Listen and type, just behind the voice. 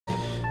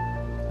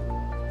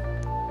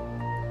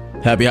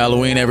Happy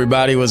Halloween,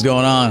 everybody. What's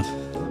going on?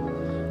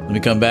 Let me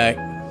come back.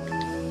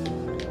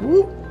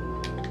 Woo.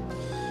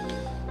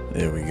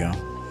 There we go.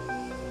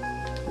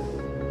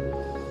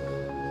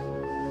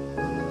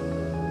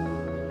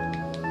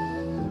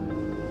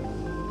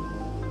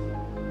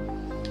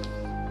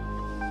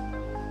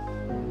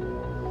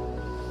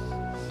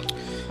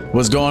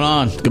 What's going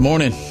on? Good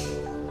morning.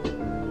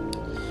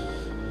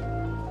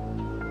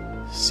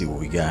 Let's see what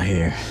we got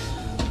here.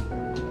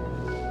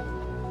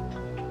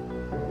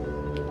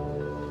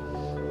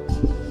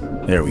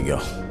 There we go.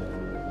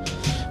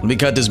 Let me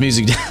cut this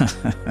music down.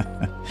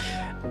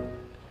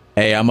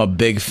 Hey, I'm a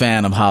big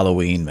fan of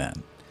Halloween,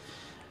 man.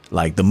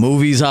 Like the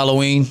movies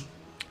Halloween.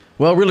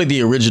 Well, really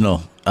the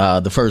original,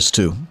 the first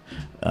two.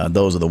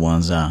 Those are the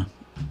ones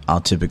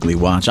I'll typically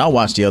watch. I'll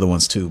watch the other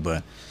ones too,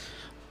 but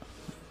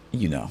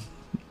you know,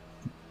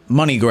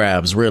 money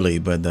grabs really.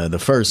 But the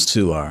first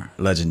two are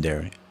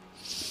legendary.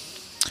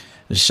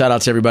 Shout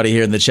out to everybody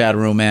here in the chat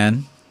room,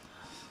 man.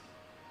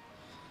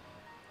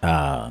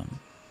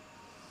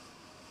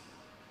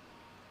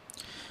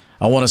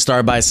 I want to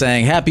start by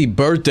saying happy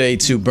birthday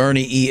to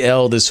Bernie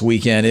EL this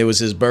weekend. It was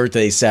his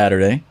birthday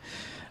Saturday.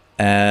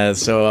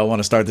 So I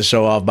want to start the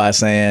show off by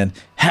saying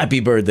happy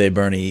birthday,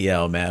 Bernie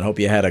EL, man. Hope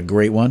you had a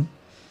great one.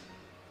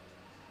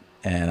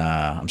 And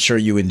I'm sure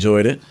you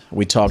enjoyed it.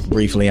 We talked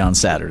briefly on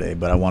Saturday,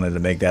 but I wanted to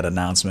make that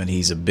announcement.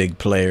 He's a big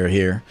player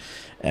here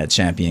at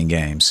Champion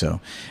Games, so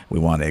we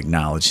want to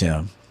acknowledge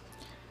him.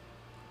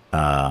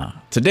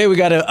 Today we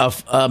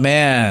got a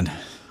man.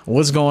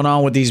 What's going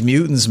on with these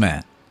mutants,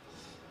 man?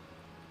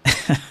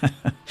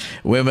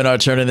 Women are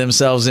turning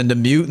themselves into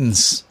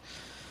mutants.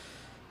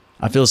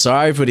 I feel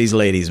sorry for these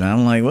ladies, man.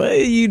 I'm like, what are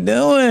you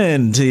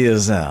doing to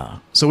yourself?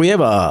 So we have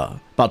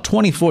about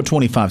 24,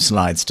 25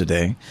 slides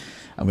today.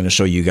 I'm going to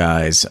show you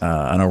guys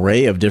an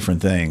array of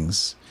different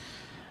things.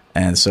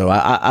 And so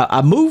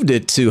I moved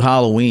it to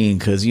Halloween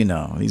because, you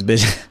know, these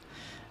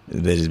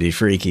bitches be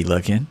freaky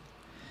looking.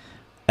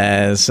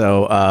 And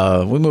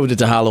so we moved it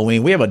to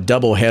Halloween. We have a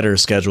double header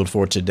scheduled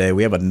for today.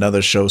 We have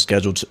another show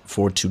scheduled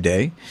for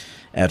today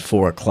at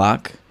 4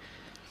 o'clock.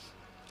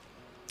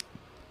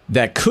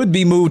 That could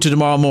be moved to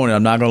tomorrow morning.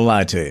 I'm not going to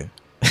lie to you.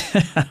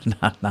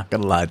 I'm not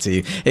going to lie to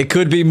you. It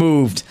could be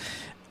moved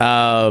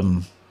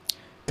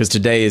because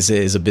today is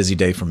a busy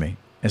day for me.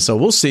 And so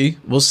we'll see.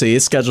 We'll see.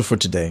 It's scheduled for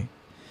today.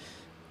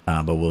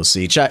 But we'll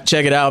see. Check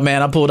it out,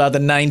 man. I pulled out the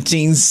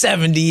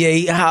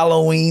 1978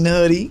 Halloween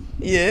hoodie.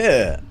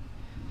 Yeah.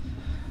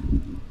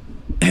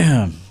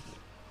 And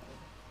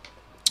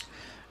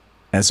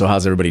so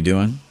how's everybody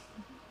doing?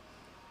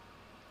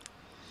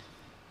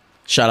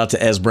 Shout out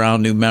to Ez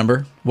Brown, new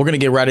member. We're going to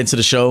get right into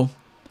the show.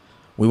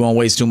 We won't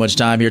waste too much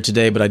time here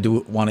today, but I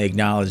do want to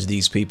acknowledge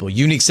these people.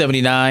 Unique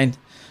 79,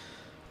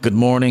 good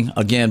morning.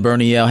 Again,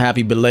 Bernie L,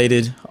 happy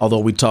belated, although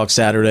we talked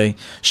Saturday.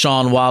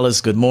 Sean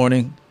Wallace, good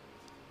morning.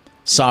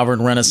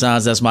 Sovereign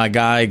Renaissance, that's my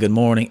guy. Good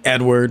morning.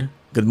 Edward,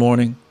 good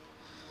morning.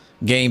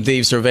 Game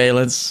Thief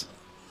Surveillance.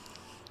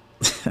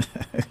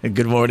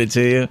 Good morning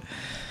to you.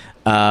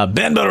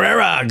 Ben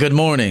Barrera, good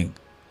morning.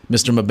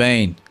 Mr.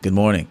 Mabane, good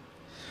morning.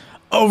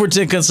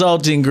 Overton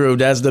Consulting Group,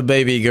 that's the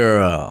baby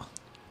girl.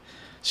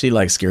 She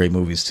likes scary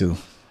movies too.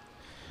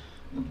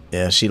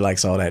 Yeah, she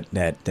likes all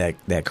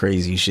that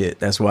crazy shit.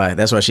 That's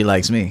why she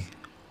likes me.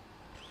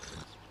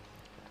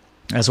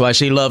 That's why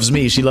she loves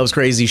me. She loves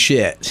crazy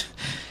shit.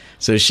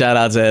 So shout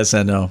out to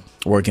SNO,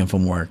 working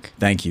from work.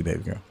 Thank you,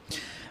 baby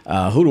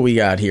girl. Who do we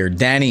got here?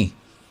 Danny.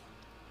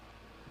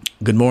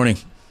 Good morning.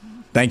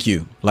 Thank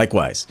you.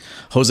 Likewise.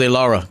 Jose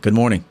Lara, good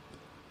morning.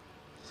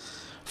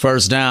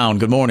 First Down,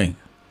 good morning.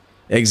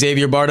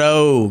 Xavier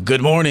Bardot,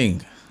 good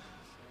morning.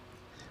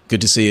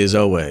 Good to see you as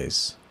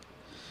always.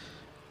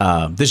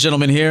 This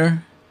gentleman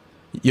here,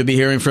 you'll be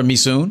hearing from me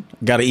soon.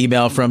 Got an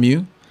email from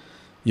you.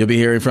 You'll be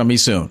hearing from me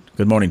soon.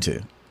 Good morning to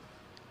you.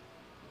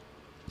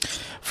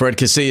 Fred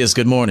Casillas,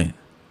 good morning.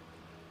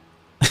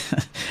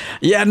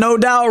 Yeah, no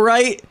doubt,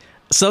 right?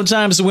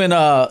 Sometimes when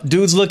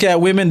dudes look at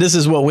women, this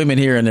is what women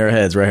hear in their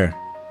heads right here.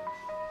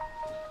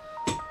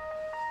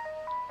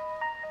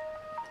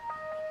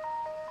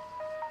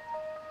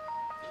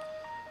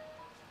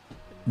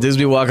 Dudes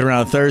be walking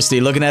around thirsty,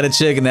 looking at a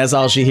chick, and that's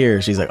all she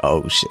hears. She's like,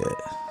 oh, shit.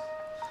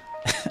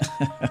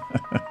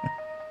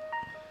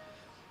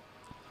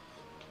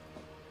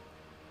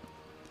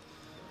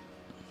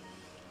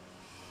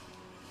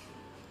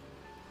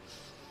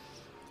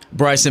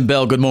 Bryson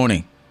Bell, good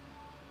morning.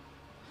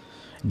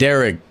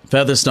 Derek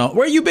Featherstone,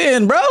 where you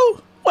been, bro?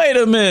 Wait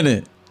a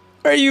minute.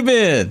 Where you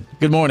been?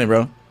 Good morning,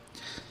 bro. All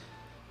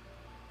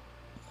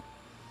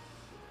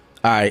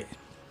right.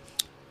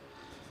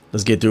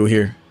 Let's get through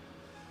here.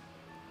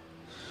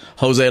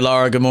 Jose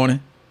Lara, good morning.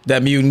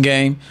 That mutant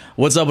game.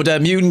 What's up with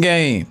that mutant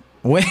game?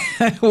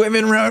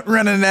 Women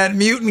running that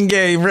mutant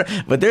game.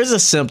 But there's a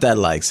simp that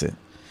likes it.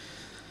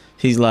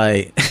 He's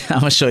like, I'm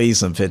going to show you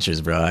some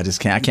pictures, bro. I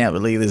can't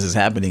believe this is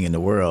happening in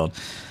the world.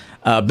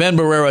 Ben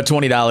Barrera,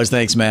 $20.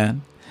 Thanks,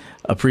 man.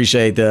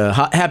 Appreciate the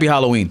happy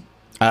Halloween.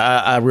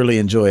 I really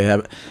enjoy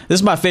having. This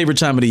is my favorite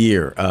time of the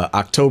year,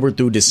 October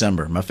through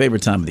December. My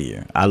favorite time of the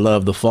year. I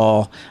love the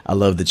fall. I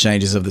love the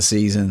changes of the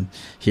season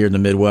here in the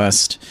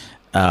Midwest.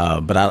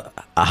 But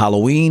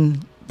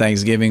Halloween,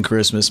 Thanksgiving,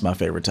 Christmas, my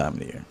favorite time of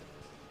the year.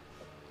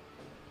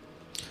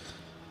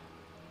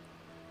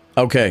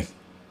 Okay.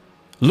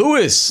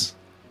 Lewis,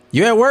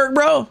 you at work,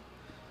 bro?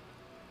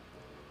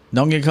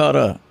 Don't get caught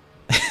up.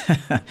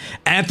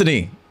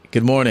 Anthony,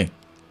 good morning.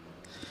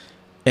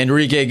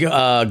 Enrique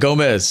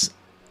Gomez,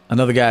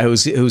 another guy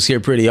who's here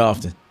pretty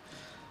often.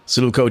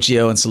 Salute Coach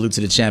Yo and salute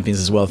to the champions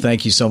as well.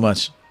 Thank you so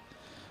much.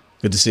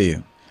 Good to see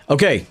you.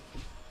 Okay.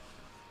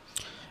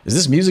 Is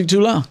this music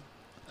too loud?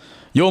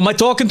 Yo, am I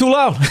talking too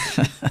loud?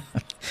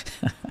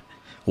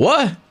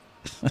 What?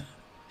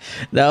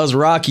 That was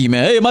Rocky,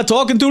 man. Hey, am I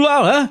talking too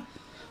loud, huh?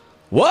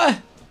 What?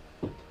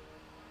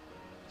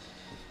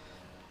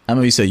 I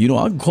know you said,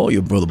 I can call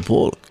you Brother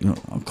Paul.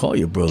 I'll call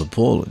you Brother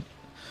Paul.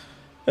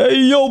 Hey,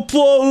 yo,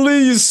 Paul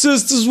Lee, your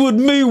sister's with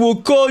me.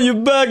 We'll call you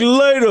back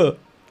later.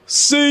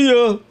 See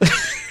ya.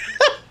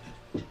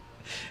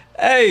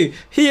 Hey,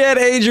 he had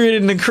Adrian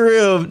in the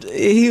crib.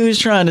 He was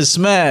trying to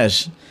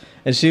smash.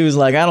 And she was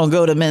like, I don't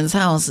go to men's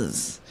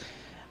houses.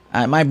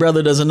 My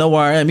brother doesn't know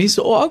where I am. He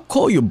said, I'll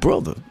call your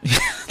brother.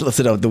 Left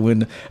it out the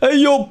window. Hey,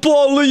 yo,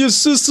 Paul Lee, your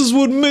sister's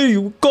with me.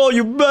 We'll call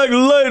you back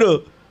later.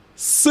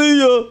 See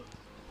ya.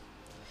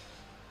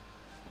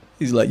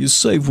 He's like, you're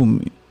safe with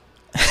me.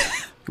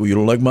 Well, you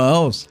don't like my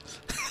house.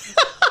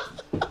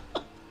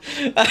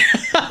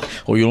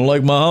 Oh, you don't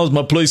like my house?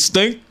 My place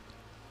stink?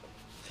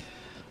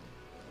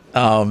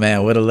 Oh,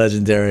 man, what a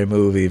legendary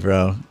movie,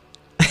 bro.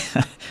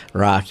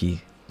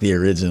 Rocky, the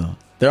original.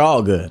 They're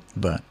all good,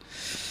 but...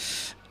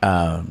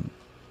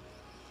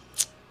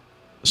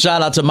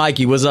 shout out to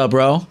Mikey. What's up,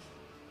 bro?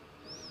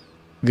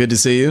 Good to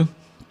see you.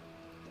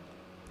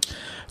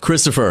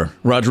 Christopher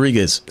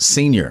Rodriguez,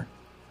 Sr.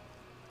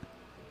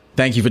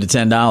 Thank you for the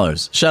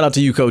 $10. Shout out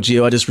to you, Coach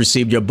Gio. I just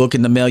received your book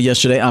in the mail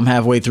yesterday. I'm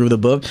halfway through the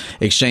book,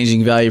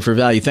 Exchanging Value for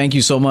Value. Thank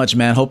you so much,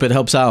 man. Hope it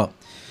helps out.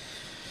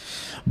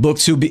 Book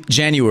 2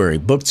 January.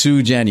 Book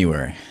 2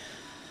 January.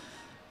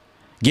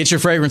 Get your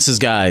fragrances,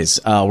 guys.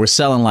 We're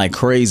selling like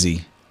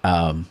crazy.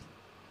 Actually,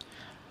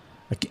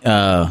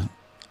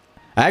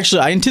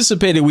 I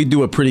anticipated we'd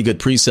do a pretty good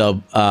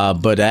pre-sale,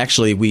 but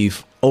actually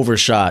we've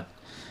overshot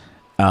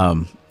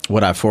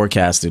what I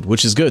forecasted,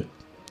 which is good.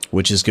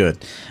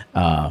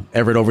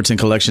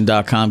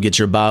 EverettOvertonCollection.com. Get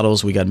your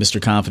bottles. We got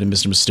Mr. Confident,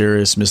 Mr.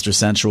 Mysterious, Mr.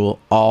 Sensual,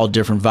 all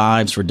different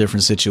vibes for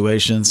different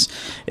situations.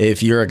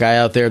 If you're a guy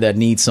out there that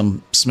needs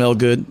some smell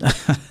good,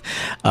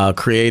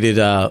 created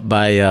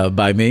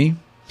by me,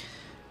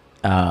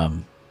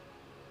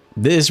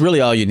 this is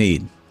really all you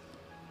need.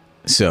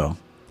 So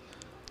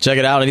check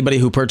it out. Anybody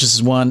who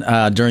purchases one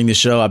during the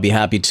show, I'd be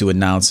happy to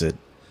announce it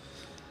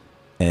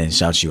and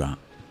shout you out.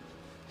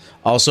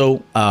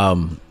 Also,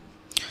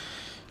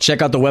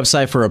 check out the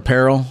website for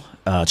apparel,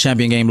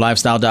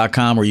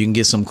 championgamelifestyle.com, where you can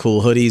get some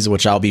cool hoodies,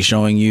 which I'll be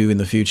showing you in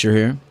the future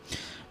here.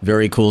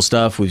 Very cool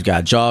stuff. We've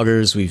got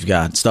joggers. We've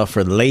got stuff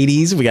for the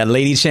ladies. We got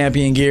lady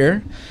champion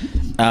gear.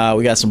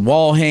 We got some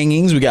wall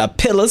hangings. We got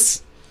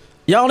pillows.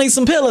 Y'all need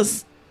some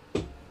pillows.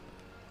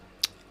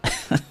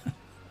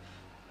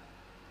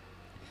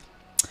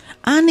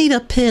 I need a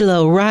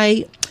pillow,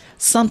 right?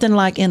 Something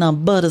like in a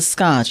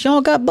butterscotch.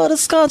 Y'all got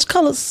butterscotch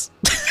colors?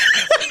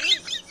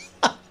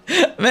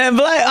 Man,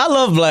 I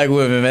love black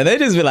women, man. They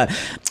just be like,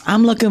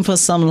 I'm looking for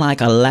something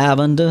like a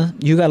lavender.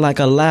 You got like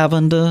a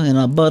lavender and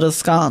a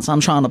butterscotch? I'm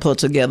trying to put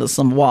together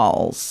some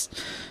walls.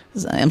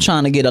 I'm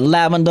trying to get a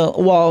lavender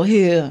wall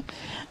here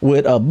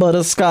with a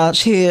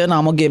butterscotch here, and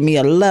I'm going to get me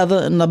a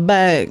leather in the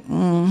back.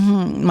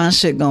 My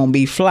shit going to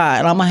be fly,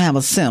 and I'm going to have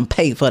a simp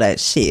pay for that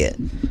shit.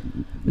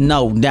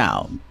 No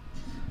doubt.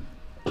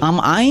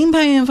 I ain't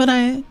paying for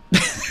that.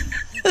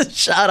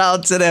 Shout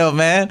out to them,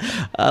 man.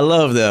 I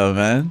love them,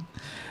 man.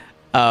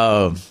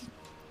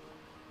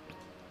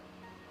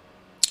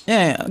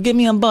 Yeah, give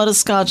me a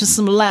butterscotch and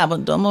some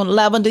lavender. I'm on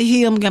lavender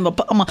here. I'm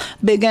a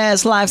big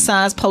ass life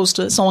size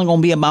poster. It's only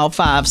gonna be about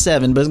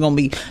 5'7", but it's gonna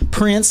be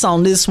Prince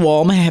on this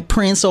wall. I'm gonna have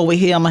Prince over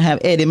here. I'm gonna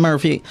have Eddie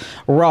Murphy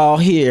Raw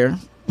here.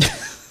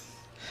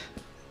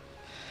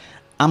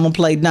 I'm gonna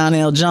play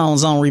Donnell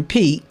Jones on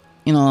repeat.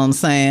 You know what I'm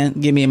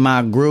saying? Give me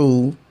my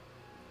groove.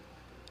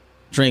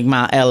 Drink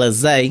my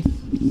Alizé.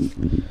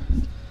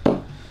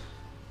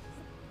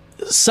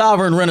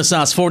 Sovereign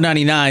Renaissance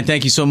 $4.99.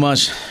 Thank you so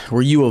much.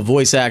 Were you a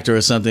voice actor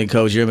or something,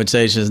 Coach? Your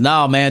imitations?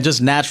 No, man,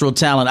 just natural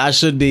talent. I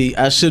should be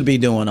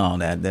doing all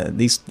that.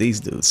 These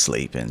dudes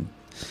sleep and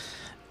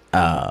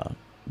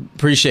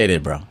appreciate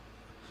it, bro.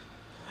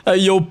 Hey,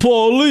 yo,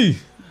 Paulie.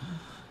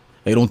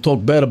 Hey, don't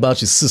talk bad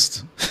about your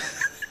sister.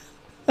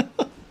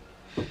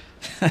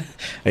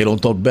 Hey,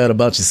 don't talk bad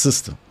about your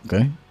sister,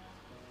 okay?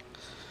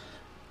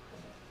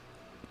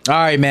 All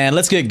right, man,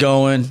 let's get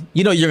going.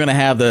 You know you're going to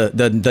have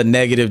the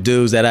negative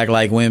dudes that act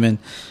like women.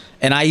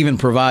 And I even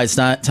provide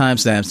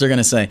timestamps. They're going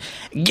to say,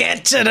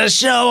 get to the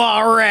show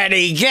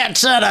already. Get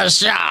to the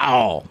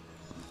show.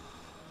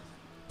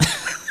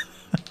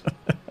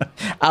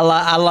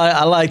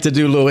 I like to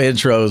do little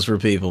intros for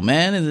people,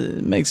 man.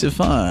 It makes it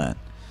fun.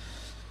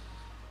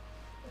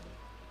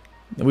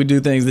 We do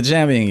things the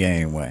champion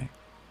game way.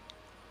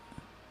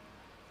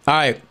 All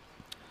right,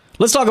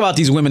 let's talk about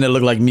these women that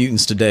look like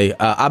mutants today.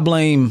 I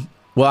blame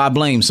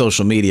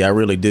social media. I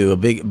really do. A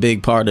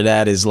big part of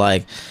that is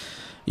like,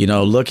 you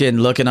know,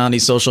 looking on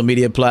these social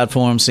media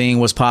platforms, seeing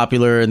what's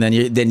popular, and then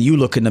you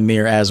look in the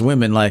mirror as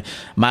women like,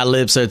 my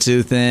lips are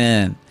too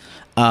thin,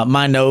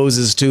 my nose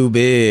is too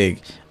big,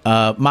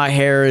 my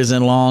hair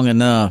isn't long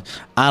enough,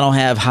 I don't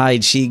have high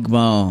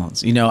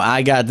cheekbones, you know,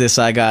 I got this,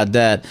 I got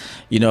that,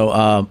 you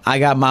know, I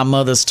got my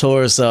mother's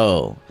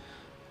torso,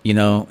 you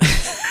know.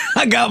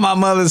 I got my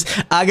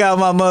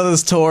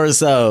mother's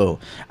torso.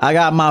 I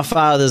got my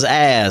father's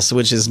ass,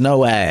 which is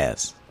no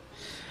ass.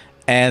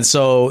 And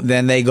so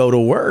then they go to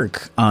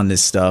work on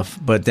this stuff,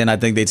 but then I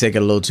think they take it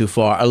a little too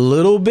far. A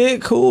little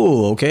bit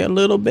cool, okay? A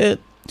little bit,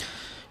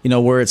 you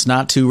know, where it's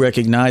not too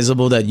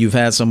recognizable that you've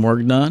had some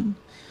work done.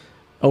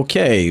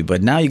 Okay,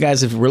 but now you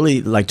guys have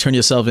really like turned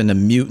yourself into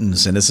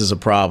mutants, and this is a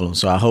problem.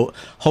 So I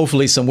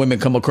hopefully some women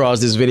come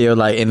across this video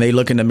like, and they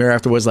look in the mirror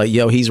afterwards like,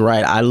 yo, he's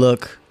right. I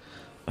look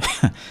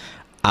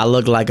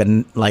like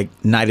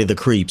Night of the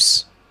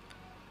Creeps.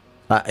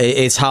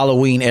 It's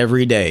Halloween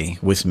every day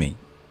with me.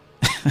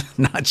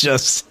 not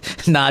just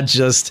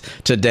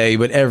today,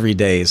 but every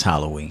day is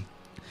Halloween.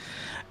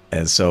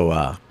 And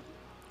so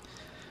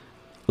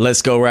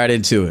let's go right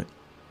into it.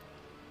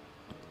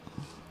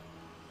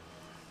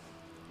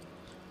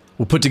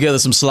 We'll put together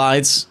some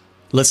slides.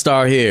 Let's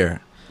start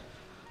here.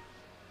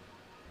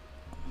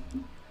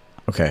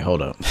 Okay,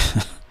 hold up.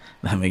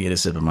 Let me get a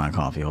sip of my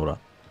coffee. Hold up.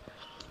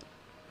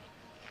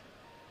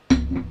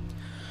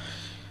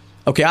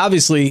 Okay,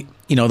 obviously,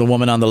 you know, the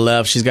woman on the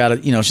left, she's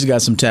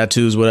got some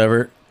tattoos,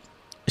 whatever.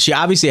 She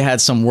obviously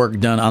had some work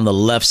done on the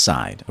left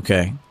side,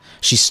 okay?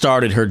 She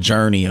started her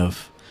journey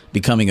of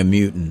becoming a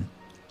mutant.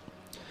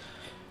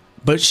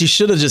 But she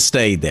should have just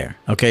stayed there,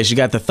 okay? She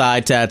got the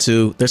thigh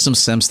tattoo. There's some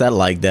simps that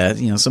like that.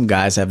 You know, some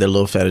guys have their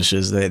little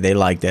fetishes. They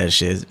like that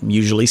shit.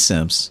 Usually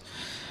simps.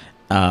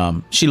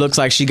 She looks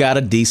like she got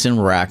a decent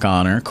rack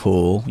on her.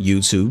 Cool.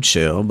 YouTube,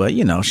 chill. But,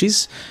 you know, she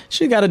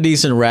got a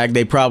decent rack.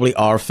 They probably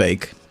are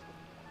fake.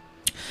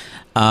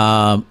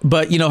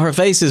 But, you know, her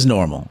face is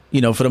normal. You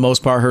know, for the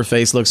most part, her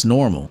face looks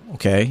normal.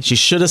 Okay. She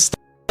should have stayed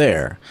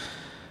there.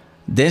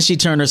 Then she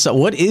turned herself.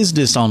 What is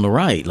this on the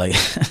right? Like,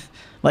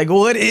 like,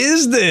 what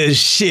is this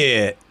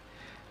shit?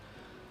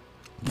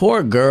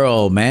 Poor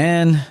girl,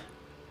 man.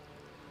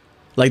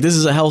 Like, this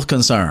is a health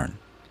concern.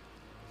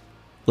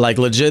 Like,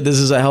 legit, this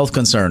is a health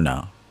concern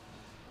now.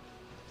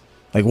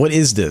 Like, what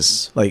is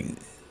this? Like,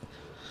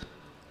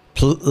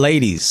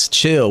 ladies,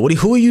 chill.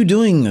 Who are you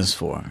doing this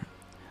for?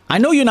 I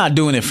know you're not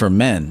doing it for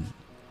men.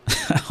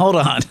 Hold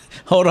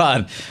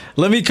on.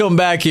 Let me come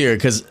back here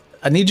because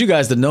I need you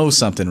guys to know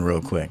something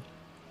real quick.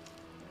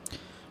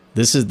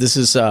 This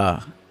is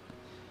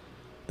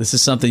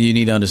something you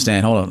need to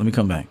understand. Hold on, let me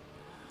come back.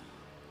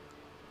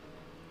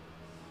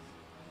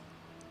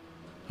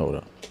 Hold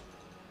up.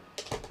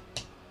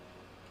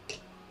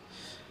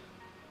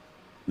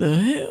 The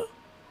hell?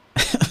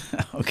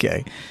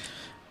 Okay.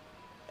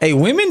 Hey,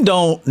 women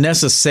don't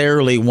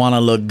necessarily want to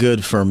look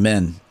good for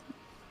men.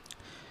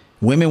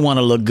 Women want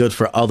to look good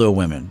for other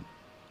women.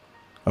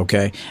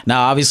 Okay.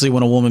 Now, obviously,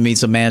 when a woman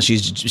meets a man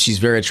she's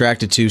very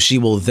attracted to, she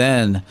will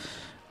then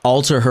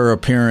alter her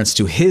appearance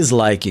to his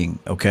liking.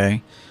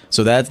 Okay.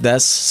 So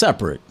that's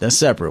separate. That's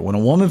separate. When a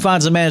woman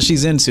finds a man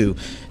she's into,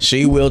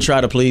 she will try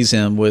to please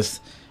him with,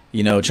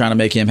 you know, trying to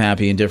make him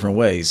happy in different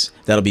ways.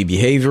 That'll be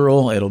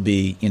behavioral. It'll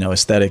be, you know,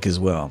 aesthetic as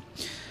well.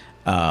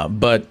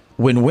 But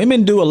when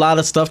women do a lot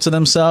of stuff to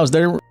themselves,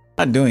 they're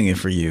not doing it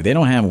for you. They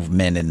don't have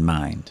men in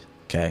mind.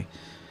 Okay.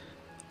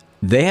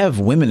 They have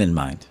women in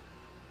mind.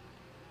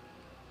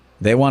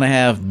 They want to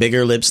have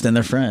bigger lips than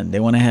their friend. They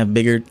want to have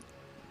bigger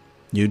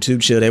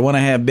YouTube chill. They want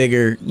to have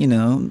bigger, you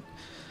know,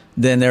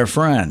 than their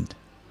friend.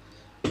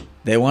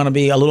 They want to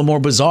be a little more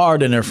bizarre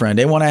than their friend.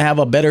 They want to have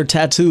a better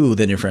tattoo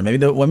than your friend.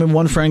 Maybe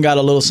one friend got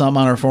a little something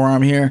on her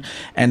forearm here,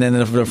 and then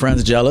the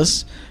friend's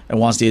jealous and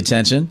wants the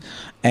attention,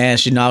 and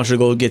she'll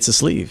go gets a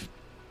sleeve.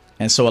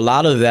 And so a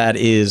lot of that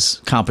is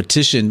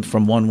competition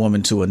from one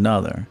woman to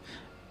another.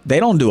 They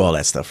don't do all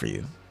that stuff for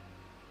you.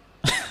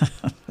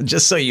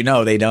 Just so you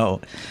know, they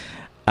don't.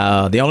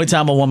 The only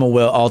time a woman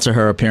will alter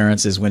her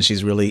appearance is when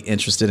she's really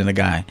interested in a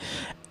guy.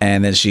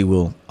 And then she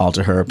will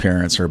alter her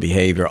appearance, her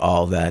behavior,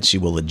 all that. She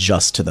will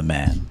adjust to the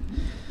man.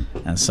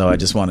 And so I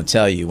just want to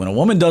tell you, when a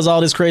woman does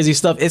all this crazy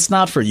stuff, it's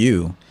not for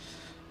you.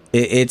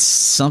 It's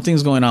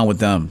something's going on with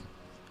them.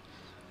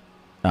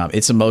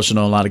 It's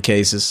emotional in a lot of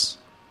cases.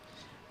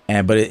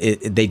 But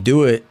they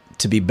do it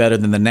to be better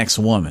than the next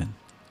woman.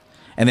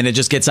 And then it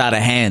just gets out of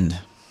hand.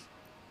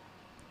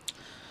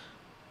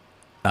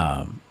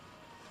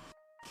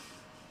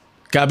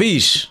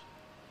 Gabish.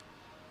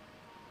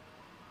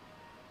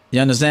 You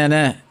understand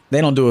that?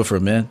 They don't do it for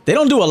men. They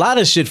don't do a lot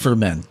of shit for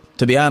men,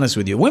 to be honest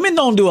with you. Women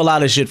don't do a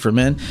lot of shit for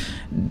men.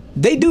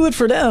 They do it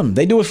for them.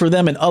 They do it for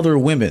them and other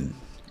women.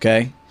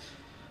 Okay?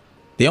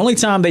 The only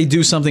time they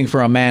do something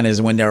for a man is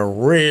when they're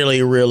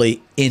really,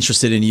 really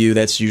interested in you.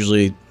 That's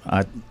usually,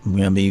 I'm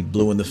going to be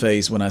blue in the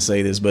face when I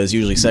say this, but it's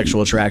usually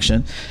sexual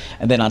attraction.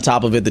 And then on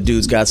top of it, the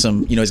dude's got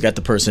some, he's got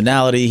the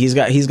personality. He's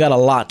got a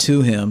lot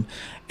to him.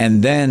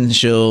 And then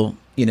she'll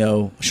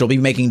be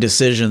making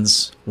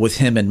decisions with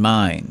him in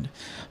mind.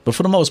 But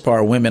for the most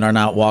part, women are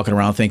not walking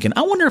around thinking,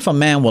 I wonder if a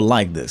man will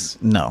like this.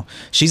 No.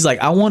 She's like,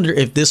 I wonder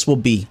if this will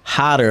be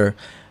hotter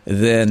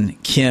than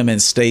Kim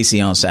and Stacy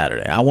on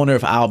Saturday. I wonder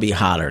if I'll be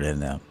hotter than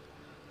them.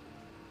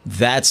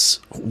 That's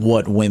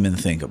what women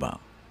think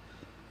about.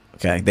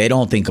 Okay? They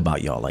don't think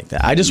about y'all like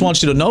that. I just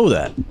want you to know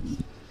that.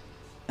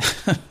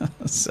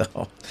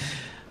 So,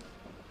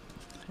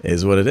 it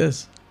is what it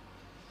is.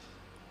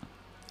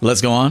 Let's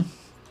go on.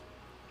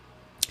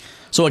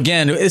 So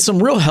again, it's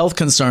some real health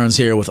concerns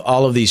here with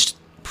all of these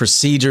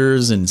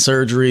procedures and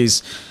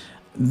surgeries.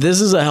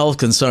 This is a health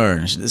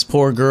concern. This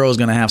poor girl is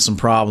going to have some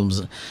problems,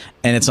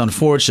 and it's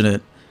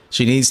unfortunate.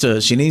 She needs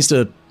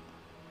to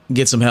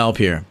get some help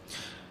here.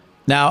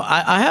 Now,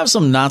 I have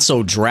some not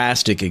so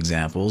drastic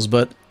examples,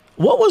 but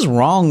what was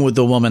wrong with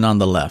the woman on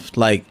the left?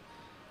 Like,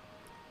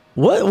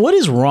 what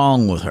is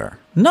wrong with her?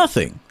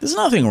 Nothing. There's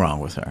nothing wrong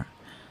with her.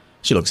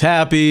 She looks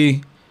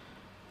happy.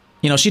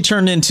 She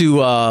turned into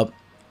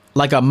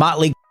like a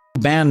Motley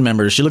band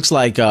member. She looks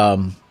like your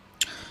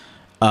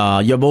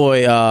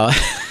boy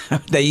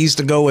they used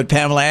to go with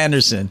Pamela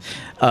Anderson.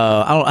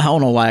 I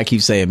don't know why I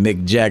keep saying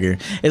Mick Jagger.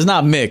 It's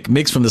not Mick.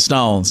 Mick's from the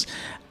Stones.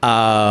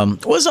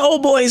 What's the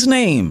old boy's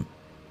name?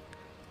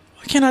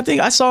 Why can't I think?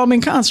 I saw him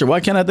in concert. Why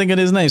can't I think of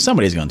his name?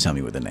 Somebody's gonna tell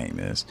me what the name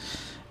is.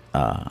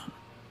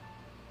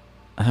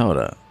 Hold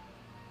up.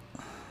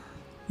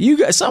 You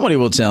guys, somebody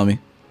will tell me.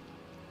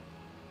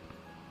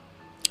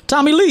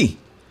 Tommy Lee.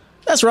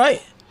 That's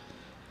right.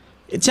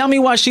 Tell me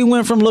why she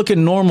went from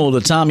looking normal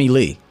to Tommy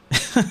Lee.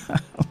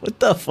 What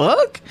the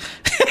fuck?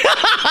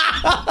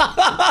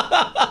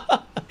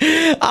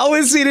 I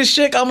always see this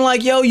chick. I'm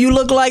like, yo, you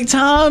look like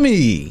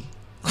Tommy.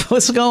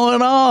 What's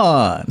going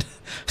on?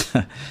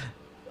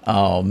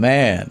 Oh,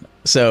 man.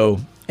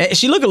 So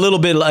she looked a little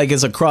bit like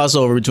it's a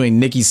crossover between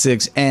Nikki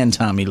Sixx and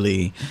Tommy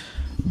Lee.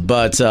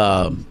 But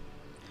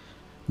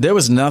there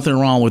was nothing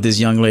wrong with this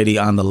young lady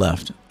on the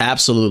left.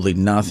 Absolutely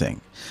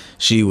nothing.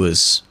 She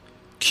was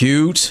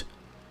cute.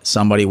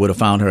 Somebody would have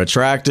found her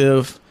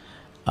attractive.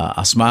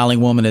 A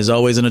smiling woman is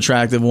always an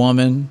attractive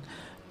woman.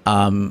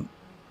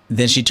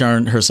 Then she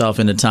turned herself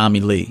into Tommy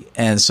Lee.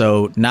 And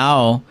so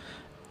now,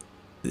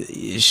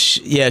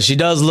 she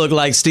does look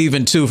like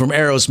Steven too from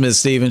Aerosmith,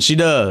 Steven. She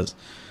does.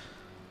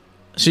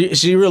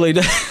 She really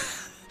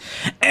does.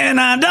 And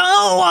I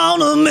don't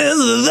want to miss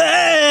a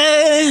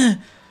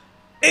thing.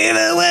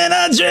 Even when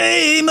I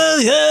dream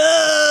of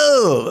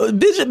you.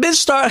 Bitch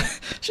start.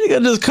 She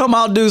gonna just come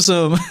out do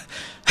some.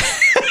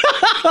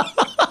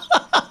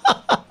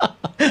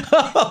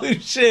 Oh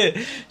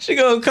shit. She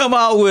gonna come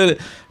out with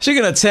it. She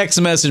gonna text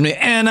message me.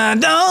 And I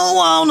don't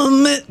want to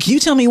miss. Can you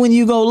tell me when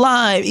you go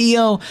live,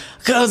 EO?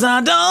 Cause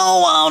I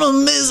don't want to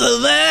miss a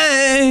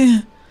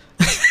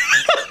thing.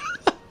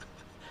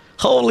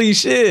 Holy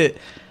shit.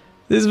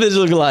 This bitch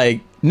look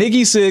like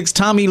Nikki Sixx,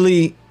 Tommy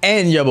Lee,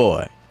 and your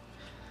boy.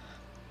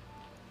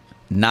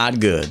 Not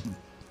good.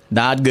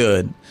 Not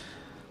good.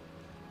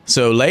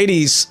 So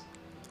ladies,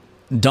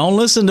 don't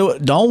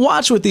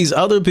watch what these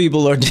other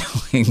people are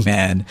doing,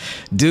 man.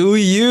 Do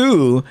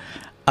you,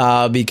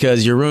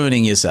 because you're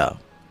ruining yourself.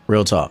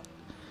 Real talk.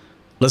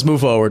 Let's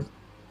move forward.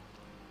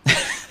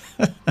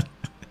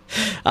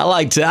 I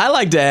like to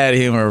add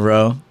humor,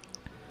 bro.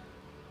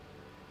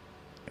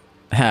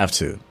 Have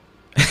to.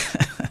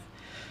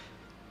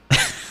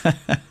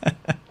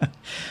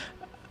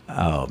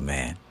 Oh,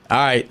 man. All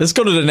right, let's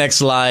go to the next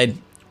slide.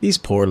 These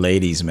poor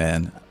ladies,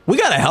 man. We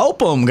got to help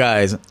them,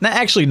 guys.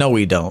 Actually, no,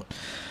 we don't.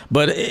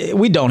 But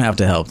we don't have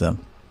to help them,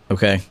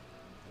 okay?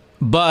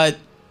 But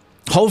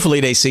hopefully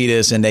they see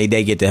this and they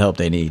get the help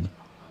they need.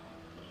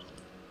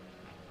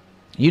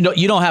 You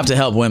don't have to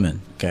help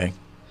women, okay?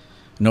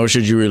 Nor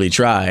should you really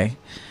try.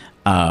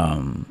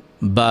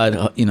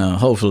 But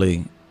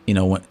hopefully,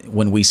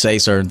 when we say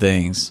certain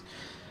things,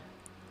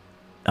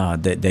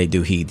 that they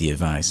do heed the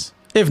advice.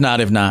 If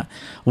not,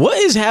 what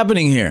is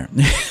happening here?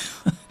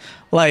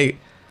 Like,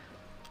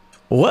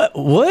 what?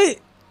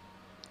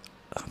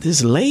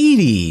 This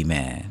lady,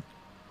 man.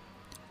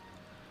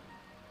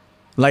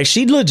 Like,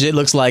 she legit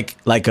looks like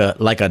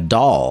a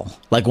doll,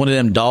 like one of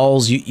them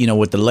dolls,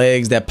 with the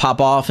legs that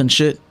pop off and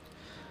shit.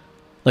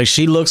 Like,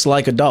 she looks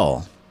like a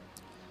doll.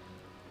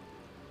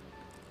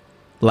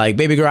 Like,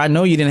 baby girl, I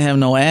know you didn't have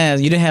no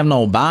ass, you didn't have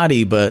no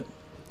body, but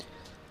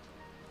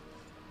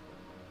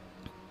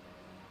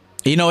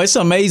it's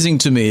amazing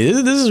to me.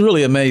 This is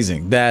really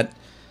amazing that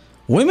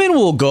women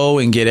will go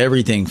and get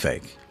everything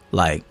fake,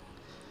 like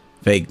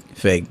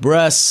fake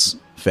breasts,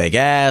 fake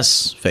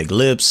ass, fake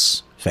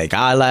lips, fake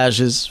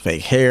eyelashes,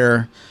 fake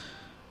hair,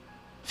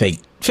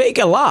 fake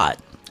a lot.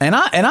 And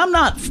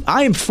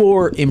I am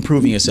for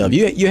improving yourself.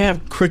 You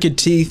have crooked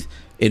teeth,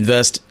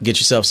 get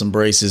yourself some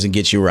braces and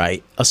get you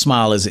right. A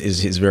smile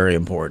is very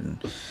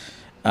important.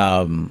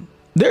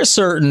 There's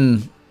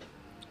certain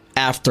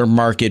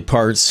aftermarket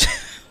parts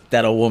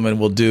that a woman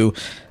will do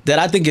that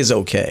I think is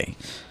okay.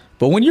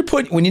 But when you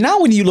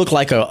look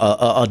like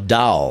a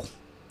doll,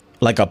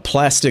 like a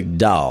plastic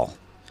doll,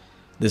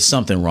 there's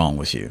something wrong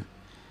with you.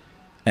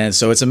 And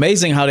so it's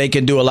amazing how they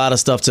can do a lot of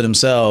stuff to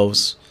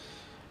themselves.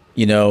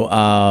 You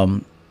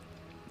know,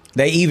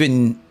 they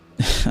even,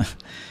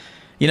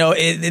 you know,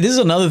 this is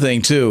another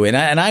thing too. And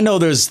I know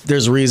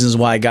there's reasons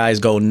why guys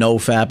go no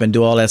fap and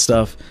do all that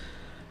stuff.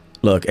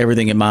 Look,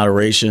 everything in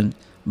moderation.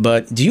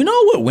 But do you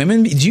know what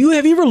women, have you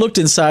ever looked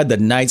inside the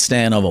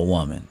nightstand of a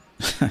woman?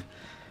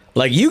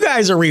 Like, you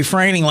guys are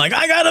refraining like,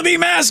 I gotta be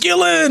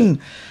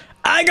masculine.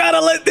 I gotta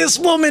let this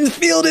woman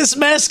feel this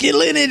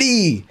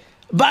masculinity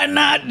by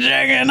not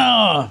jacking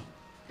her.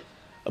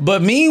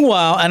 But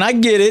meanwhile, and I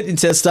get it,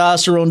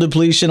 testosterone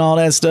depletion, all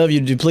that stuff, you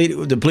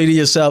depleted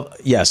yourself.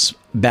 Yes,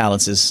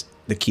 balance is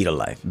the key to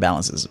life.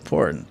 Balance is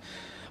important.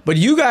 But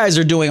you guys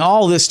are doing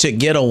all this to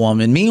get a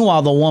woman.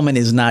 Meanwhile, the woman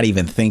is not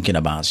even thinking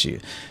about you.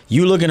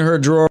 You look in her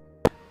drawer,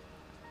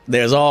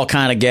 there's all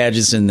kind of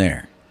gadgets in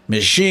there.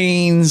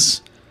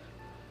 Machines,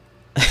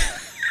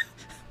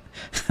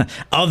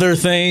 other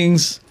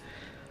things.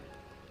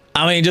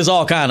 I mean, just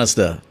all kind of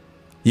stuff.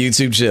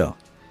 YouTube chill.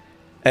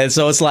 And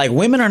so it's like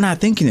women are not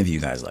thinking of you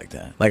guys like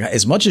that. Like,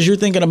 as much as you're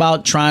thinking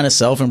about trying to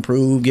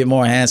self-improve, get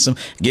more handsome,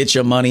 get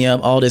your money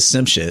up, all this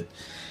simp shit,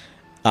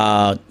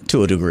 to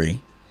a degree,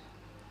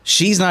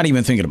 she's not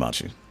even thinking about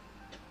you.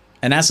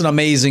 And that's an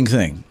amazing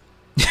thing.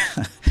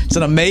 It's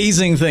an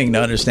amazing thing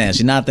to understand.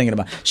 She's not thinking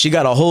about it. She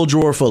got a whole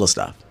drawer full of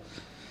stuff.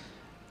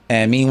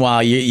 And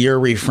meanwhile, you're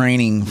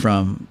refraining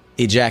from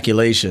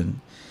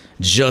ejaculation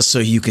just so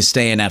you can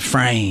stay in that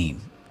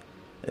frame.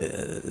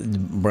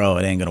 Bro,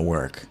 it ain't gonna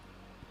work.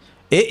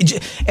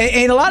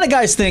 And a lot of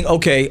guys think,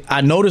 okay,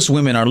 I notice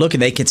women are looking,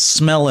 they can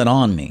smell it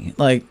on me.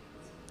 Like,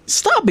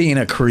 stop being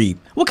a creep.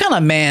 What kind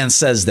of man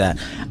says that?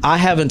 I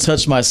haven't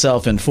touched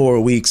myself in 4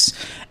 weeks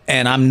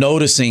and I'm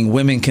noticing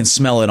women can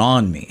smell it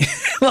on me.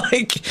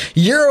 Like,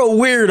 you're a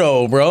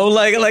weirdo, bro.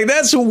 Like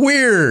that's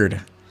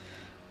weird.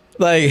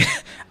 Like,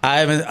 I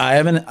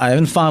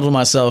haven't fondled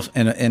myself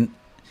in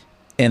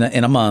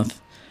a month.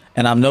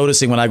 And I'm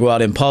noticing when I go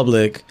out in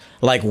public,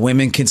 like,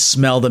 women can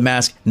smell the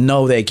mask.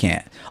 No, they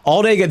can't.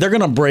 They're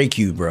going to break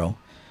you, bro.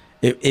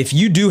 If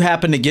you do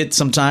happen to get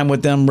some time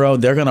with them, bro,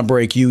 they're going to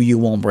break you. You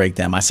won't break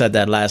them. I said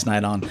that last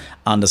night on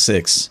the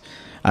 6th.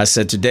 I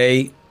said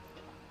today,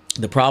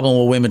 the problem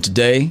with women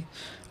today,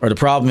 or the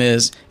problem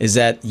is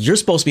that you're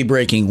supposed to be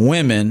breaking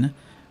women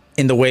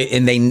in the way,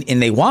 and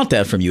they want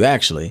that from you,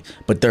 actually,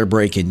 but they're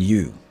breaking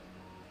you.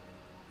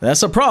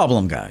 That's a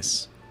problem,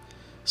 guys.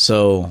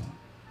 So,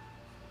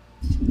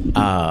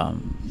 I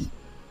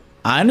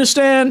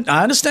understand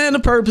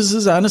the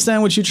purposes. I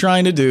understand what you're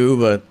trying to do,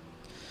 but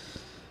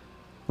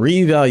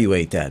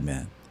reevaluate that,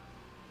 man.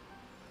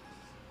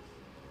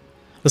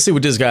 Let's see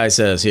what this guy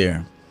says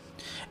here.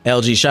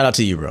 LG, shout out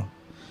to you, bro.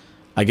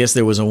 I guess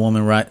there was a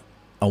woman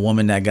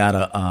that got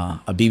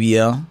a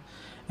BBL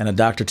and a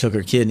doctor took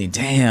her kidney.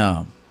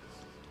 Damn.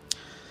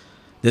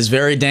 This is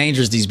very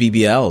dangerous, these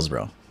BBLs,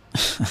 bro.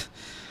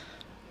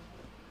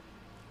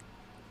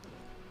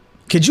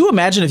 Could you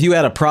imagine if you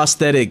had a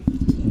prosthetic,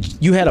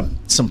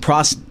 some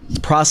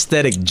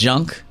prosthetic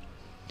junk?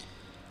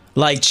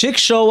 Like, chicks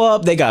show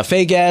up, they got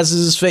fake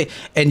asses,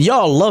 and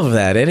y'all love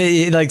that.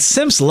 And like,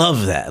 simps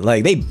love that.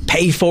 Like, they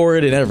pay for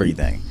it and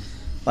everything.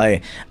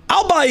 Like,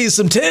 I'll buy you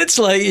some tits.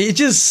 Like, it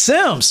just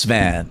simps,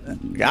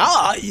 man.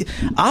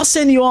 I'll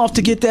send you off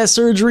to get that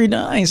surgery.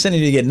 No, I ain't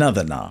sending you to get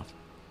nothing off.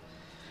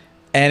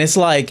 And it's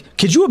like,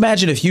 could you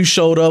imagine if you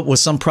showed up with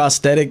some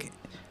prosthetic?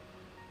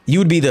 You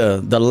would be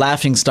the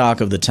laughing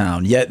stock of the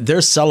town, yet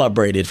they're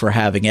celebrated for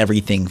having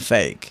everything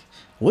fake.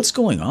 What's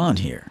going on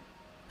here?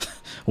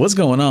 What's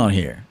going on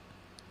here,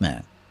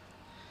 man?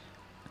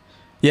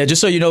 Yeah,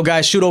 just so you know,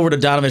 guys, shoot over to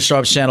Donovan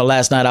Sharp's channel.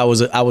 Last night, I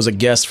was a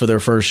guest for their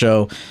first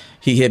show.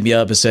 He hit me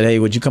up and said, hey,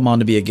 would you come on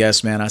to be a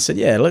guest, man? I said,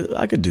 yeah,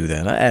 I could do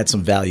that. I add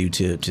some value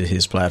to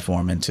his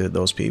platform and to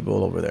those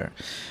people over there.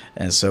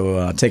 And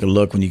so take a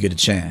look when you get a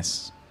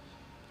chance.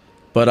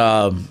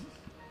 But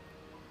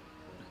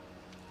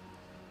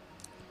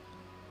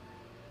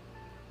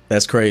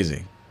that's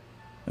crazy.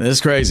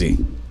 That's crazy.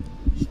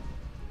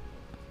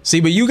 See,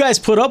 but you guys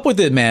put up with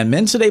it, man.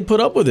 Men today put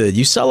up with it.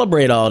 You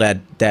celebrate all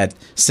that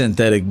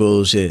synthetic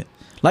bullshit.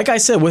 Like I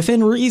said,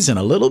 within reason,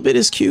 a little bit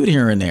is cute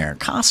here and there.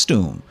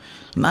 Costume,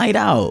 night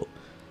out.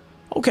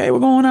 Okay, we're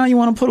going out. You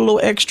want to put a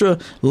little extra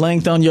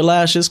length on your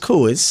lashes?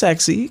 Cool, it's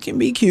sexy. It can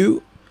be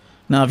cute.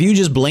 Now, if you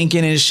just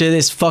blinking and shit,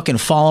 it's fucking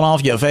falling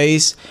off your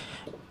face.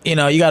 You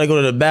know, you got to go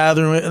to the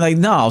bathroom. Like,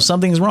 no,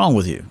 something's wrong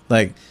with you.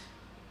 Like,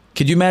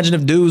 could you imagine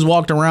if dudes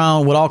walked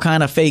around with all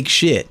kind of fake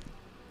shit?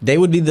 They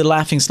would be the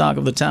laughing stock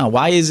of the town.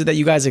 Why is it that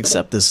you guys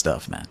accept this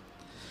stuff, man?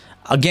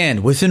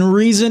 Again, within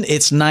reason,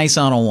 it's nice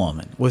on a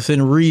woman.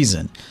 Within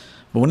reason.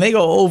 But when they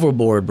go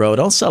overboard, bro,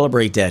 don't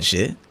celebrate that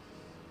shit.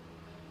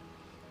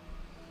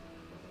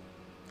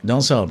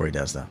 Don't celebrate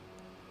that stuff.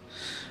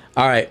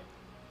 All right.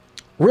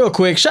 Real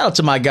quick, shout out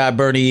to my guy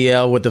Bernie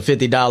EL with the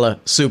 $50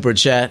 super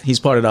chat. He's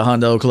part of the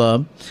Hundo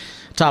Club.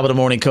 Top of the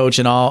morning, coach,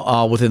 and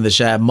all within the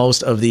chat.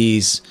 Most of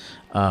these,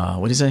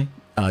 what do you say?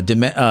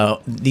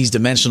 These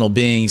dimensional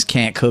beings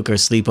can't cook or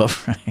sleep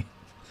upright.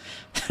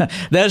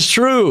 That's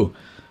true.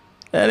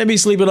 They be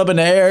sleeping up in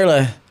the air.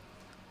 Like.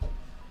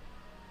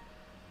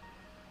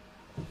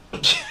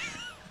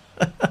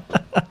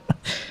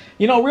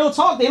 Real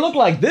talk. They look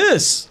like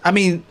this. I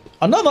mean,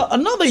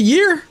 another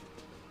year.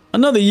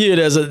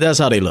 That's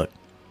how they look.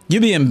 You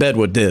be in bed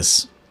with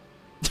this.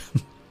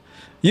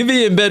 You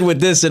be in bed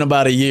with this in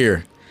about a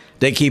year.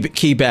 They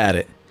keep at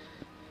it.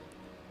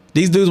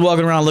 These dudes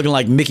walking around looking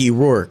like Mickey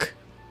Rourke.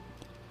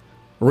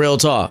 Real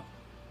talk.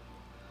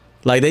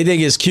 Like they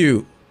think it's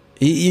cute.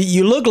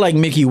 You look like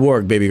Mickey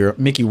Rourke, baby girl.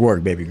 Mickey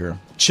Rourke, baby girl.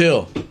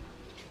 Chill.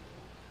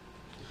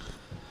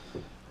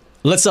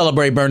 Let's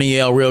celebrate Bernie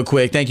Yale real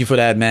quick. Thank you for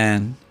that,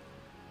 man.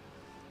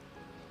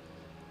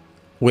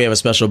 We have a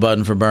special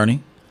button for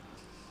Bernie.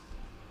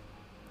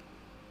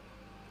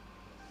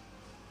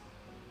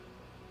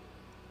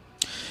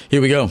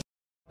 Here we go.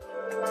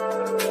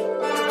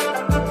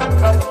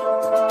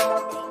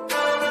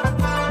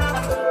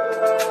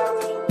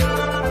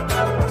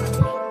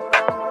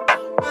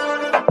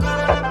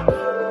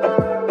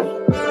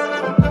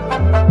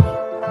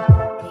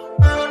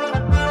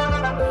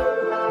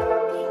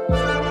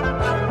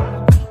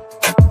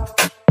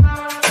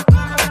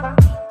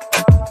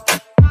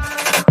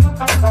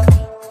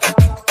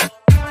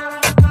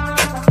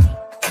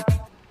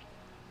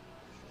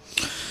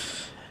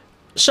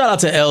 Shout out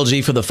to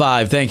LG for the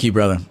 5. Thank you,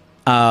 brother.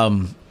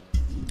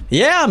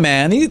 Yeah,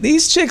 man.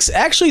 These chicks,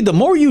 actually, the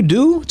more you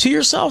do to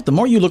yourself, the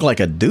more you look like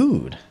a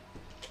dude.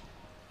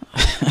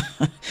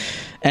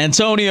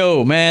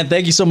 Antonio, man,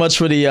 thank you so much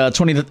for the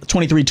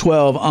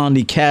 2312 on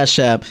the Cash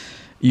App.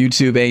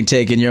 YouTube ain't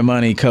taking your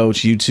money,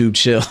 coach. YouTube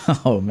chill.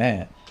 Oh,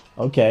 man.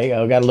 Okay,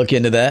 I got to look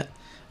into that.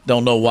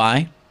 Don't know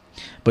why.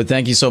 But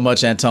thank you so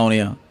much,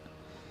 Antonio.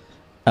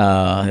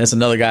 That's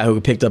another guy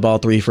who picked up all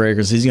 3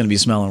 fragrances. He's going to be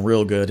smelling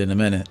real good in a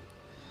minute.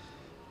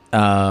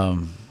 But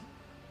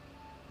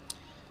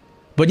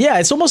yeah,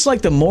 it's almost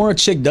like the more a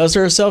chick does to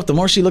herself, the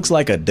more she looks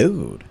like a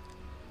dude.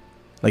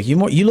 Like you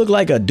look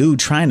like a dude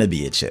trying to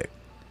be a chick.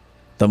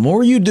 The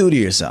more you do to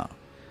yourself,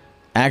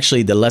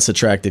 actually, the less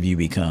attractive you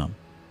become.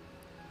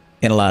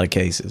 In a lot of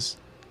cases.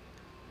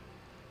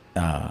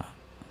 And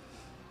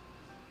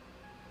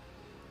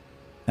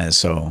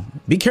so,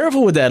 be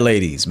careful with that,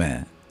 ladies,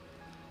 man.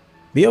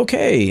 Be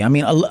okay. I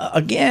mean,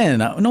 again,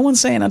 no one's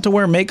saying not to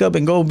wear makeup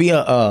and go be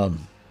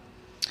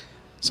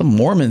some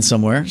Mormon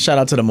somewhere. Shout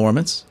out to the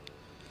Mormons.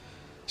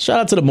 Shout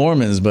out to the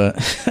Mormons, but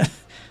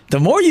the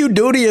more you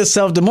do to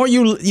yourself, the more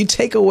you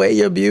take away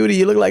your beauty.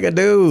 You look like a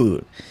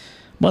dude.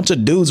 Bunch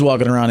of dudes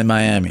walking around in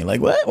Miami.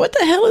 Like, what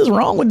the hell is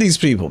wrong with these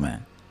people,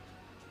 man?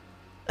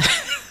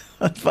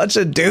 A bunch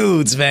of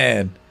dudes,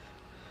 man.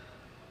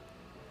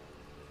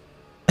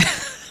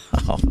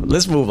 Oh,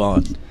 let's move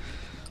on.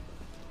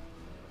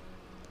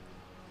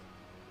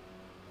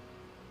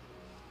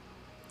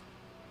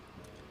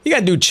 You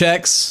gotta do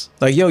checks.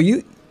 Like, yo,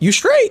 you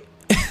straight?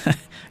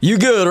 You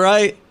good,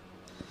 right?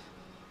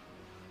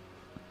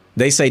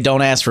 They say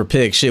don't ask for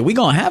pics. Shit, we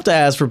gonna have to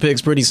ask for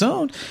pics pretty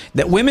soon.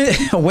 That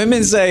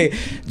women say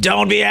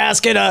don't be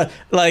asking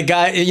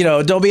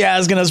don't be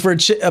asking us for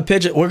a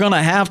picture. We're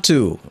gonna have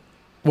to.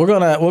 We're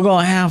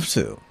gonna have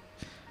to,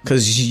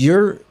 because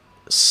you're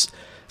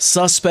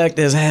suspect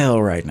as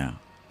hell right now.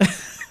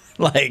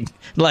 like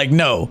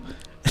no.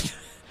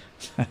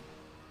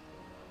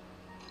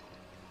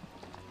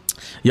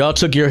 Y'all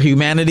took your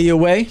humanity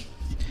away,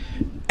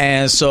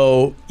 and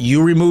so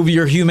you remove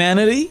your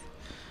humanity,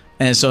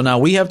 and so now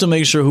we have to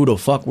make sure who the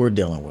fuck we're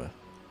dealing with.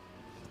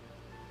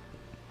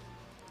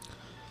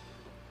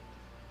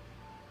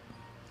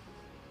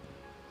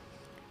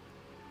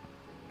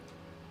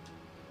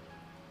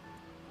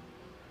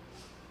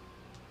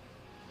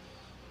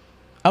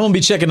 I'm going to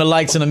be checking the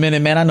likes in a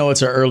minute, man. I know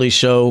it's an early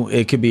show.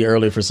 It could be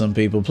early for some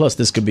people. Plus,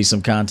 this could be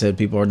some content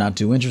people are not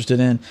too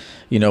interested in.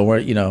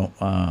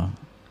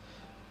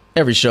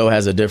 Every show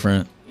has a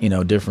different,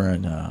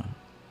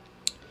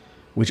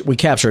 we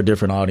capture a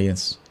different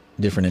audience,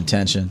 different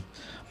intention.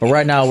 But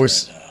right now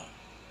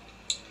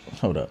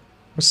hold up.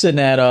 We're sitting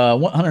at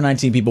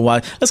 119 people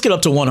watching. Let's get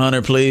up to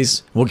 100,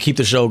 please. We'll keep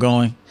the show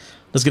going.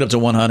 Let's get up to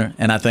 100.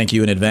 And I thank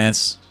you in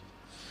advance.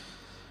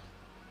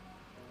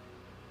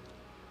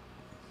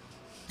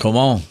 Come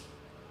on.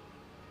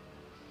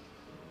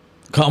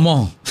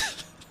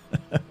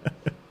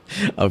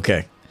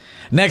 Okay.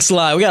 Next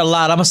slide. We got a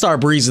lot. I'm going to start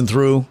breezing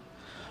through.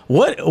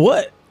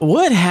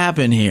 What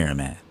happened here,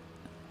 man?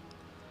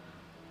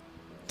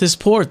 This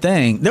poor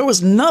thing. There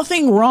was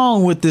nothing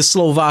wrong with this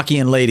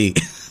Slovakian lady.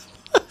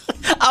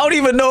 I don't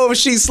even know if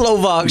she's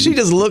Slovak. She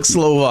just looks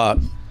Slovak.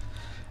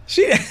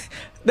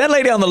 That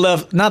lady on the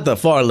left, not the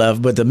far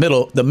left, but the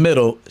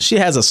middle, she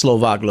has a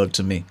Slovak look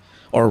to me,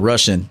 or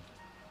Russian.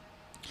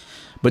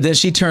 But then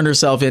she turned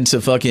herself into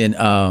fucking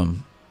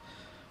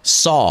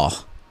Saw.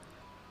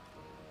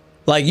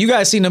 Like, you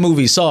guys seen the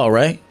movie Saw,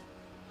 right?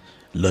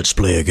 Let's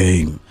play a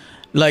game.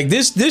 Like,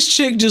 this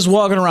chick just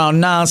walking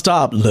around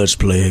nonstop. Let's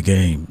play a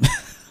game.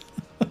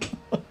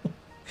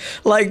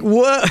 Like,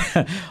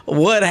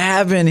 what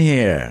happened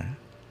here?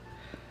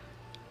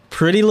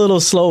 Pretty little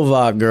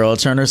Slovak girl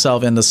turned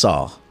herself into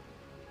Saul.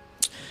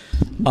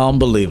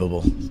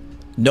 Unbelievable.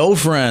 No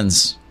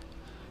friends.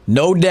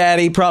 No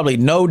daddy. Probably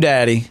no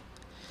daddy.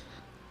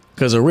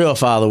 Because a real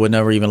father would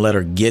never even let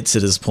her get to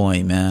this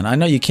point, man. I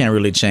know you can't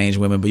really change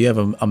women, but you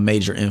have a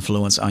major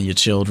influence on your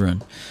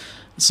children.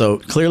 So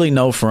clearly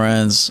no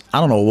friends. I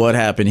don't know what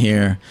happened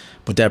here,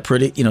 but that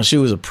pretty, she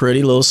was a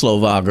pretty little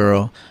Slovak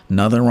girl.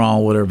 Nothing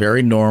wrong with her.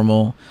 Very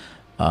normal.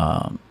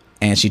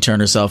 And she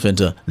turned herself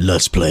into,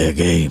 let's play a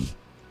game.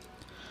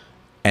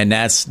 And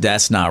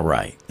that's not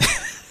right.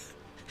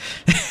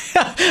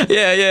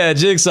 Yeah,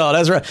 Jigsaw.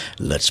 That's right.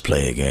 Let's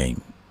play a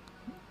game.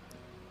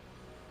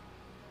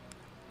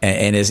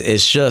 And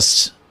it's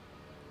just,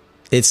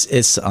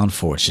 it's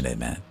unfortunate,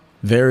 man.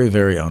 Very,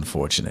 very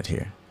unfortunate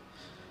here.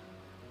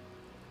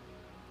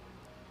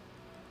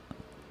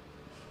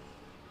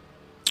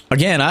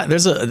 Again, I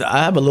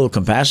have a little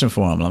compassion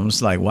for him. I'm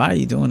just like, why are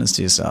you doing this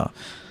to yourself?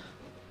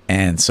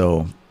 And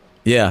so,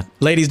 yeah,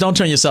 ladies, don't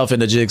turn yourself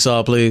into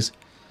Jigsaw, please.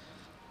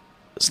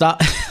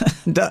 Stop.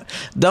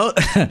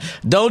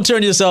 don't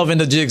turn yourself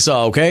into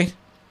Jigsaw, okay?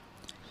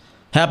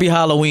 Happy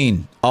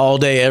Halloween all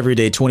day, every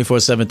day,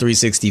 24/7,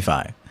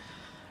 365.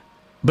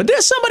 But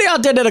there's somebody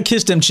out there that'll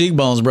kiss them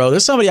cheekbones, bro.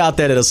 There's somebody out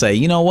there that'll say,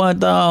 you know what,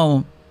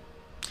 though?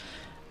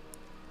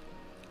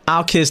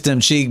 I'll kiss them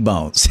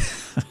cheekbones.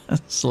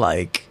 It's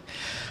like,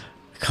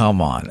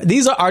 come on.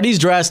 Are these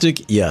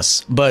drastic?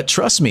 Yes. But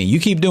trust me, you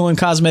keep doing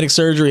cosmetic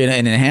surgery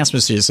and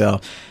enhancements to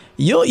yourself,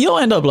 you'll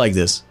end up like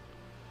this.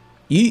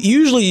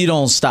 Usually you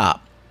don't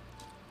stop.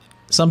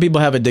 Some people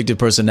have addictive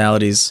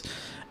personalities,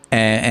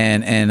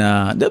 and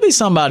there'll be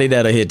somebody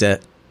that'll hit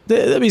that.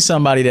 There'll be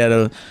somebody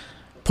that'll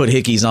put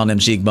hickeys on them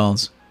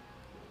cheekbones.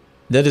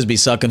 They'll just be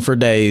sucking for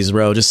days,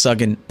 bro. Just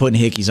sucking,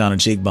 putting hickeys on the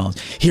cheekbones.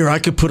 Here, I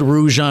could put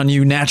rouge on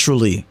you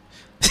naturally.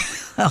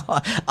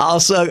 I'll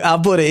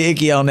put a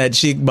hickey on that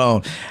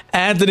cheekbone.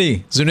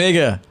 Anthony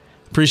Zuniga,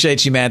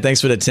 appreciate you, man.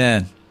 Thanks for the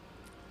 10.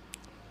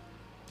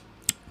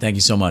 Thank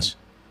you so much.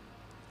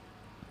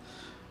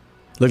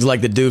 Looks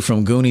like the dude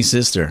from Goonie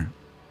Sister.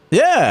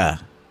 Yeah,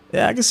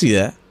 I can see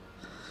that.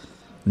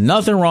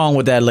 Nothing wrong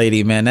with that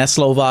lady, man. That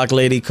Slovak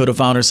lady could have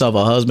found herself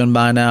a husband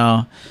by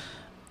now,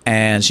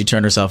 and she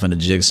turned herself into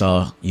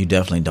Jigsaw. You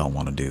definitely don't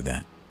want to do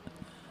that.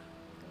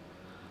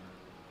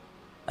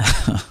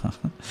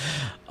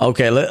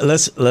 Okay,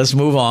 let's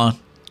move on.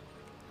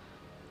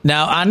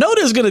 Now, I know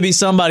there's going to be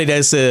somebody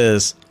that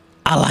says,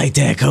 I like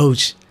that,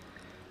 coach.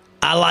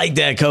 I like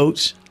that,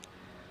 coach.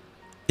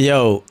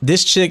 Yo,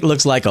 this chick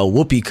looks like a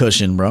whoopee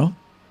cushion, bro.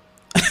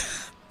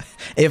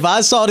 If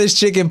I saw this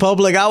chick in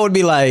public, I would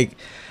be like,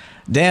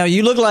 damn,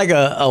 you look like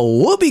a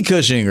whoopee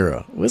cushion,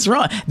 girl. What's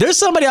wrong? There's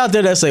somebody out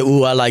there that say,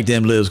 ooh, I like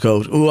them lips,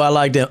 coach. Ooh, I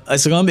like them.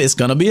 It's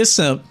gonna be a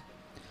simp.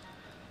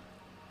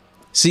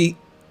 See,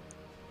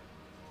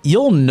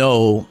 you'll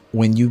know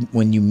when you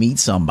meet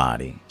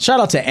somebody. Shout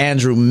out to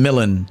Andrew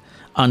Millen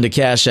on the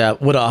Cash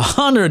App with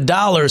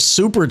 $100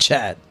 super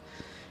chat.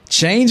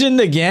 Changing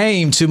the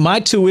game to my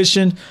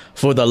tuition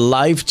for the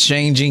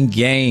life-changing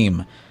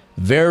game.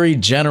 Very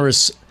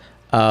generous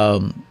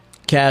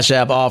Cash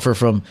App offer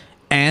from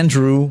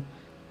Andrew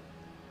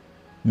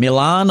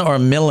Milan or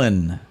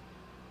Millen.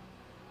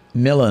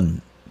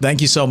 Millen.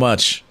 Thank you so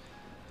much.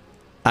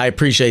 I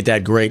appreciate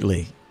that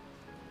greatly.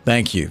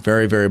 Thank you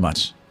very, very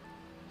much.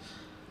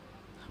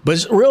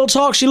 But real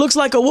talk, she looks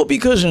like a whoopee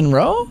cushion,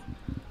 bro.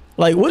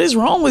 Like, what is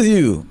wrong with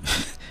you?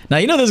 Now,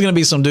 you know there's going to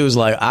be some dudes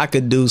like, I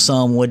could do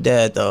something with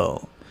that,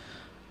 though.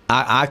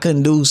 I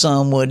can do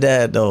something with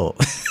that, though.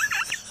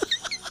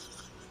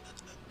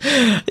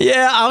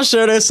 Yeah, I'm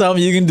sure there's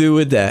something you can do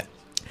with that.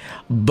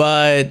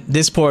 But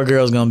this poor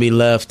girl's going to be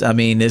left. I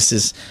mean, this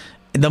is...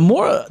 The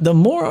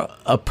more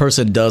a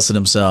person does to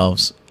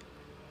themselves,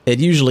 it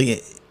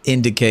usually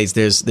indicates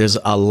there's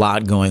a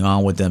lot going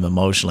on with them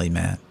emotionally,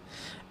 man.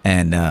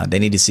 And they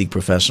need to seek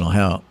professional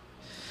help.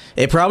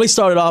 It probably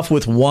started off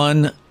with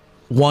one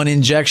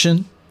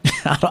injection.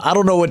 I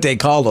don't know what they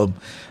call them.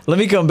 Let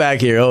me come back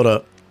here. Hold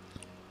up.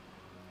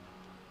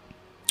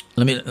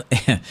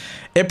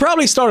 It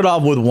probably started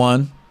off with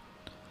one.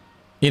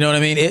 You know what I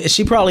mean?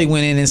 She probably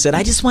went in and said,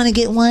 I just want to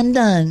get one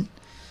done.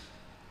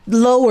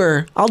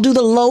 Lower. I'll do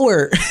the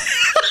lower.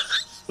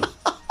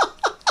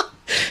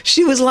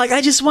 She was like,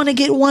 I just want to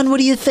get one. What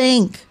do you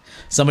think?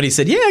 Somebody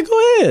said, yeah,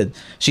 go ahead.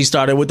 She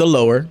started with the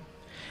lower.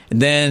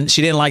 And then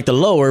she didn't like the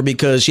lower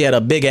because she had a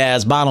big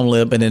ass bottom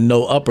lip and then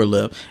no upper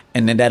lip.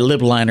 And then that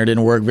lip liner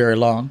didn't work very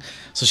long.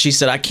 So she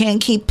said, I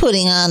can't keep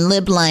putting on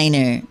lip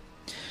liner.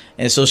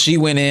 And so she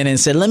went in and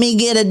said, let me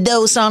get a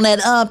dose on that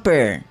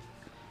upper.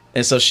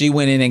 And so she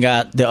went in and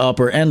got the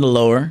upper and the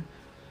lower.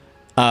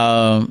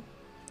 And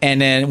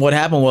then what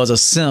happened was a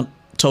simp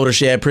told her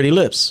she had pretty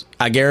lips.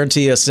 I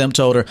guarantee a simp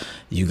told her,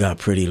 you got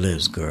pretty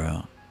lips,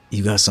 girl.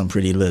 You got some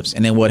pretty lips.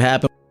 And then what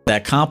happened?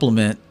 That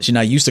compliment, she's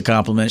not used to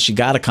compliment. She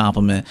got a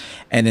compliment.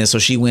 And then so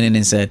she went in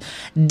and said,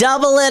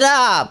 double it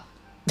up.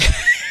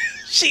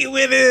 She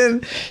went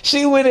in.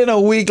 She went in a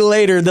week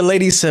later. The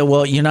lady said,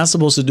 well, you're not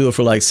supposed to do it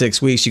for like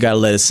 6 weeks. You got to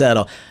let it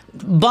settle.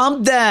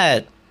 Bump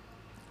that.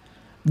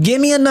 Give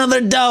me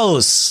another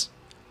dose.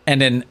 And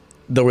then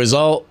the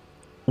result,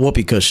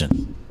 whoopee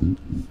cushion.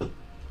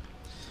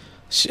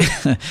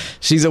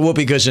 She's a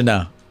whoopee cushion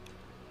now.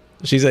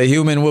 She's a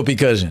human whoopee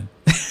cushion.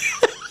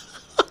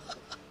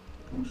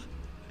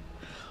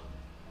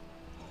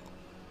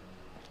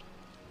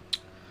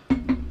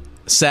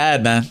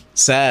 Sad, man.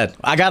 Sad.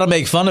 I gotta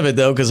make fun of it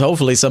though, because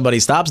hopefully somebody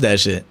stops that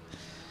shit.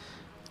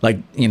 Like,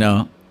 you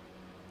know,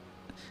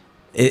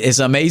 it's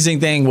an amazing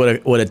thing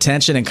what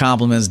attention and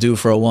compliments do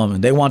for a woman.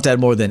 They want that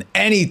more than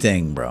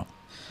anything, bro.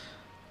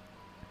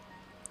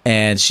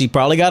 And she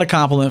probably got a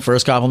compliment,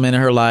 first compliment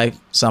in her life.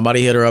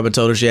 Somebody hit her up and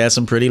told her she had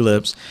some pretty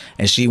lips,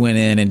 and she went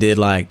in and did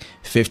like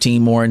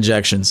 15 more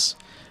injections,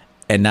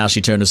 and now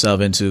she turned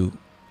herself into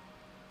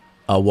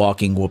a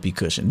walking whoopee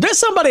cushion. There's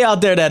somebody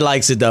out there that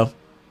likes it though.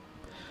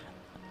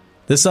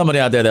 There's somebody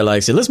out there that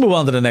likes it. Let's move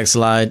on to the next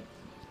slide.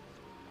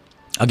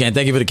 Again,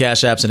 thank you for the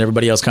Cash Apps and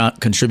everybody else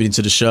contributing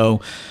to the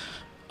show.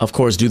 Of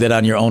course, do that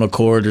on your own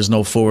accord. There's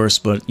no force.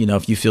 But, you know,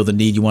 if you feel the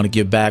need, you want to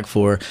give back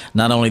for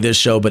not only this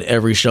show, but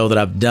every show that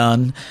I've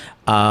done,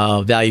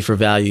 value for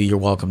value, you're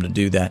welcome to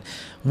do that.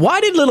 Why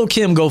did Little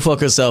Kim go fuck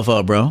herself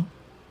up, bro?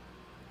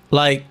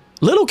 Like,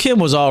 Little Kim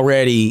was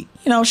already,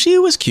 you know, she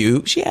was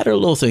cute. She had her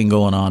little thing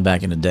going on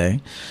back in the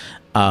day.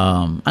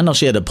 I know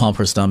she had to pump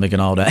her stomach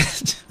and all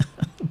that.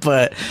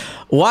 But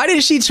why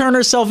did she turn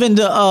herself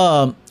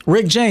into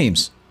Rick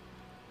James?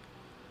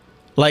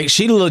 Like,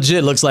 she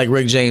legit looks like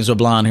Rick James with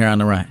blonde hair on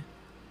the right.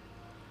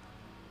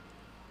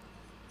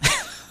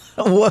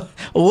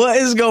 What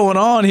is going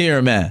on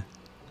here, man?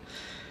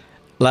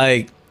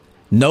 Like,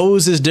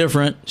 nose is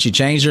different. She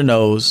changed her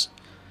nose.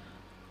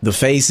 The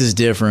face is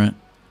different.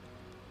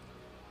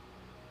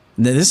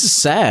 This is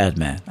sad,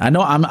 man. I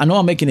know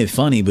I'm making it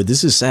funny, but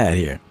this is sad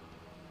here.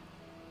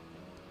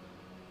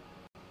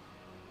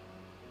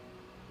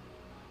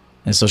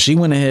 And so she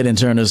went ahead and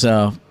turned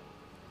herself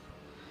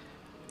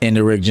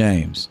into Rick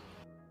James.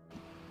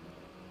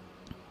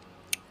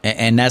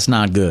 And that's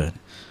not good.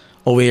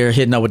 Over here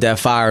hitting up with that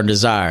Fire and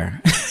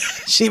Desire.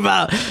 She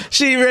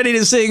ready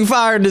to sing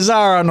Fire and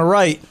Desire on the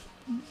right.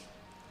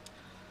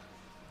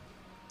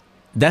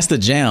 That's the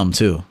jam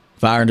too.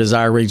 Fire and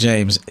Desire, Rick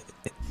James.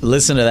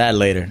 Listen to that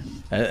later.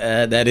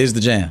 That is the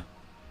jam.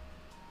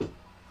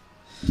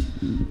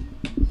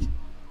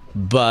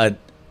 But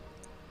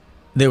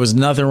there was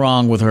nothing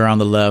wrong with her on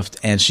the left,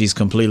 and she's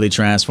completely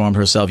transformed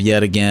herself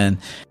yet again.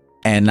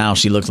 And now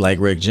she looks like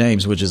Rick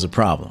James, which is a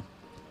problem.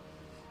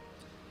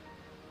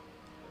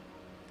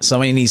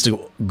 Somebody needs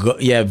to go.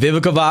 Yeah,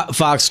 Vivica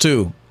Fox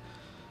too.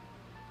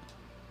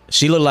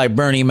 She looked like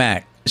Bernie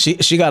Mac.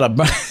 She got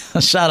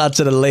a shout out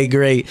to the late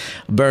great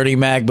Bernie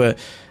Mac, but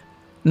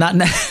not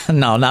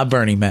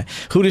Bernie Mac.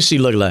 Who does she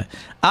look like?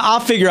 I'll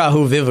figure out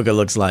who Vivica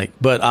looks like,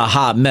 but a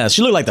hot mess.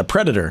 She looked like the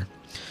Predator.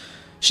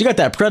 She got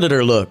that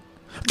Predator look.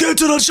 Get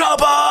to the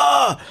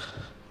chopper!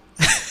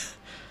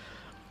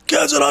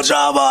 Get to the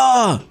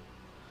chopper!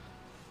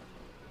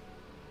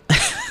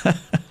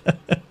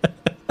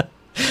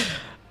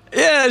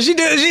 Yeah, she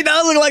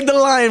does look like the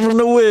lion from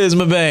The Wiz,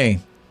 my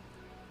bang.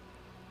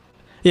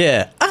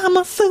 Yeah, I'm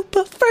a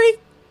super freak.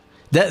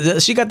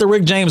 She got the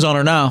Rick James on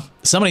her now.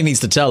 Somebody needs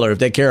to tell her. If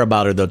they care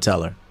about her, they'll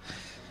tell her.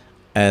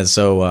 And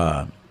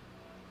so,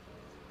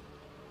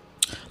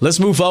 let's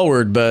move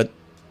forward. But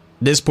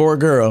this poor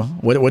girl,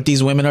 what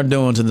these women are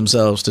doing to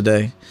themselves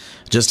today,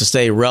 just to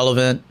stay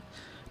relevant,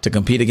 to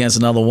compete against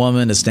another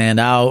woman, to stand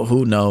out,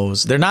 who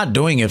knows? They're not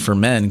doing it for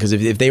men, because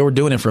if they were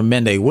doing it for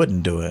men, they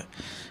wouldn't do it.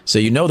 So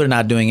you know they're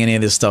not doing any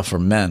of this stuff for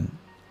men.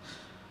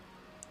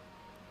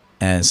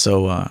 And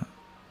so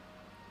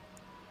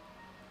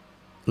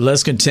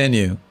let's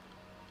continue.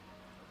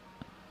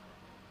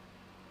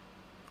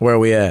 Where are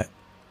we at?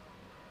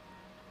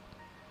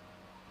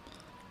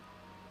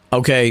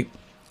 Okay.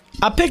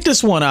 I picked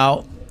this one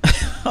out.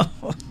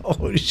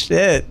 Oh,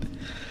 shit.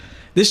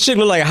 This chick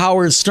looked like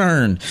Howard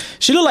Stern.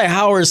 She looked like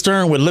Howard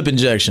Stern with lip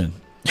injection.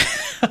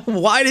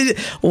 Why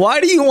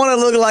do you want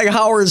to look like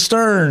Howard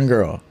Stern,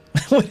 girl?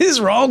 What is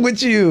wrong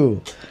with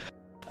you?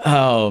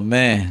 Oh,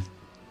 man.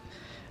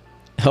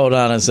 Hold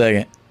on a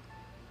second.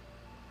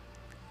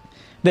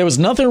 There was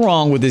nothing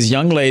wrong with this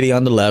young lady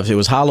on the left. It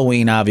was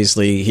Halloween,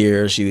 obviously,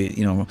 here.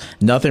 She,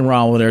 nothing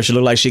wrong with her. She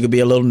looked like she could be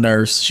a little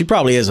nurse. She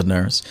probably is a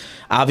nurse.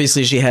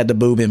 Obviously, she had the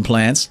boob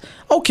implants.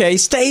 Okay,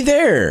 stay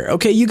there.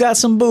 Okay, you got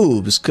some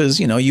boobs because,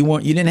 you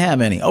didn't have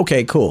any.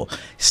 Okay, cool.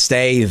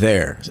 Stay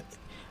there.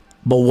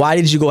 But why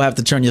did you have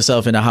to turn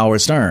yourself into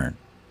Howard Stern?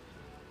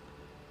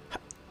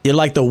 You're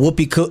like the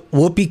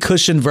whoopee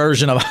cushion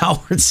version of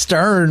Howard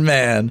Stern,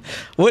 man.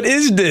 What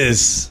is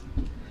this?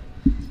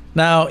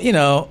 Now,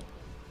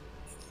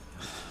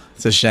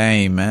 it's a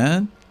shame,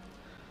 man.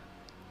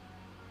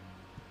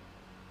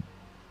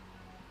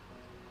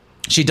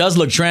 She does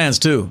look trans,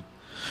 too.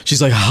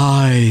 She's like,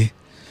 hi.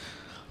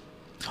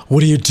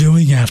 What are you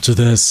doing after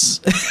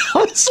this? I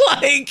was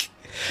like,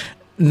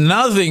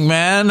 nothing,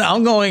 man.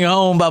 I'm going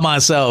home by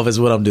myself is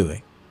what I'm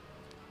doing.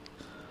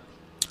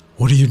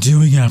 What are you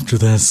doing after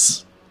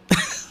this?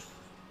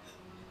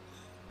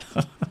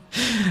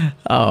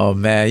 Oh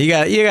man, you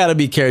got to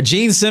be careful.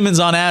 Gene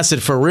Simmons on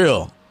acid for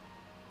real.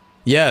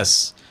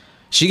 Yes.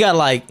 She's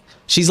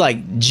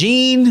like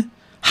Gene,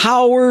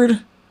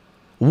 Howard,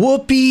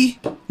 Whoopi,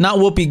 not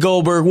Whoopi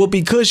Goldberg,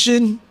 Whoopi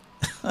Cushion.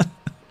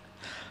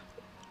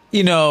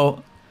 You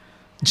know,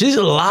 just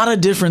a lot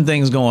of different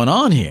things going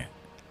on here.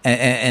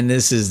 And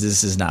this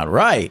is not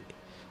right.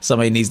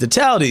 Somebody needs to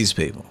tell these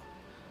people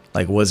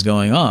like what's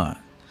going on.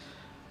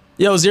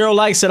 Yo, Zero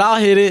Like said, I'll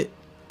hit it.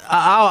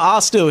 I'll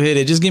still hit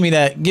it. Just give me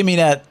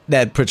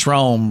that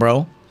Patron,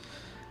 bro.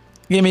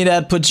 Give me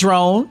that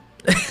Patron.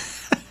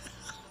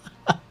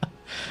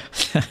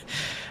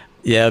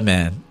 Yeah,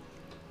 man.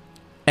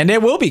 And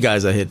there will be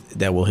guys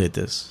that will hit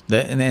this.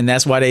 And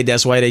that's why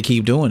they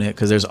keep doing it,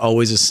 because there's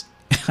always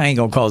I ain't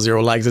gonna call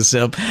Zero Likes a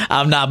simp.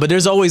 I'm not, but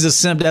there's always a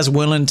simp that's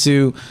willing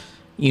to,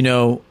 you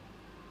know,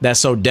 that's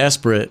so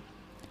desperate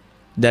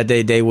that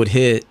they would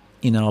hit,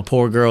 you know, a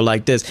poor girl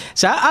like this.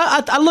 So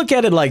I look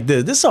at it like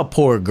this. This is a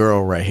poor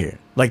girl right here.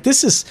 Like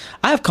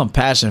I have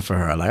compassion for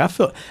her. Like I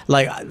feel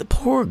like the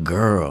poor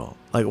girl.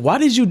 Like, why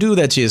did you do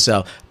that to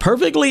yourself?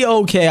 Perfectly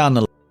okay on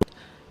the.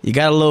 You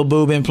got a little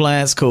boob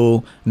implants,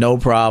 cool, no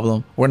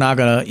problem. We're not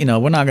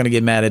gonna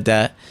get mad at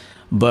that.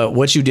 But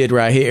what you did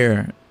right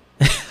here,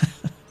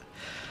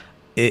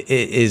 it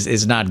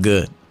is not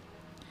good,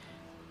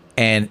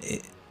 and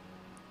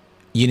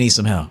you need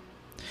some help.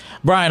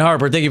 Brian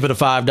Harper, thank you for the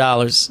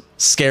 $5.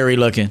 Scary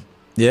looking.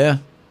 Yeah.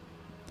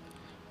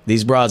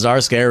 These broads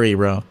are scary,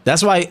 bro.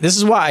 This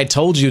is why I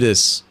told you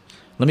this.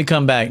 Let me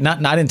come back.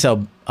 I didn't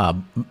tell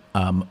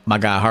my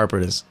guy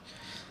Harper this,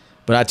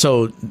 but I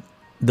told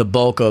the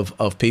bulk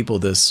of people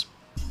this.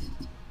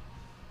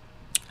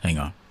 Hang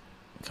on.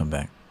 Come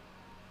back.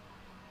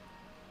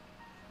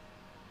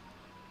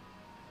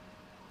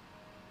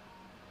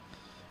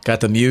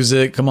 Got the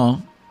music. Come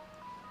on.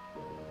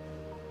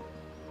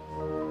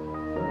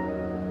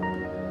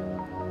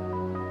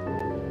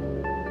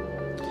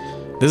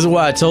 This is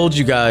why I told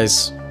you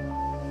guys,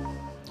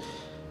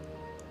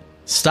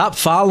 stop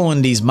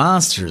following these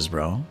monsters,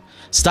 bro.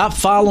 Stop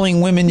following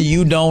women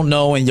you don't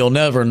know and you'll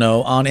never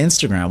know on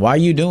Instagram. Why are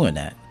you doing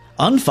that?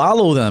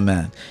 Unfollow them,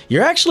 man.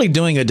 You're actually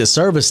doing a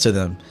disservice to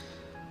them.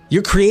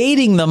 You're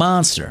creating the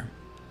monster.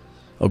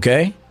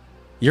 Okay?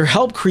 You're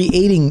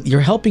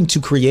helping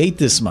to create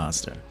this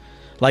monster.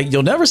 Like,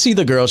 you'll never see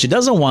the girl. She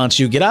doesn't want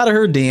you. Get out of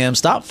her DM.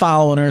 Stop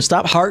following her.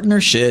 Stop hearting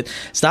her shit.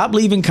 Stop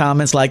leaving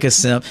comments like a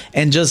simp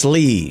and just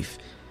leave.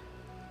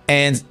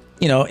 And,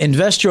 you know,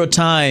 invest your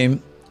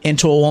time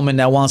into a woman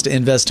that wants to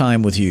invest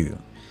time with you.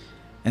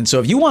 And so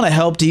if you want to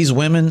help these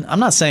women,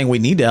 I'm not saying we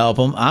need to help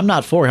them. I'm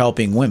not for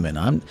helping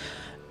women.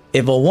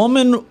 If a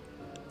woman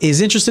is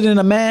interested in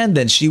a man,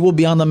 then she will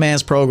be on the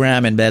man's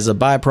program. And as a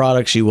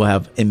byproduct, she will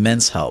have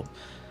immense help.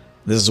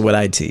 This is what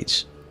I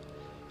teach.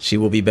 She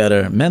will be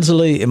better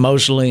mentally,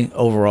 emotionally,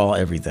 overall,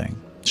 everything.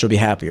 She'll be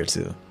happier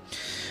too.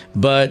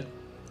 But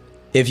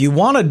if you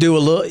want to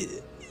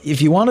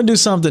do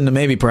something to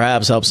maybe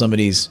perhaps help some of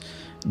these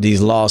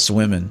lost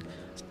women,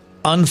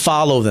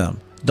 unfollow them.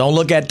 Don't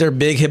look at their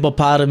big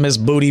hippopotamus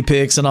booty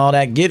pics and all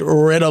that. Get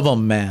rid of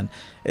them, man.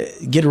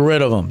 Get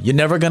rid of them. You're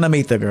never going to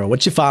meet the girl.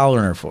 What you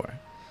following her for?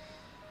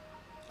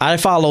 I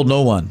follow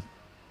no one.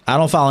 I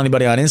don't follow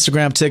anybody on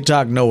Instagram,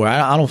 TikTok, nowhere.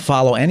 I don't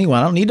follow anyone.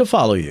 I don't need to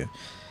follow you.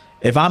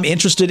 If I'm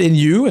interested in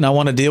you and I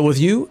want to deal with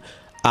you,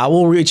 I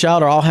will reach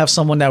out, or I'll have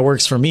someone that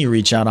works for me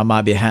reach out on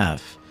my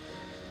behalf.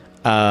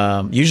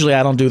 Usually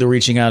I don't do the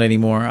reaching out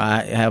anymore.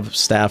 I have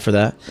staff for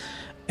that.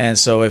 And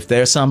so if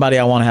there's somebody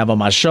I want to have on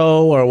my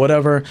show or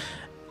whatever,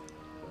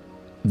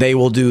 they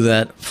will do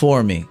that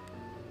for me.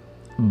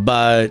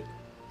 But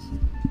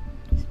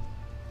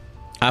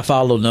I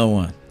follow no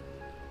one.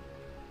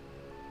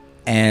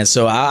 And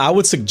so I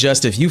would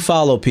suggest, if you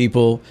follow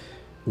people,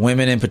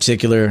 women in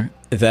particular,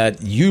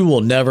 that you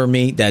will never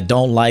meet, that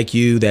don't like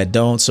you, that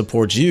don't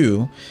support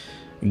you,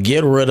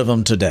 get rid of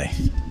them today.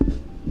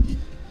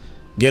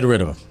 Get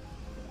rid of them.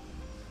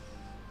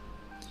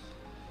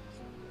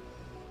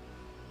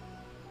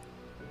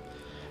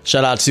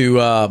 Shout out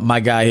to my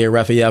guy here,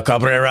 Rafael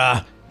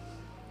Cabrera.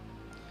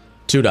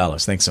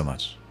 $2. Thanks so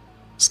much.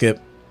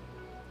 Skip.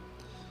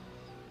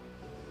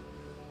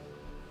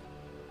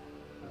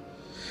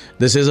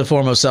 This is a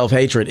form of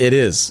self-hatred. It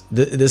is.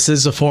 This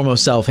is a form of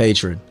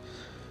self-hatred.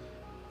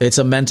 It's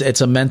a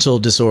mental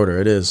disorder.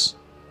 It is.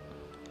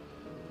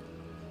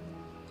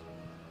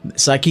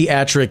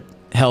 Psychiatric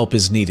help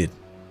is needed.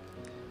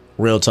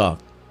 Real talk.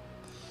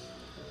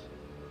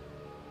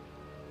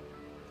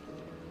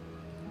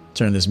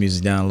 Turn this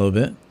music down a little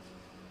bit.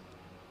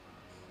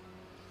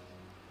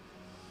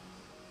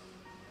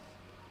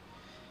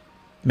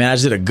 Man, I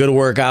just did a good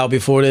workout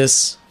before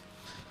this.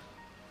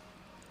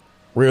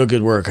 Real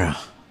good workout.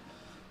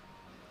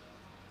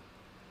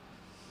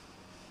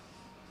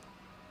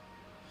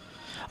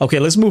 Okay,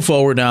 let's move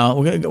forward now.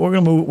 We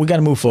got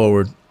to move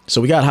forward.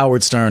 So we got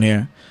Howard Stern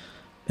here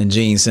and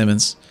Gene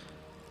Simmons.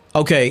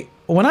 Okay,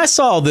 when I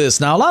saw this,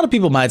 now a lot of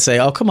people might say,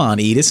 "Oh, come on,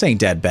 E, this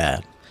ain't that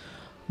bad."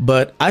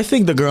 But I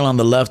think the girl on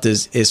the left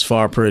is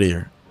far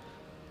prettier.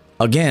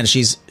 Again,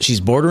 she's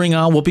bordering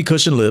on whoopee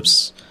cushion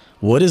lips.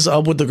 What is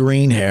up with the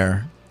green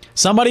hair?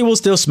 Somebody will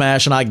still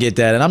smash, and I get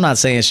that. And I'm not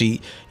saying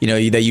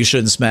that you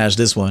shouldn't smash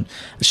this one.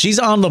 She's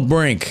on the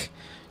brink.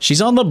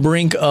 She's on the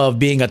brink of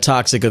being a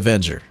toxic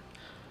Avenger.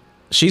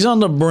 She's on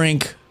the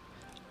brink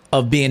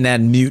of being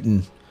that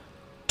mutant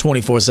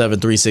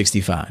 24/7,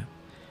 365.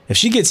 If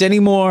she gets any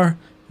more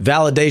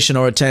validation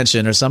or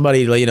attention, or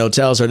somebody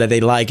tells her that they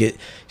like it,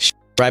 she's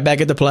right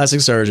back at the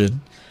plastic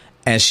surgeon,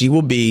 and she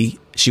will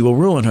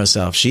ruin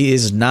herself. She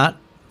is not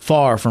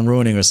far from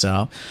ruining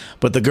herself.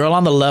 But the girl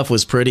on the left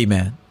was pretty,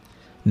 man.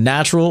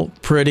 Natural,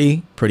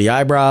 pretty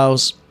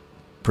eyebrows,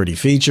 pretty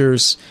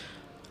features.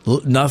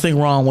 Nothing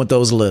wrong with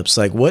those lips.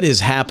 Like, what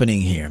is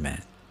happening here,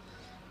 man?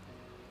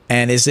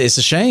 And it's a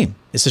shame.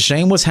 It's a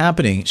shame what's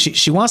happening.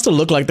 She wants to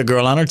look like the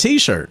girl on her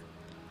t-shirt.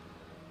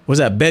 Was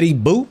that Betty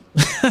Boop?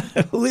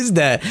 Who is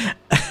that?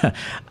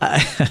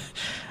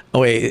 Oh,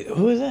 wait,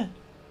 who is that?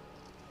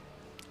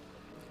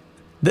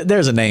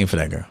 There's a name for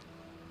that girl.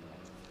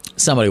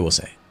 Somebody will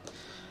say.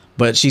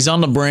 But she's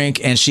on the brink,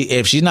 and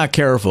if she's not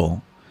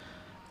careful,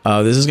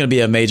 this is going to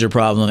be a major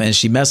problem. And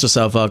she messed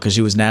herself up because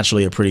she was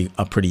naturally a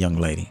pretty young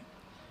lady.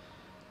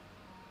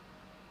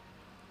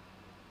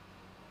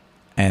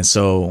 And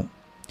so,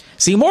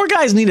 see, more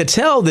guys need to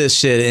tell this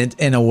shit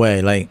in a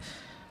way.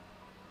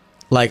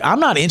 Like, I'm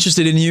not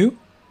interested in you.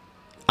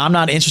 I'm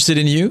not interested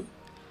in you.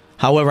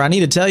 However, I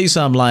need to tell you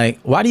something. Like,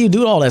 why do you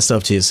do all that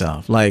stuff to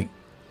yourself? Like,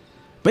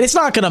 but it's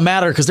not going to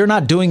matter because they're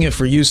not doing it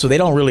for you. So they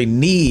don't really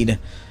need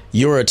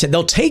your attention.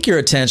 They'll take your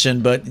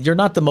attention, but you're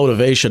not the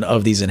motivation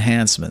of these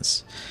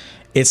enhancements.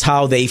 It's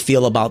how they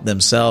feel about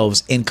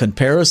themselves in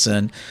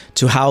comparison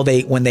to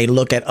when they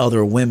look at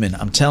other women.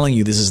 I'm telling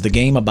you, this is the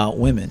game about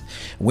women.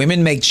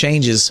 Women make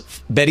changes.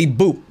 Betty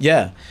Boop.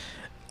 Yeah.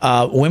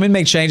 Women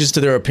make changes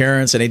to their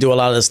appearance, and they do a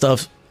lot of this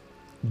stuff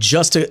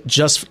just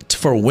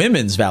for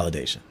women's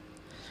validation,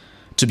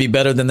 to be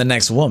better than the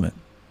next woman.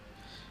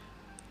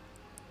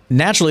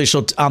 Naturally,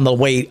 she'll on the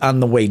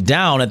way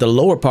down at the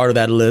lower part of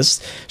that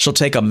list, she'll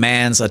take a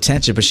man's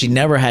attention, but she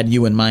never had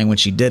you in mind when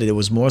she did it. It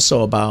was more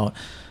so about,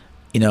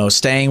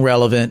 staying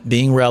relevant,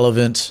 being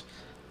relevant,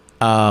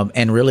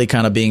 and really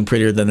kind of being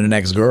prettier than the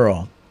next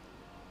girl.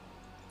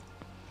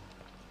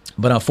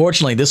 But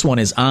unfortunately, this one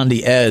is on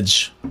the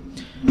edge,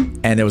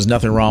 and there was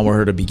nothing wrong with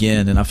her to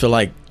begin. And I feel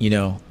like,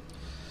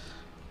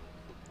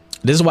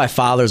 this is why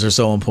fathers are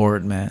so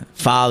important, man.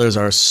 Fathers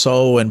are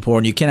so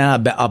important. You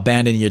cannot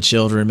abandon your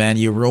children, man.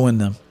 You ruin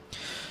them.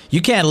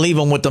 You can't leave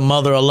them with the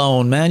mother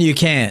alone, man. You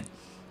can't.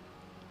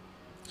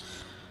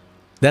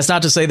 That's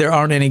not to say there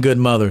aren't any good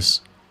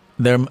mothers.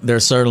 There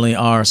certainly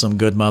are some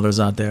good mothers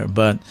out there,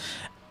 but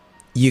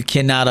you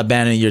cannot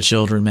abandon your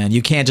children, man.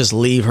 You can't just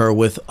leave her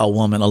with a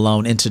woman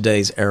alone in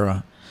today's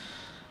era.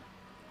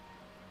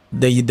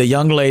 The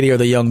young lady or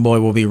the young boy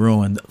will be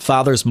ruined.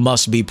 Fathers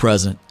must be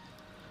present.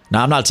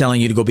 Now, I'm not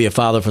telling you to go be a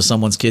father for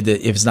someone's kid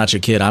if it's not your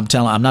kid.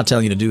 I'm not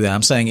telling you to do that.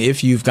 I'm saying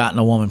if you've gotten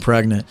a woman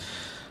pregnant,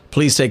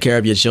 please take care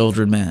of your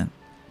children, man.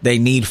 They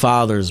need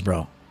fathers,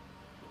 bro.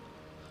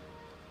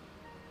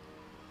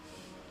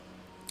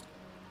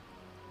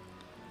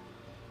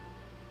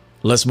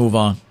 Let's move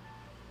on.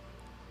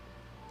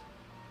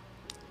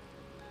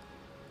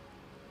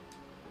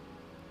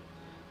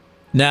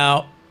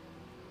 Now,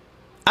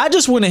 I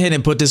just went ahead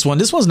and put this one.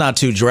 This one's not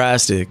too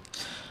drastic,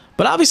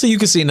 but obviously you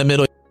can see in the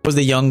middle was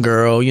the young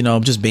girl,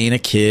 just being a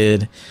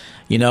kid,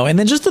 and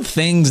then just the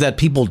things that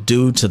people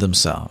do to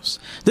themselves.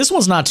 This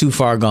one's not too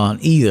far gone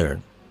either.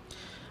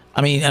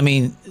 I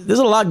mean, there's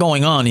a lot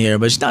going on here,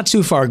 but it's not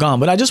too far gone.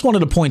 But I just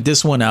wanted to point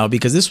this one out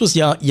because this was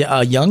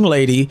a young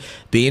lady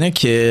being a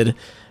kid,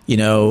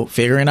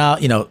 figuring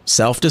out,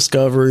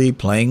 self-discovery,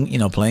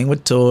 playing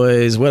with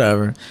toys,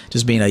 whatever,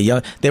 just being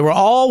they were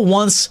all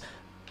once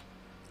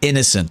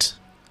innocent.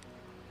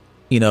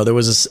 There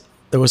was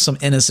some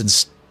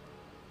innocence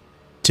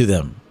to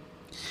them.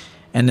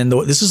 And then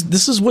this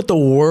is what the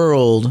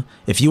world,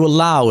 if you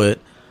allow it,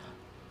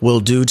 will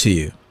do to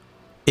you.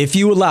 If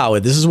you allow it,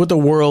 this is what the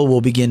world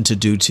will begin to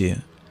do to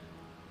you.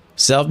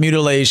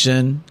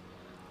 Self-mutilation,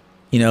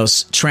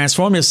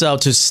 transform yourself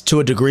to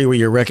a degree where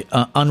you're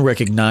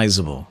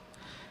unrecognizable.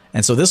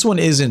 And so this one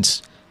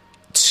isn't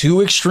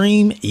too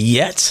extreme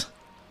yet,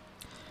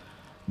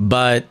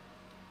 but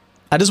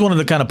I just wanted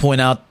to kind of point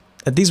out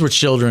that these were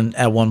children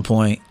at one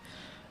point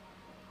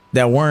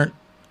that weren't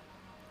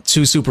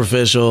too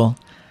superficial.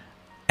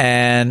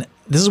 And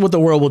this is what the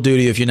world will do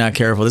to you if you're not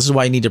careful. This is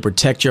why you need to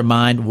protect your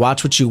mind.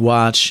 Watch what you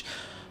watch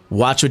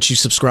what you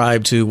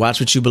subscribe to, watch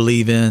what you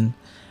believe in.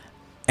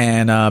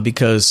 And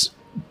because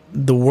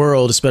the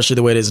world, especially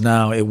the way it is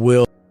now, it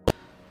will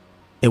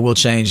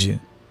change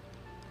you.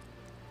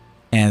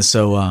 And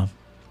so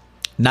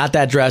not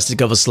that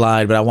drastic of a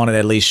slide, but I wanted to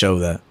at least show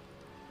that.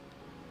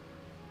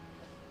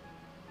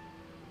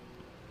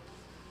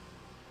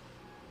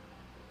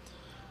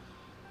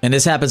 And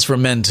this happens for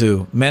men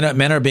too.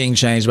 Men are being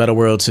changed by the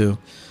world too.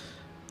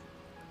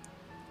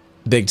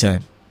 Big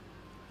time.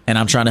 And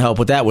I'm trying to help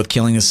with that, with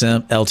killing the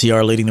simp,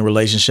 LTR leading the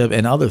relationship,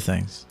 and other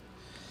things.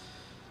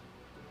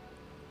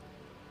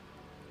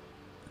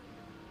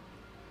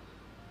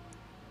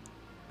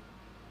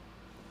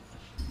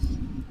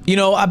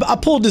 I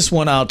pulled this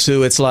one out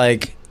too. It's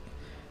like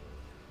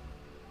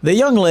the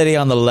young lady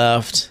on the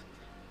left,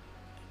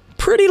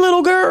 pretty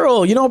little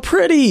girl,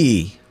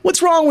 pretty.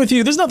 What's wrong with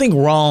you? There's nothing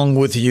wrong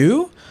with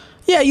you.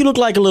 Yeah, you look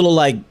like a little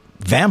like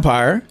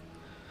vampire.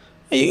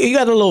 You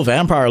got a little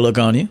vampire look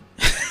on you,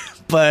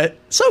 but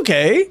it's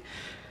okay.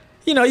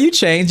 You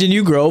change and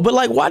you grow. But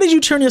like, why did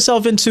you turn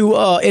yourself into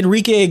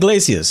Enrique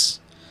Iglesias?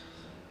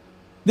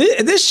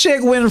 This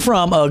chick went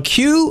from a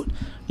cute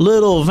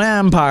little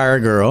vampire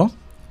girl,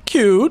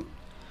 cute,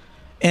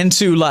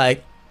 into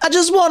like, I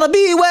just want to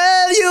be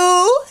with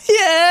you.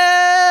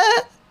 Yeah.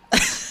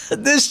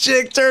 This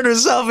chick turned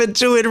herself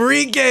into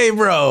Enrique,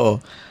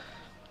 bro.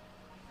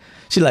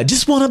 She like,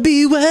 just want to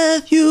be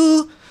with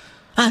you.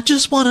 I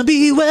just want to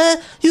be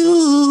with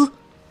you.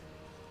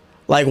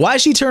 Like, why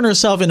she turn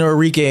herself into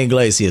Enrique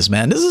Iglesias,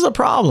 man? This is a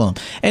problem.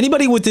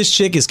 Anybody with this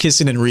chick is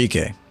kissing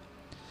Enrique.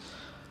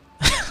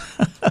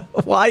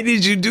 Why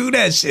did you do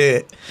that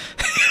shit?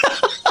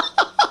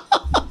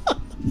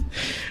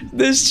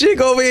 This chick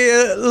over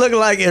here look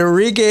like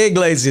Enrique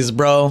Iglesias,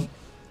 bro.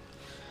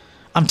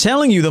 I'm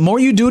telling you, the more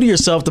you do to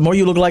yourself, the more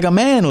you look like a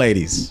man,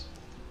 ladies.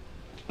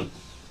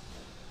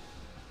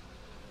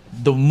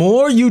 The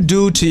more you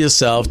do to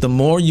yourself, the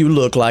more you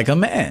look like a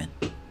man.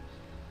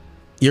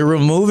 You're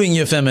removing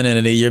your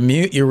femininity.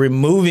 You're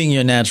removing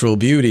your natural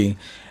beauty,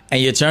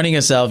 and you're turning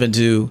yourself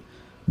into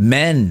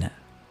men.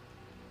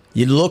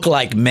 You look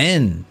like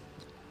men,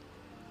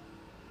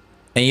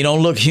 and you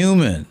don't look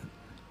human.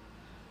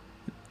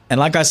 And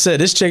like I said,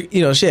 this chick,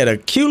 she had a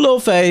cute little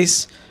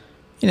face,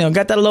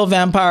 got that little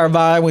vampire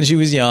vibe when she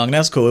was young.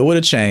 That's cool. It would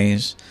have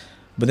changed.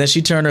 But then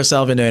she turned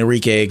herself into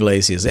Enrique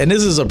Iglesias. And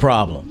this is a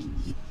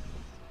problem.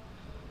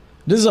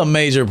 This is a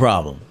major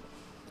problem.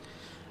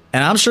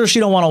 And I'm sure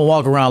she don't want to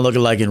walk around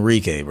looking like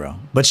Enrique, bro.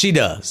 But she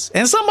does.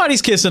 And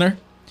somebody's kissing her.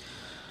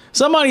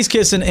 Somebody's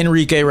kissing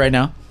Enrique right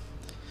now.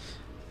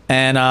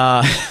 And,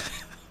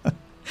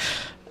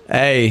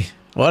 hey,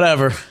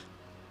 whatever.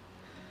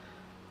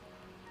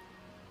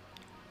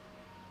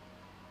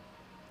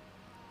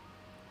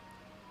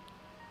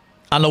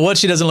 I don't know what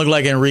she doesn't look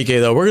like Enrique,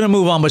 though. We're going to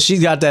move on, but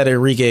she's got that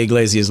Enrique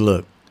Iglesias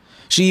look.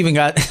 She even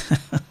got...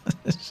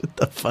 Shut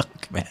the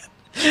fuck,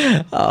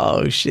 man.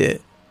 Oh,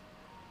 shit.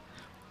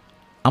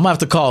 I'm going to have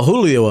to call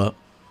Julio up.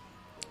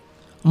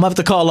 I'm going to have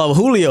to call up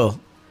Julio.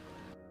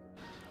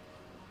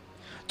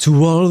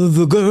 To all of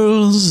the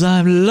girls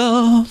I've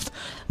loved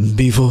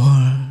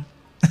before,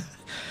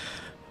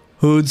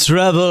 who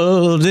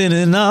traveled in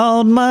and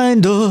out my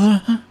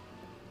door,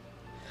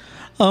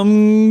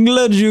 I'm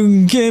glad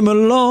you came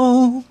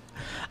along.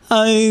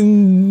 I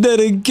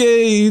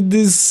dedicate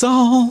this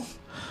song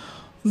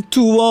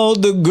to all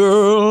the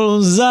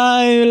girls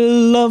I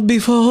loved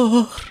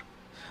before.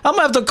 I'm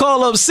gonna have to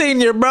call up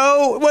Senior,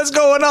 bro. What's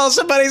going on?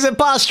 Somebody's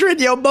imposturing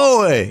your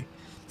boy.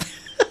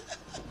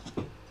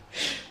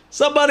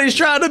 Somebody's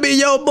trying to be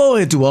your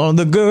boy. To all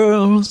the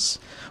girls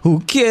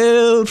who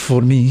cared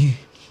for me,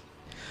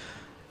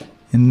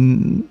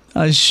 and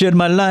I shared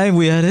my life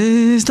with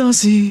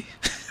ecstasy.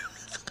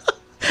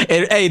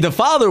 And, hey, the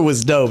father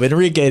was dope.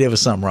 Enrique, there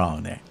was something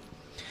wrong there,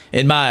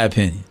 in my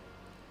opinion.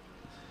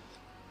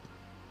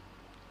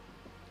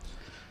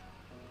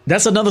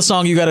 That's another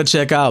song you got to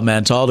check out,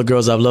 man. To all the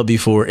girls I've loved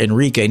before,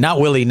 Enrique,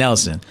 not Willie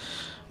Nelson.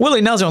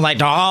 Willie Nelson was like,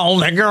 to all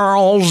the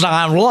girls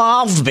I've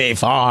loved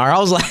before. I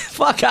was like,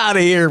 fuck out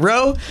of here,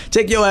 bro.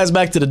 Take your ass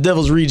back to the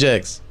Devil's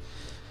Rejects.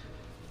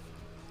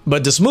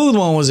 But the smooth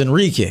one was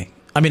Enrique.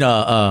 I mean,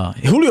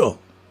 Julio.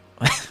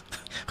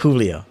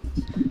 Julio.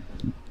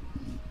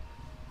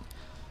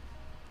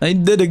 I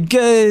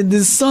dedicate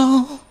this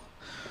song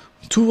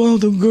to all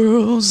the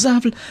girls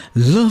I've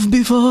loved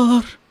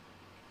before.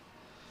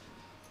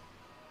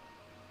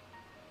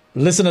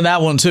 Listen to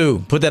that one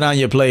too. Put that on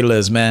your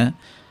playlist, man.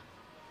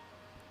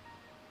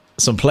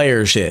 Some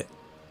player shit.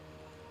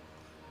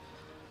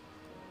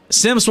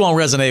 Simps won't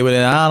resonate with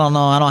it. I don't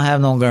know. I don't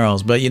have no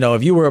girls. But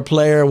if you were a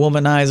player,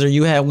 womanizer,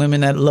 you had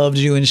women that loved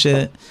you and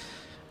shit.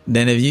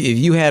 Then if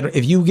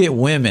you get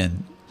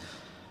women,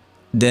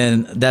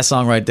 then that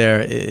song right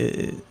there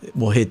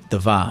will hit the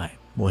vibe.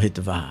 Will hit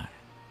the vibe.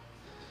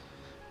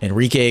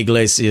 Enrique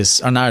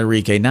Iglesias, or not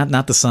Enrique,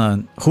 not the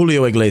son,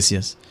 Julio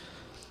Iglesias.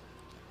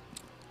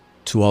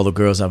 To all the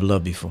girls I've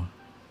loved before.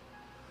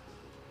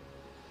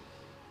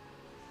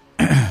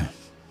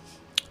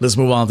 Let's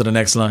move on to the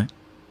next line.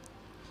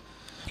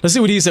 Let's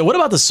see what he said. What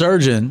about the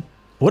surgeon?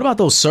 What about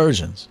those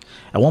surgeons?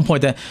 At one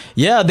point,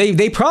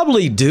 they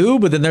probably do,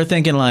 but then they're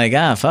thinking like,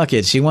 fuck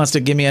it. She wants to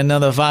give me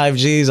another 5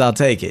 Gs. I'll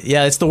take it.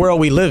 Yeah, it's the world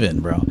we live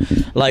in, bro.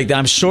 Like,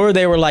 I'm sure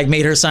they were like,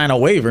 made her sign a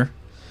waiver.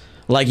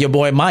 Like your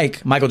boy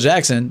Michael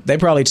Jackson, they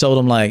probably told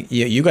him like,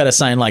 you got to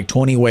sign like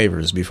 20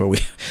 waivers before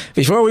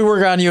we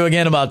work on you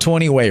again, about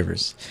 20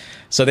 waivers.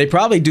 So they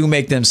probably do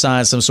make them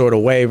sign some sort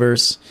of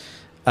waivers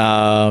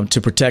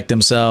to protect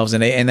themselves,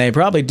 and they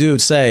probably do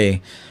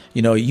say,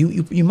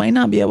 you might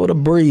not be able to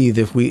breathe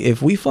if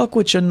we fuck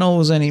with your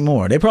nose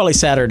anymore. They probably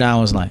sat her down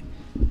and was like,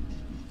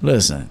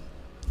 listen,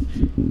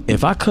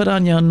 if I cut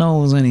on your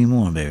nose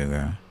anymore, baby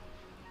girl,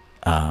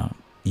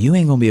 you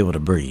ain't gonna be able to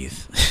breathe.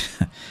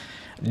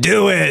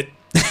 Do it.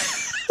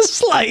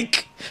 It's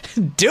like,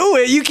 do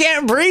it. You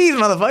can't breathe,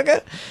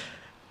 motherfucker.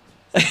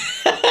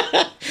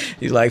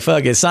 He's like,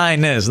 fuck it,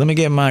 sign this. Let me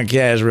get my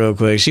cash real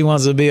quick. She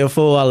wants to be a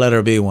fool, I'll let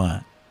her be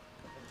one.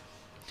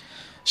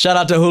 Shout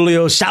out to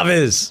Julio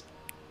Chavez.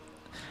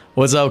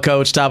 What's up,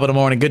 coach? Top of the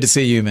morning. Good to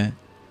see you, man.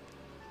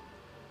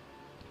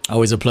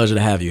 Always a pleasure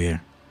to have you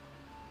here.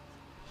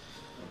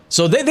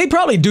 So they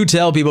probably do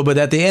tell people, but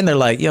at the end they're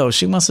like, yo,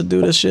 she wants to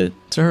do this shit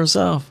to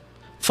herself.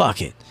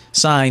 Fuck it.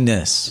 Sign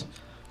this.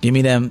 Give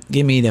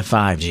me the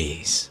 5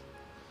 G's.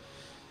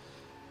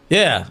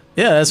 Yeah,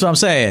 that's what I'm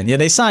saying. Yeah,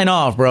 they sign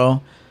off,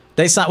 bro.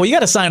 Well, you got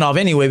to sign off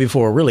anyway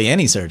before really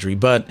any surgery,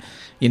 but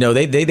you know,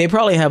 they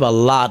probably have a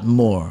lot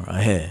more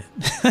ahead.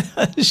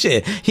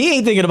 Shit. He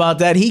ain't thinking about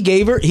that. He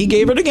gave her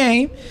the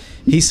game.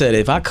 He said,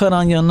 if I cut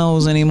on your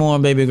nose anymore,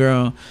 baby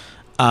girl,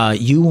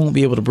 you won't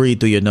be able to breathe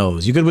through your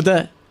nose. You good with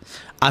that?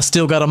 I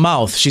still got a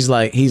mouth. He's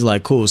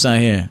like, cool,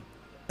 sign here.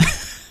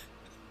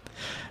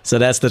 So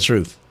that's the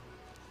truth.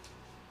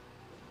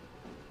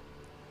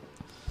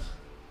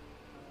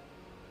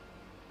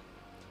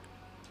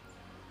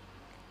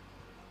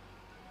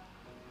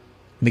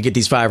 Let me get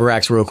these 5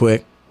 racks real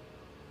quick.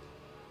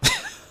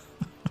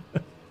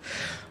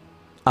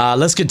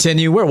 Let's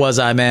continue. Where was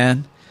I,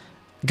 man?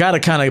 Got to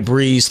kind of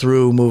breeze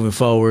through moving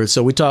forward.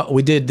 So we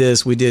did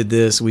this. We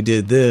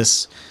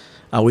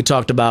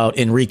talked about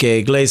Enrique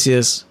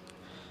Iglesias.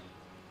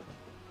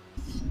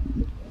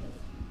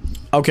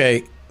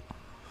 Okay.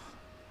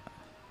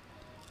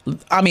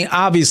 I mean,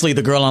 obviously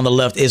the girl on the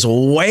left is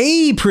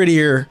way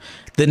prettier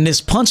than this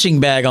punching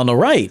bag on the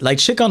right. Like,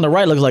 chick on the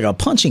right looks like a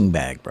punching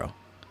bag, bro.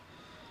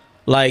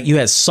 Like, you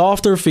had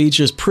softer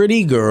features,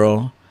 pretty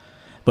girl,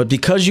 but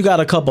because you got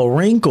a couple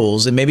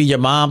wrinkles and maybe your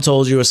mom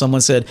told you or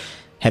someone said,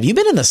 have you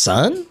been in the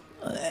sun?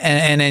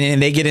 And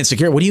they get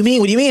insecure. What do you mean?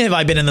 What do you mean have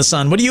I been in the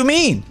sun? What do you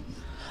mean?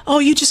 Oh,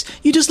 you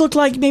just look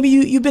like maybe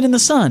you've been in the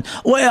sun.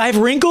 What, I have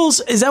wrinkles?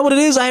 Is that what it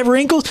is? I have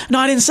wrinkles? No,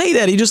 I didn't say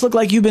that. You just look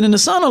like you've been in the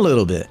sun a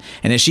little bit.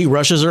 And then she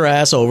rushes her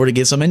ass over to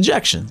get some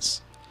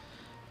injections.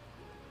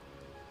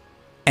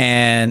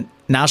 And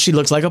now she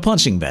looks like a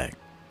punching bag.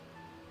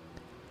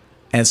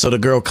 And so the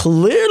girl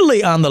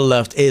clearly on the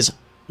left is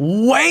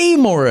way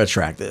more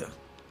attractive.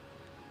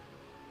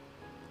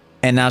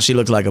 And now she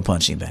looks like a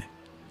punching bag.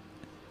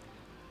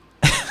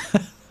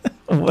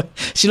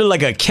 She looked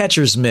like a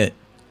catcher's mitt.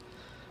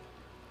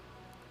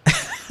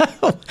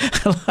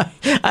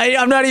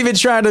 I'm not even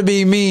trying to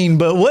be mean,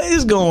 but what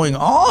is going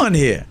on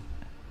here?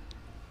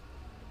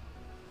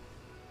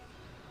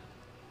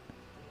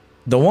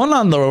 The one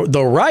on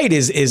the right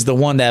is the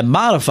one that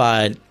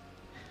modified,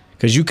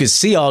 because you could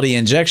see all the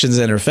injections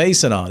in her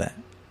face and all that.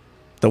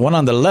 The one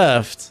on the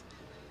left,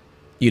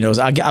 you know,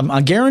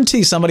 I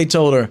guarantee somebody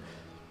told her,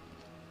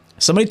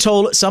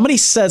 somebody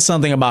said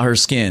something about her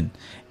skin.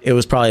 It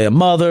was probably a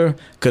mother,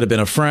 could have been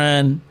a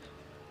friend,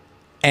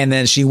 and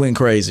then she went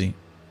crazy.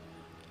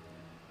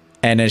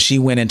 And then she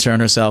went and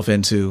turned herself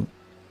into,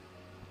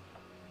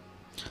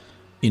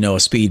 you know, a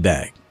speed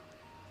bag.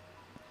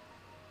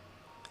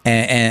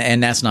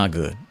 And that's not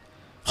good.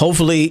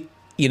 Hopefully,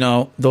 you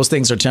know, those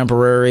things are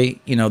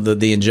temporary, you know,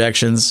 the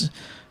injections.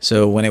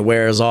 So when it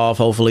wears off,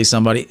 hopefully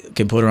somebody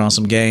can put her on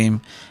some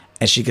game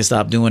and she can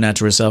stop doing that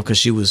to herself, because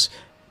she was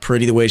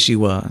pretty the way she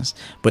was.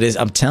 But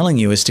I'm telling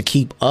you, it's to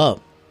keep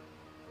up.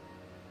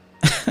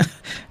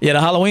 Yeah,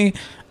 the Halloween,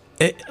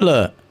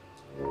 look.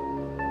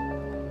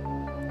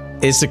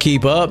 It's to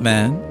keep up,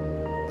 man.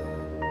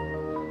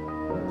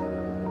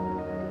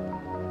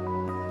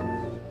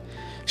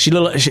 She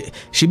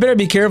better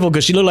be careful,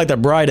 because she looked like the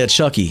bride of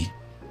Chucky.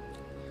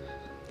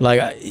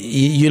 Like,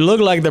 you look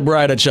like the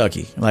bride of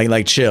Chucky.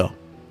 Like chill.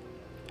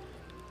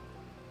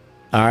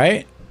 All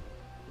right?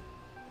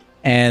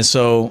 And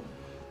so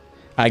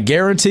I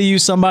guarantee you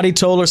somebody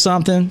told her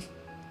something.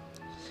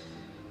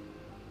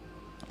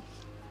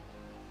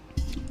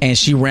 And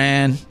she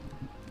ran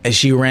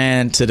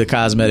to the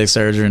cosmetic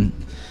surgeon.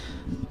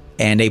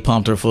 And they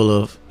pumped her full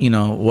of, you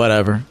know,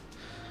 whatever,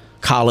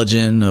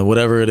 collagen or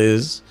whatever it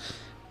is.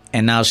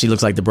 And now she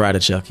looks like the bride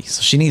of Chucky.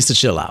 So she needs to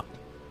chill out.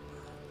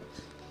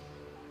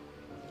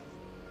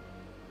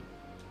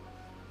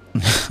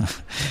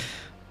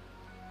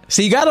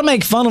 See, you got to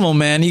make fun of them,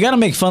 man. You got to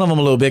make fun of them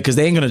a little bit, because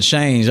they ain't going to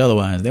change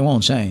otherwise. They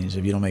won't change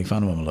if you don't make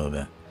fun of them a little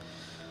bit.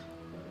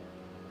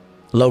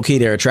 Low key,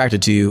 they're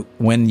attracted to you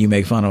when you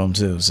make fun of them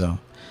too. So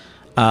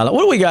what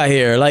do we got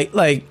here? Like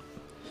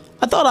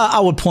I thought I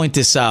would point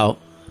this out.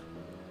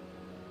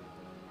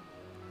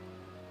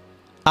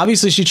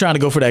 Obviously, she's trying to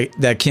go for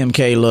that Kim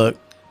K look.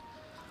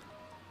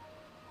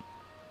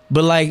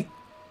 But, like,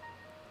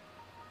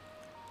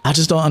 I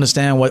just don't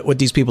understand what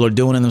these people are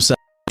doing in themselves.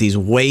 These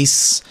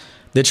waists.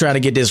 They're trying to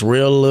get this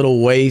real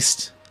little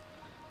waist.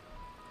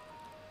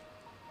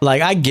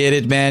 Like, I get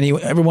it, man.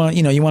 Everyone,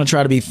 you know, you want to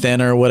try to be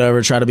thinner or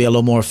whatever, try to be a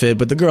little more fit.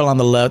 But the girl on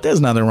the left,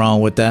 there's nothing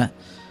wrong with that.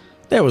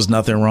 There was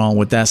nothing wrong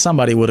with that.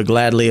 Somebody would have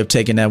gladly have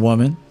taken that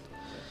woman.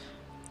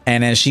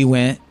 And then she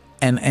went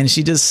and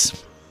she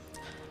just...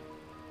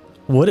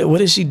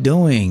 What is she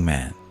doing,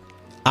 man?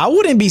 I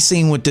wouldn't be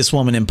seen with this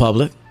woman in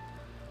public.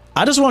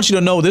 I just want you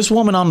to know this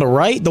woman on the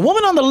right, the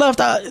woman on the left,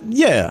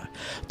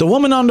 the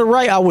woman on the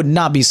right, I would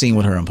not be seen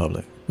with her in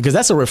public because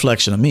that's a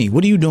reflection of me.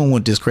 What are you doing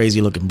with this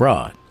crazy looking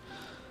broad?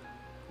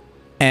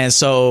 And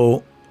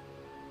so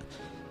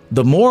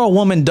the more a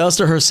woman does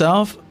to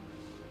herself,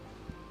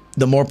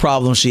 the more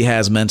problems she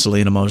has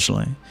mentally and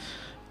emotionally.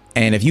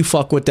 And if you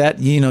fuck with that,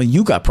 you know,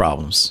 you got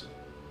problems.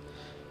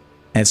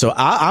 And so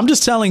I'm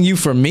just telling you,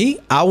 for me,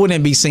 I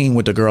wouldn't be seen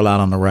with the girl out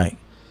on the right.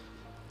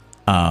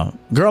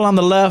 Girl on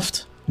the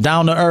left,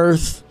 down to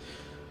earth,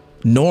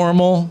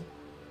 normal.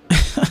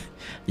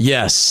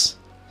 Yes.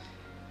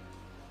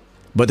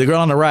 But the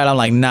girl on the right, I'm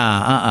like,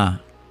 nah,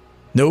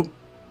 nope.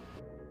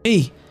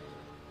 Me.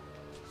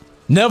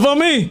 Never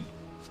me.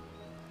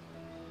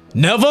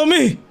 Never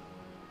me.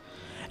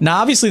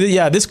 Now, obviously,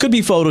 yeah, this could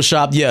be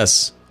Photoshopped.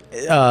 Yes.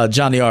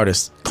 John the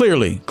Artist.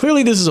 Clearly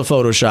this is a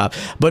Photoshop,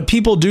 but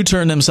people do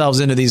turn themselves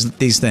into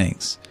these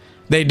things.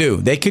 They do.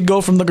 They could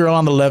go from the girl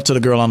on the left to the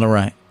girl on the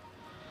right.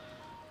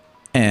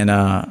 And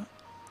I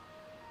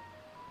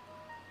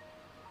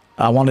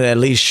wanted to at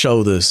least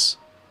show this.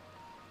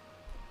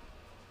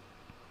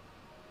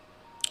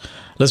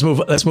 Let's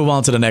move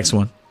on to the next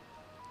one.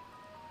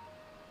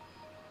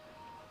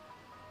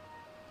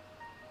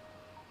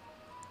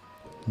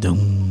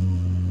 Doom.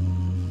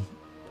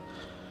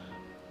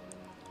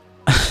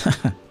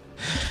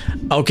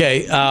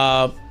 Okay,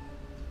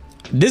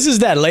 this is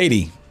that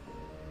lady.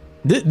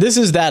 This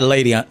is that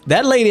lady.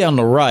 That lady on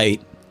the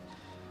right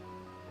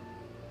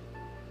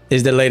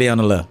is the lady on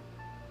the left.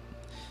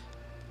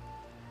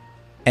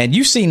 And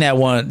you've seen that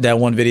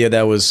one video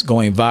that was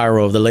going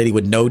viral of the lady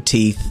with no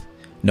teeth,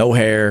 no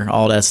hair,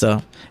 all that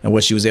stuff, and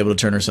what she was able to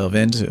turn herself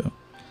into.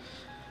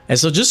 And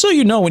so just so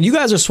you know, when you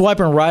guys are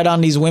swiping right on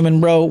these women,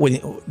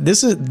 bro,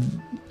 this is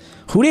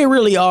who they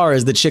really are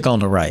is the chick on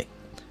the right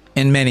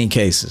in many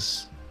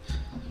cases.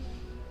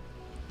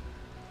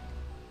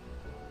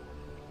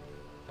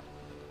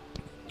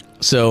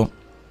 So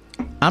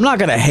I'm not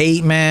going to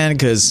hate, man,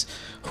 because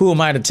who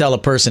am I to tell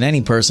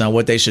any person on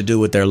what they should do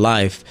with their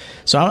life?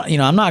 So,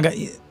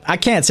 I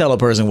can't tell a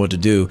person what to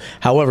do.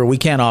 However, we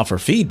can offer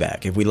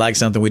feedback. If we like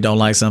something, we don't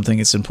like something,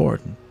 it's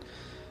important.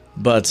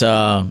 But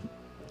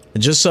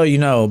just so you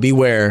know,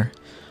 beware.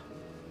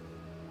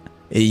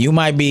 You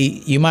might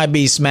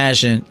be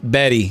smashing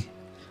Betty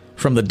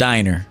from the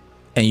diner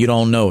and you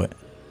don't know it.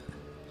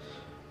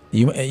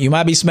 You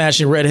might be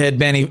smashing redhead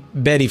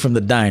Betty from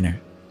the diner.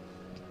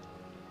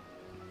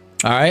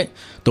 All right,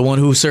 the one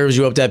who serves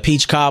you up that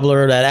peach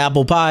cobbler, that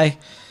apple pie,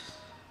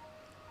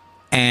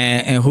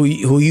 and who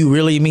you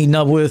really meeting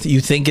up with,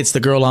 you think it's the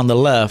girl on the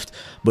left,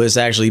 but it's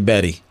actually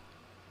Betty.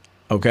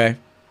 Okay,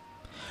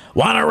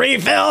 want a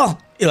refill?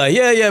 You're like,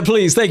 yeah,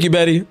 please, thank you,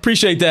 Betty,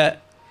 appreciate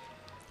that.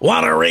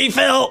 Want a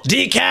refill?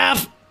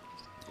 Decaf?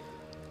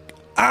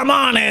 I'm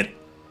on it.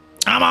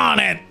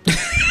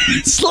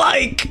 It's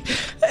like,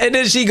 and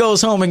then she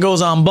goes home and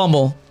goes on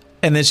Bumble,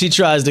 and then she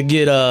tries to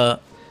get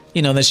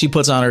then she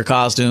puts on her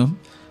costume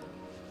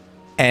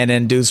and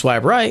then dudes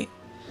swipe right.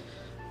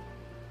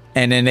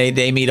 And then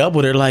they meet up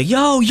with her like,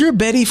 yo, you're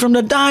Betty from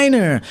the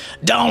diner.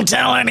 Don't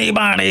tell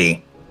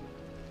anybody.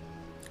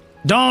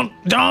 Don't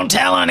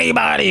tell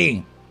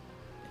anybody.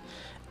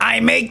 I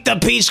make the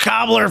peach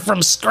cobbler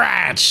from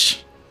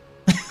scratch.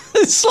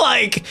 It's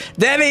like,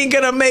 that ain't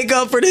gonna make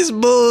up for this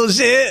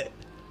bullshit.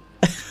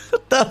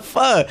 What the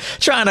fuck?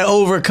 Trying to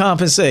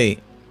overcompensate.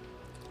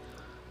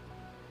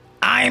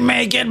 I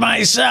make it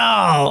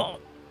myself.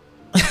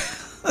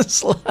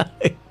 It's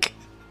like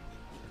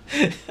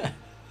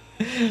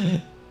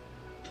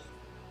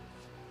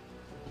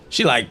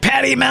she like,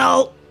 patty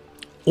melt.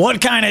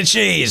 What kind of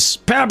cheese?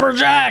 Pepper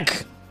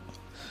jack.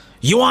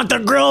 You want the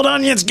grilled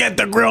onions? Get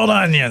the grilled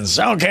onions.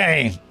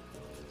 Okay,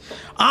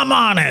 I'm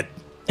on it.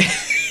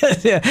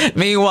 Yeah.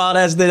 Meanwhile,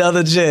 that's the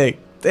other chick.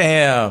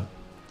 Damn.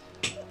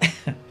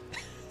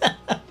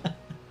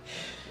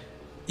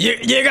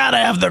 You gotta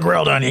have the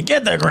grilled onion.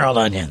 Get the grilled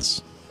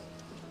onions.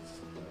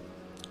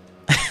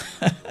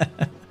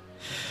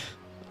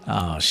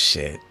 Oh,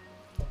 shit.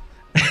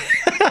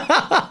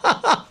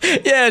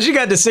 Yeah, she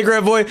got the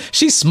cigarette boy.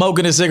 She's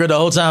smoking a cigarette the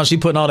whole time she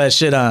putting all that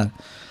shit on.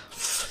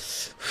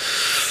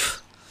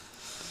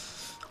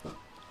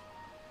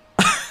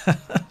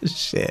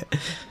 Shit.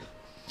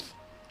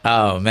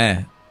 Oh,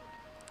 man.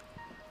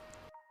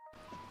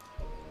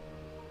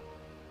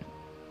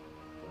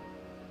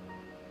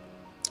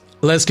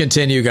 Let's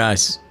continue,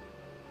 guys.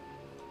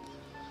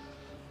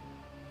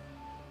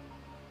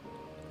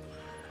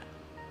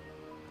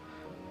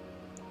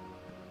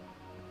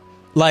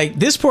 Like,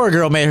 this poor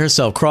girl made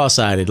herself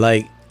cross-eyed.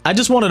 Like, I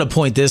just wanted to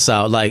point this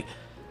out. Like,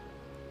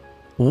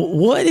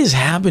 what is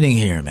happening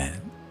here, man?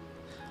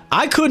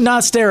 I could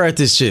not stare at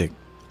this chick.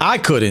 I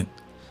couldn't.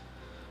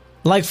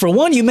 Like, for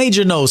one, you made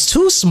your nose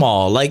too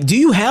small. Like, do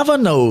you have a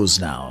nose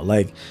now?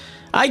 Like,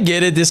 I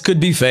get it. This could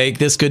be fake.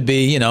 This could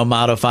be,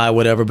 modified,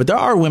 whatever. But there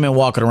are women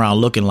walking around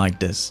looking like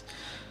this.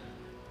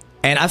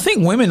 And I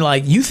think women,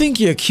 like, you think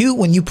you're cute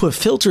when you put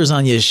filters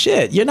on your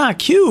shit. You're not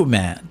cute,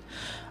 man.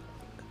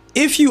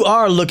 If you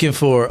are looking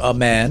for a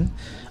man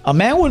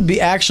would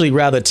be actually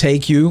rather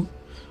take you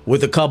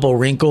with a couple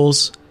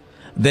wrinkles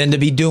than to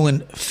be doing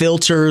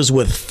filters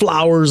with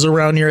flowers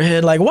around your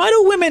head. Like, why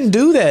do women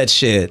do that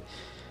shit?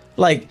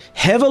 Like,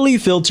 heavily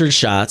filtered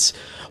shots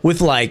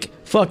with like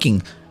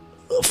fucking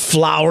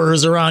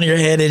flowers around your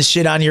head and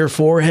shit on your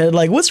forehead.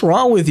 Like, what's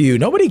wrong with you?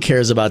 Nobody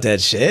cares about that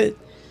shit.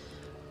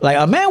 Like,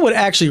 a man would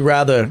actually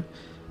rather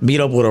meet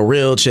up with a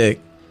real chick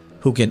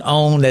who can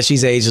own that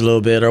she's aged a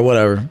little bit or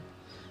whatever,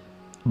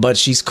 but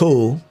she's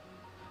cool,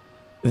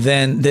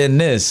 than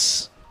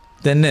this.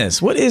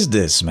 What is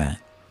this, man?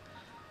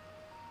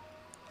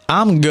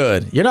 I'm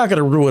good. You're not going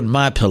to ruin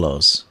my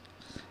pillows.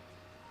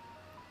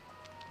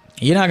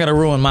 You're not going to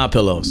ruin my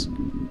pillows.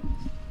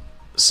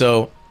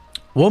 So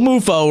we'll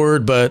move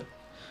forward, but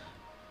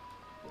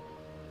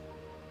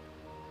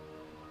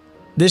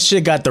this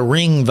shit got the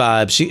Ring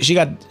vibe.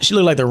 She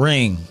looked like the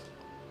Ring.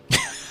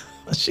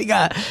 she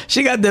got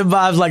them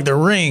vibes like the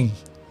Ring.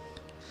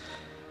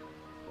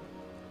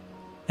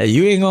 Hey,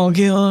 you ain't gonna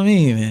kill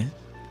me, man.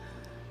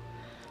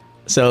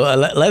 So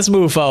let's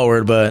move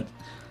forward, but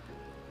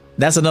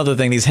that's another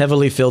thing. These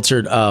heavily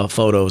filtered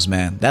photos,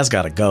 man. That's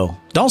gotta go.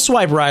 Don't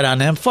swipe right on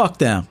them. Fuck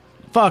them.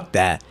 Fuck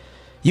that.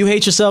 You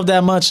hate yourself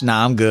that much?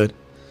 Nah, I'm good.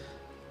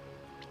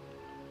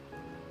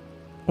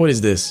 What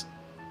is this?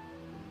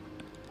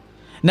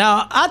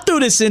 Now, I threw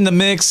this in the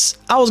mix.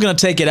 I was going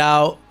to take it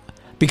out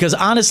because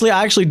honestly,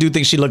 I actually do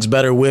think she looks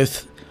better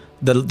with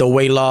the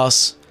weight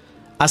loss.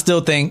 I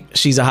still think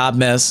she's a hot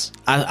mess.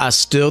 I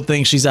still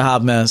think she's a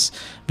hot mess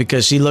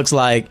because she looks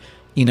like,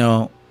 you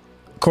know,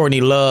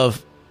 Courtney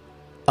Love,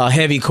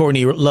 heavy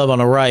Courtney Love on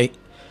the right.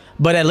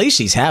 But at least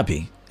she's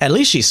happy. At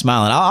least she's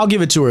smiling. I'll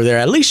give it to her there.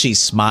 At least she's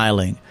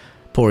smiling.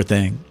 Poor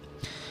thing.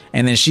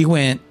 And then she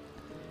went,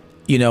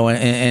 you know,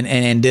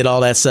 and did all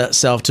that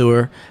self to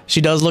her.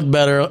 She does look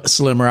better,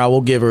 slimmer. I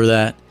will give her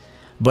that.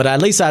 But at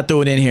least I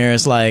threw it in here.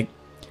 It's like,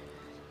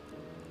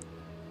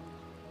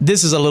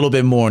 this is a little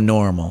bit more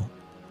normal.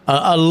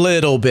 A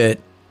little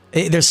bit.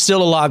 There's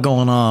still a lot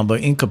going on,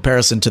 but in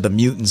comparison to the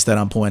mutants that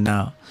I'm pointing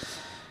out.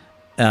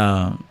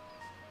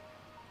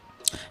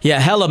 Yeah,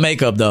 hella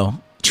makeup, though.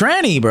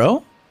 Tranny,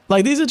 bro.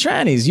 Like, these are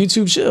trannies.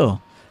 YouTube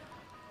chill.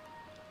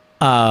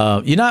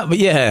 You're not, but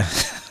yeah.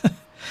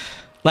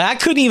 Like, I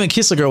couldn't even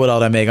kiss a girl with all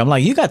that makeup. I'm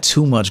like, you got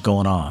too much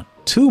going on.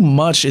 Too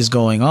much is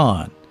going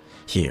on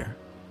here.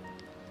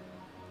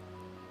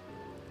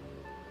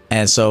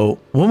 And so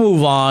we'll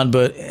move on,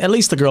 but at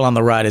least the girl on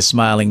the right is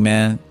smiling,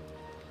 man.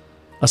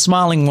 A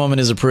smiling woman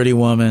is a pretty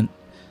woman.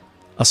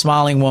 A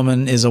smiling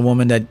woman is a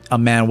woman that a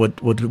man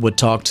would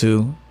talk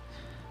to.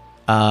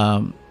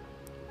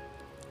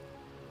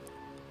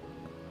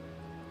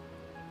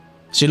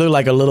 She looked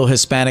like a little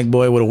Hispanic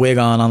boy with a wig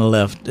on the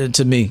left,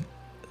 to me.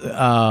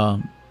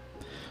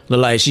 Look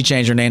like she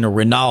changed her name to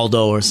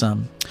Ronaldo or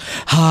something.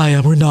 Hi,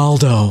 I'm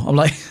Ronaldo. I'm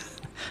like,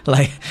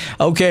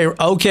 okay,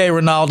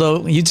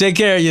 Ronaldo, you take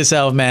care of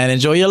yourself, man.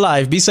 Enjoy your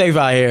life. Be safe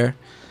out here.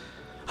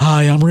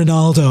 Hi, I'm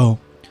Ronaldo,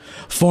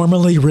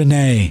 formerly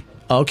Renee.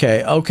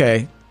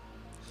 Okay.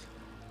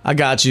 I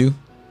got you.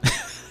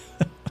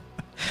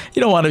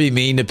 You don't want to be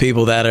mean to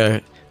people that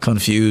are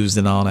confused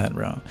and all that,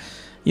 bro.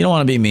 You don't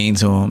want to be mean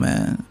to them,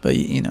 man. But,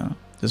 you know,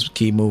 just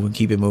keep moving,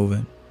 keep it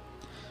moving.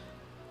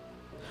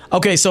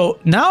 Okay, so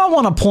now I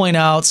want to point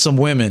out some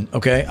women,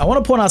 okay? I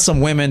want to point out some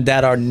women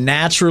that are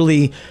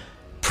naturally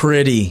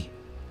pretty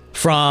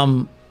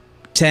from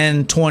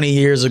 10, 20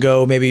 years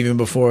ago, maybe even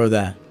before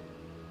that.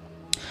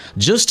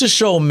 Just to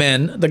show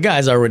men, the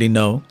guys already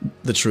know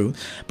the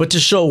truth, but to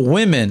show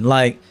women,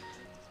 like,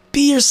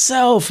 be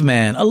yourself,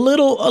 man. A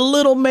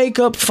little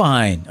makeup,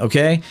 fine,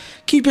 okay?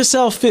 Keep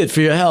yourself fit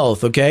for your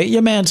health, okay?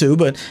 Your man too,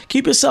 but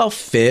keep yourself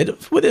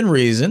fit within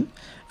reason.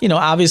 You know,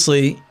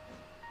 obviously,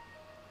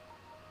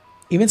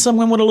 even some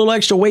women with a little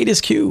extra weight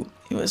is cute.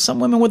 Some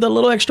women with a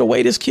little extra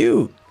weight is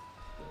cute.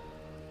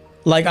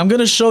 Like, I'm going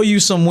to show you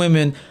some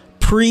women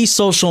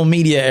pre-social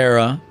media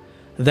era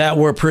that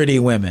were pretty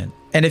women.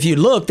 And if you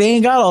look, they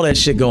ain't got all that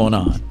shit going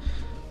on.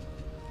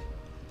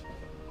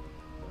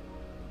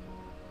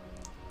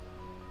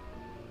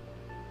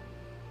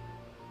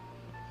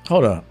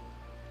 Hold up.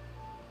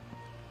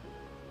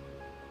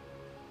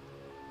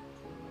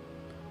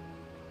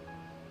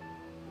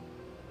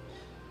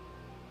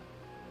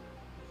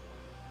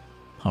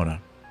 Hold on.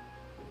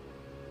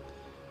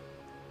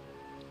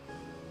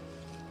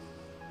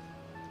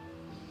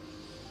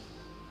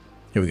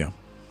 Here we go.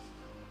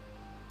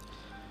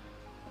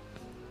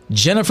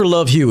 Jennifer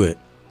Love Hewitt.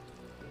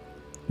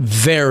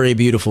 Very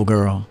beautiful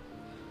girl.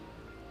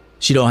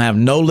 She don't have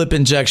no lip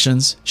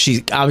injections.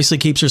 She obviously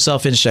keeps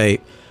herself in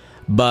shape,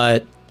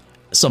 but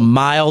some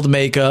mild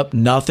makeup,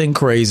 nothing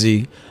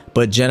crazy.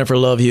 But Jennifer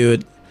Love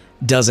Hewitt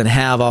doesn't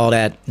have all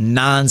that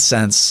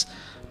nonsense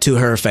to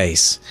her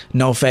face.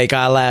 No fake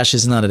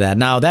eyelashes, none of that.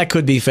 Now, that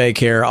could be fake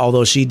hair,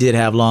 although she did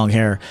have long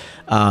hair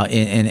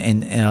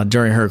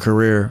during her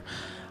career.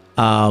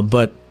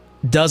 But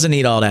doesn't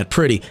need all that.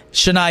 Pretty.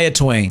 Shania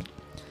Twain.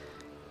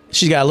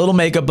 She's got a little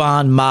makeup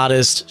on,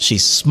 modest.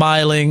 She's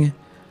smiling.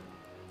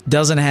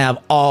 Doesn't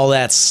have all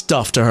that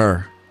stuff to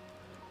her.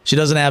 She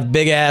doesn't have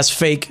big ass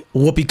fake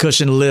whoopee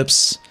cushion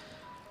lips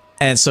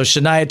And so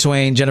Shania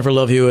Twain, Jennifer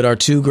Love Hewitt are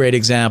two great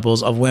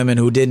examples of women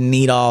who didn't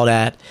need all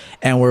that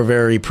and were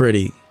very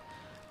pretty.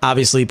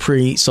 Obviously,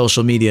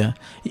 pre-social media.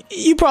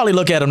 You probably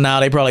look at them now,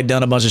 they probably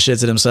done a bunch of shit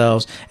to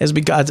themselves. It's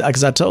because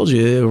I told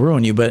you, it'll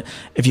ruin you. But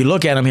if you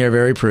look at them here,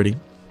 very pretty.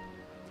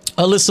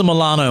 Alyssa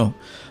Milano.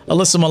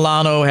 Alyssa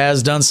Milano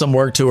has done some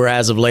work to her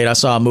as of late. I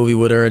saw a movie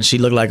with her and she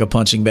looked like a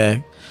punching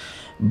bag.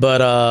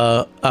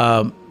 But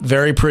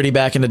very pretty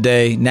back in the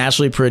day.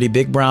 Naturally pretty,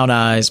 big brown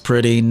eyes,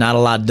 pretty, not a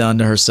lot done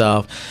to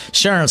herself.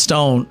 Sharon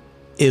Stone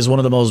is one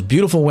of the most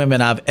beautiful women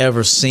I've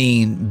ever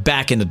seen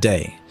back in the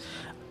day.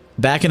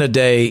 Back in the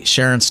day,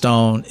 Sharon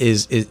Stone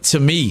is to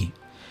me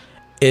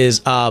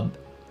is a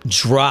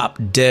drop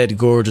dead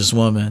gorgeous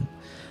woman.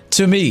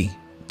 To me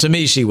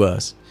she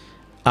was.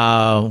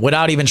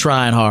 Without even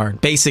trying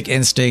hard. Basic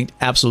Instinct,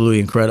 absolutely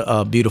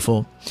incredible,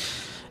 beautiful.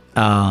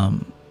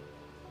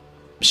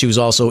 She was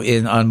also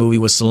in a movie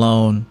with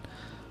Stallone,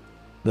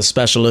 The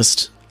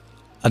Specialist.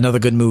 Another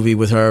good movie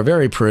with her.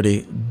 Very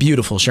pretty,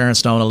 beautiful. Sharon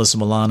Stone, Alyssa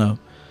Milano.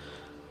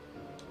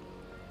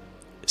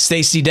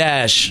 Stacey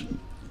Dash.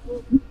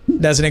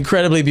 That's an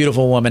incredibly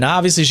beautiful woman.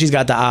 Obviously, she's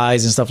got the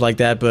eyes and stuff like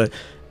that, but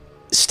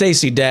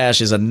Stacey Dash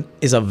is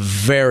a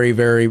very,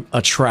 very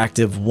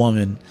attractive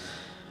woman.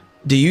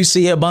 Do you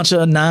see a bunch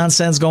of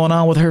nonsense going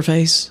on with her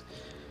face?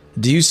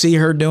 Do you see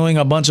her doing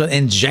a bunch of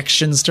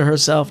injections to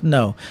herself?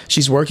 No.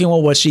 She's working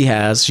with what she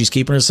has. She's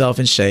keeping herself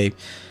in shape.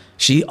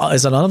 She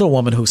is another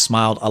woman who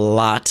smiled a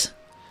lot.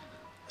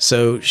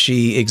 So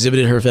she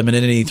exhibited her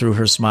femininity through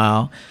her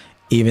smile,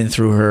 even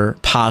through her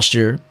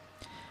posture.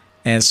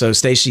 And so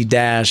Stacey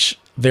Dash,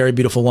 very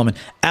beautiful woman.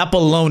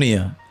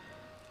 Apollonia,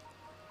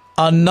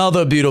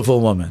 another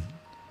beautiful woman.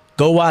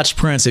 Go watch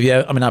Prince if you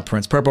have, not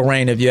Prince, Purple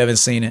Rain if you haven't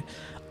seen it.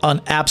 An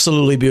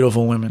absolutely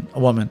beautiful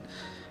woman.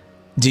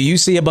 Do you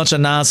see a bunch of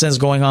nonsense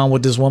going on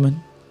with this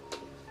woman?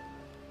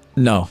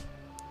 No.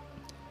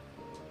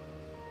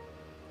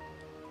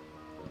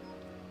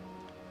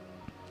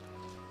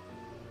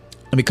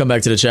 Let me come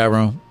back to the chat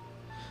room.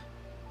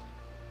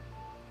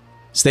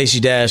 Stacey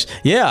Dash.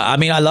 Yeah,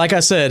 like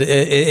I said,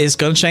 it's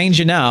going to change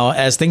you now.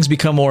 As things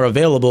become more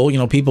available,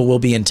 people will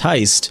be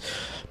enticed.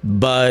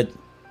 But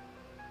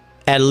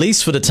at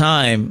least for the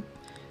time,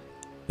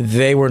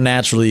 they were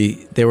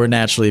naturally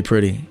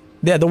pretty.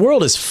 Yeah, the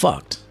world is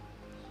fucked.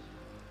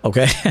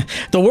 Okay?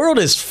 The world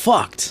is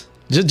fucked.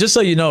 Just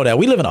so you know that.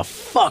 We live in a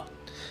fucked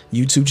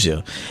YouTube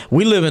show.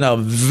 We live in a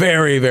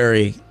very,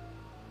 very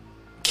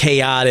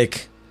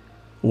chaotic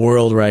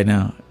world right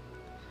now.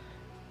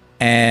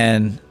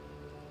 And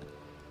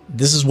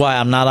this is why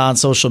I'm not on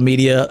social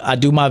media. I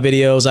do my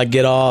videos. I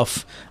get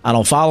off. I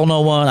don't follow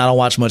no one. I don't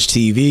watch much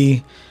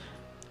TV.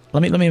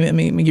 Let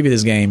me give you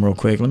this game real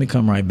quick. Let me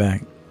come right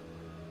back.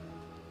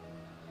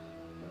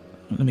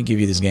 Let me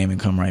give you this game and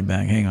come right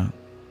back. Hang on.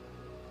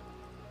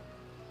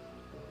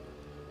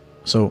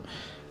 So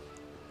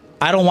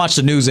I don't watch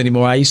the news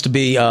anymore. I used to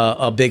be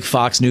a big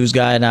Fox News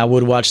guy, and I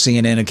would watch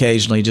CNN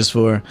occasionally just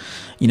for,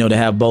 to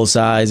have both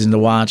sides and to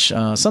watch.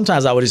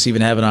 Sometimes I would just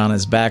even have it on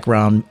as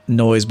background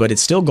noise, but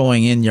it's still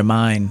going in your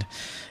mind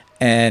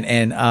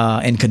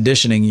and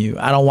conditioning you.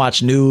 I don't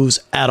watch news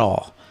at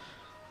all.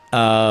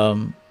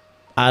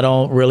 I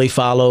don't really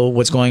follow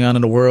what's going on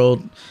in the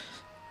world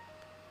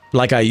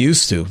like I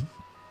used to.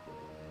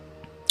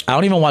 I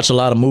don't even watch a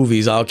lot of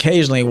movies. I'll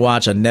occasionally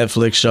watch a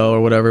Netflix show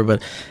or whatever,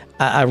 but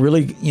I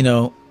really,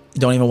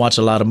 don't even watch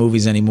a lot of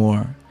movies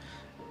anymore.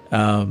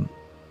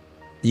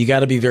 You got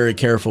to be very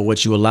careful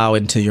what you allow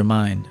into your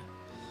mind.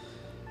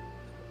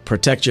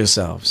 Protect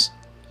yourselves,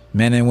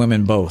 men and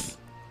women both.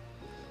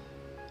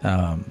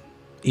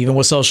 Even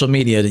with social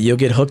media, you'll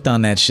get hooked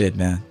on that shit,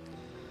 man.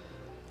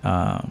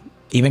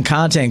 Even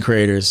content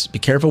creators, be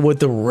careful with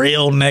the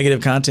real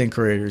negative content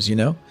creators,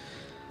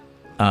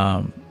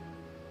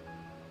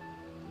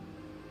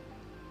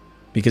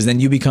 because then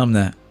you become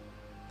that.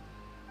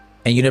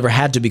 And you never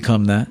had to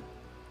become that,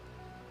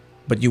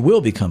 but you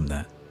will become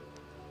that.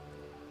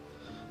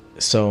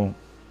 So,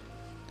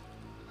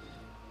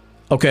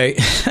 okay.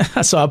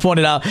 So I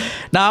pointed out.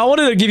 Now I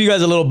wanted to give you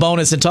guys a little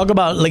bonus and talk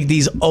about like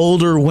these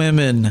older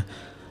women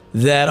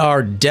that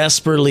are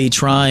desperately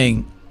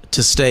trying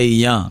to stay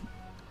young.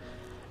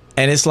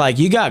 And it's like,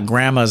 you got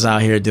grandmas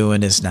out here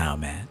doing this now,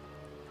 man.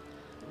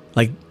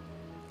 Like,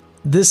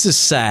 this is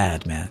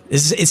sad, man.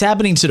 It's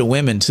happening to the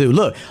women too.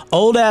 Look,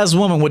 old ass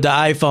woman with the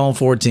iPhone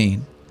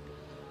 14.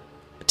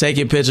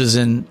 Taking pictures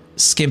in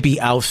skimpy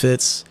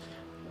outfits.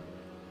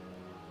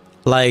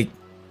 Like,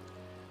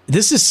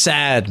 this is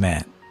sad,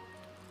 man.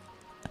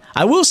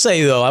 I will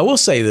say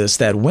this,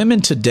 that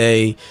women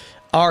today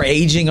are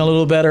aging a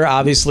little better.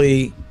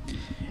 Obviously,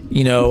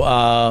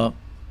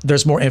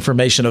 there's more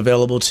information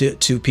available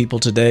to people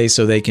today,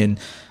 so they can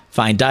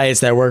find diets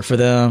that work for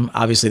them.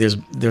 Obviously,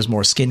 there's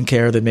more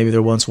skincare than maybe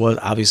there once was.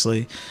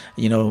 Obviously,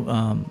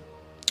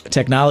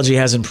 technology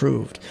has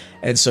improved.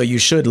 And so you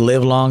should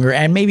live longer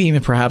and maybe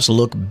even perhaps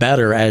look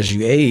better as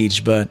you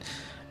age. But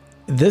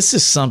this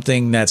is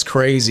something that's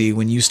crazy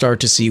when you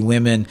start to see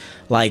women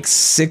like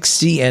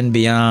 60 and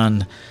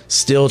beyond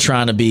still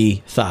trying to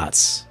be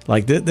thoughts.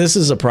 Like this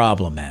is a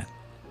problem, man.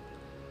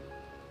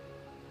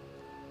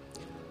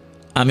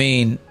 I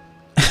mean,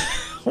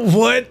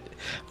 what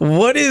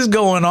is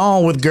going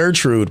on with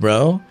Gertrude,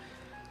 bro?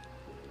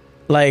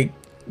 Like,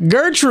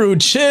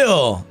 Gertrude,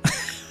 chill.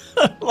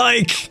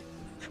 Like,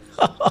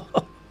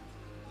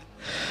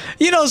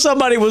 you know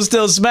somebody was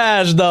still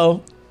smashed,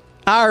 though.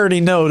 I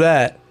already know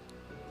that.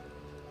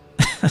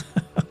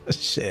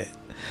 Shit.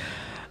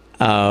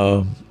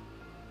 Come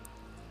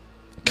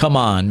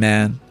on,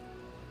 man.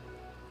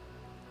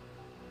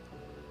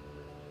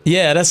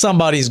 Yeah, that's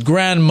somebody's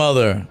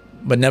grandmother.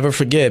 But never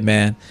forget,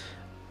 man.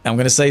 I'm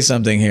going to say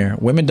something here.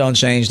 Women don't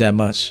change that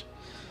much.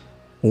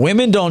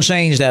 Women don't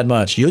change that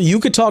much. You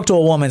could talk to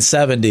a woman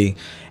 70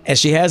 and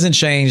she hasn't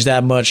changed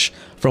that much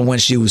from when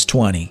she was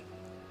 20.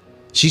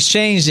 She's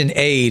changed in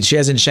age. She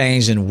hasn't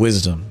changed in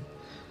wisdom.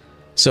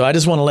 So I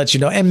just want to let you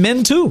know. And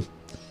men too.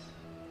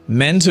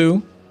 Men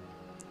too.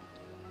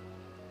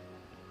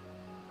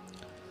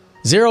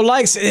 0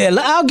 likes.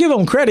 I'll give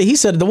him credit. He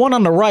said the one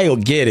on the right will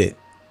get it.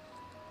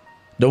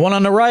 The one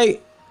on the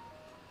right.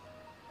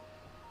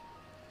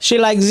 She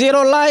like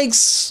 0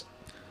 likes.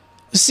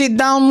 Sit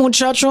down,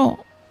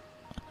 muchacho.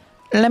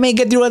 Let me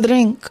get you a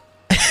drink.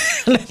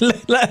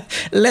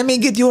 Let me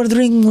get you a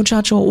drink,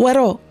 muchacho.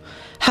 Güero,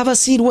 have a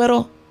seat,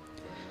 güero.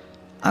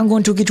 I'm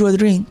going to get you a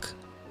drink.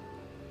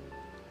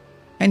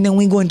 And then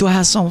we're going to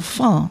have some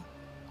fun.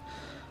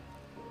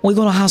 We're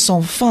going to have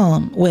some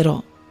fun,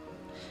 güero.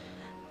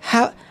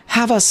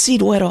 Have a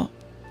seat, güero.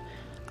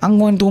 I'm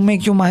going to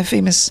make you my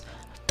famous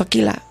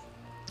tequila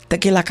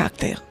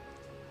cocktail.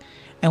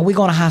 And we're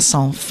going to have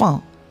some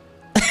fun.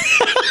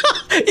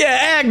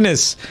 Yeah,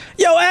 Agnes.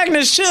 Yo,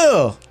 Agnes,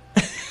 chill.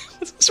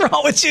 What's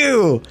wrong with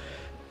you?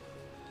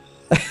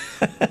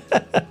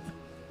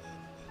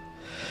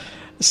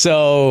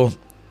 So,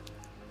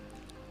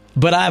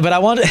 but I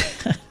want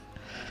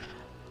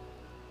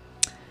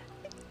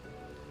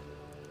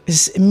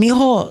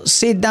mijo,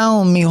 sit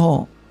down,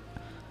 mijo.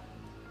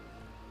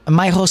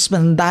 My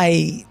husband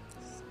died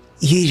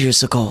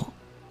years ago,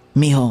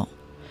 mijo.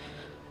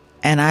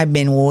 And I've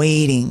been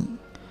waiting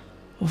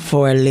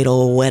for a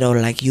little widow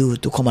like you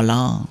to come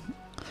along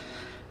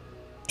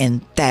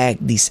and tag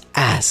this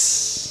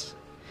ass.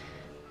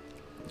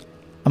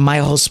 My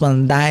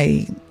husband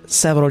died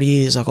several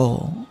years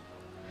ago,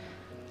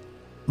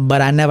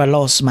 but I never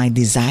lost my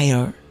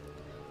desire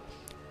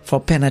for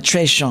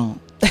penetration.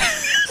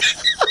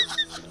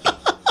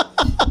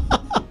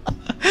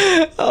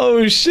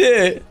 Oh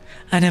shit.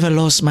 I never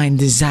lost my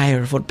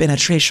desire for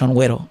penetration,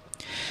 widow.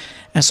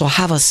 And so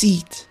have a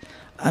seat.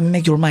 I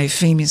make you my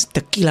famous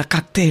tequila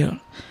cocktail.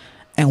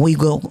 And we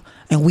go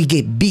and we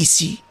get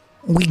busy.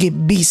 We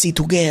get busy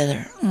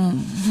together.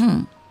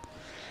 Mm-hmm.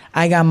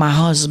 I got my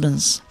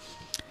husband's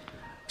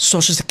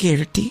Social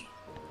Security.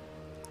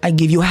 I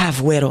give you half,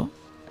 güero.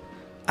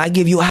 I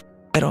give you half,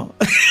 güero.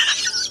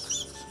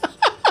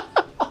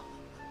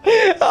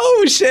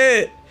 Oh,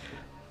 shit.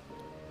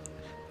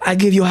 I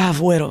give you half,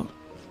 güero.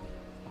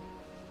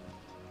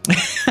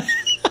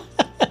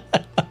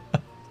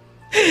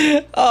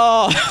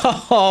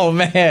 Oh,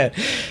 man.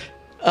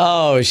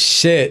 Oh,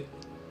 shit.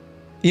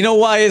 You know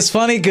why it's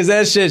funny? Because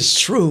that shit's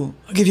true.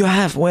 I'll give you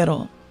half,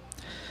 güero.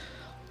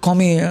 Come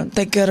here,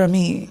 take care of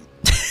me.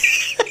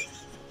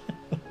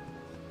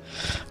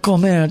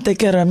 Come here, take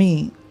care of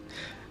me.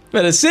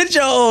 Better sit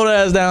your old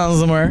ass down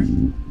somewhere.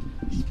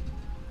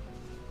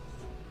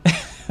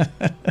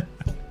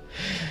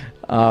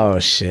 Oh,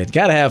 shit.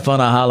 Gotta have fun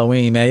on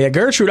Halloween, man. Yeah,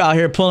 Gertrude out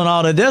here pulling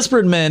all the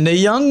desperate men, the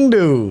young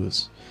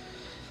dudes.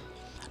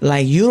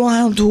 Like, you don't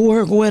have to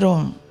work,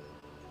 güero.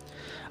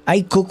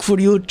 I cook for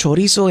you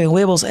chorizo and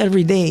huevos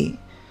every day.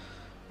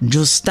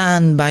 Just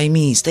stand by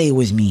me. Stay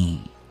with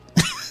me.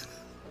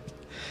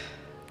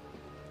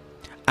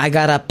 I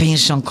got a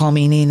pension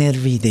coming in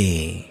every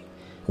day.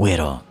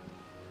 Güero.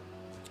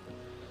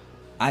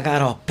 I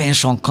got a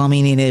pension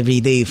coming in every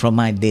day from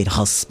my dead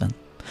husband,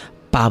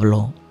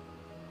 Pablo.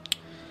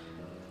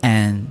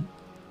 And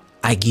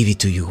I give it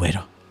to you,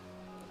 güero.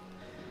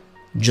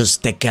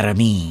 Just take care of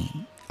me.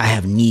 I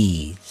have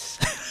needs.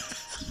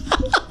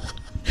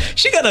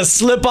 She got a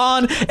slip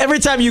on. Every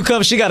time you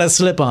come, she got a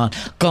slip on.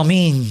 Come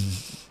in.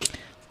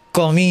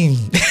 Come in.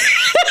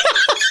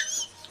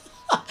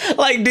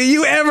 Like, do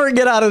you ever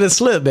get out of the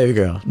slip, baby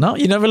girl? No,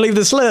 you never leave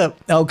the slip.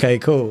 Okay,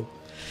 cool.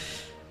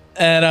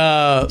 And,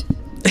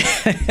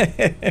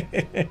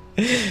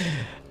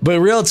 but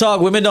real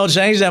talk, women don't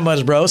change that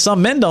much, bro.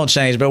 Some men don't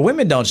change, but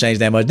women don't change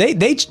that much.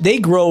 They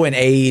grow in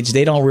age.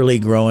 They don't really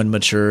grow in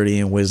maturity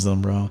and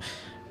wisdom, bro.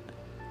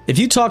 If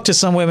you talk to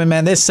some women,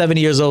 man, they're 70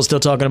 years old still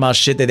talking about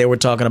shit that they were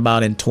talking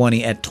about at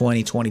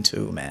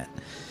 2022, man.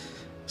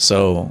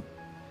 So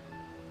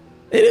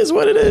it is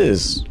what it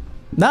is.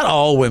 Not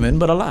all women,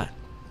 but a lot.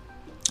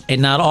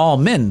 And not all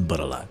men, but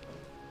a lot.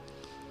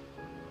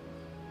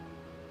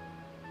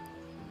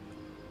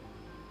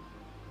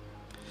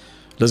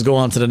 Let's go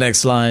on to the next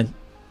slide.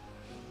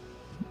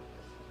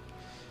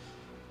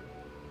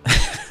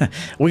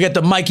 We got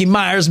the Mikey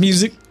Myers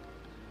music.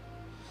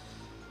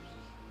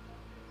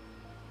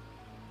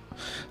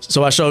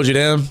 So I showed you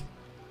them.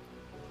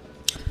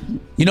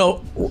 You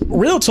know,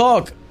 real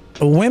talk,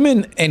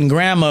 women and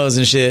grandmas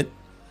and shit,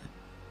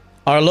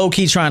 are low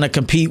key trying to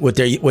compete with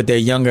their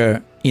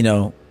younger,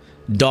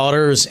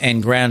 daughters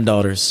and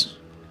granddaughters.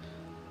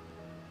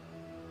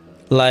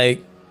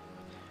 Like,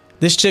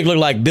 this chick looked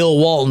like Bill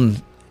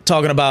Walton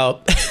talking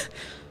about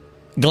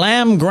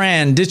glam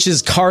grand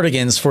ditches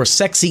cardigans for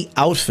sexy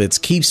outfits,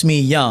 keeps me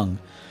young.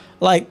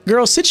 Like,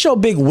 girl, sit your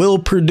big Will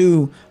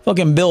Purdue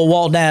fucking Bill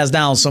Walton ass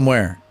down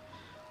somewhere.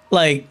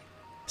 Like,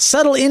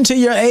 settle into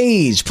your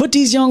age. Put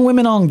these young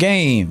women on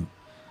game.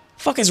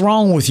 Fuck is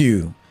wrong with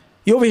you?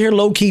 You over here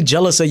low key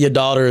jealous of your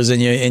daughters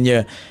and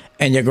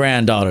your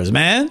granddaughters,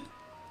 man.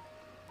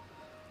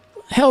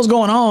 Hell's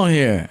going on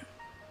here?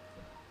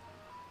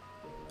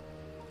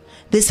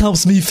 This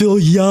helps me feel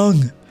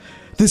young.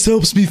 This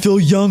helps me feel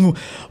young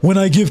when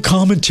I give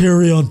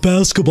commentary on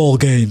basketball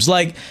games.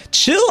 Like,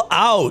 chill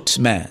out,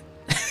 man.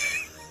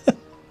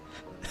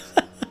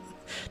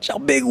 Your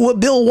big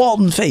Bill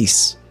Walton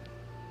face.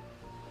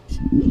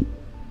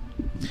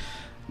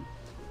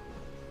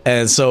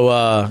 And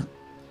so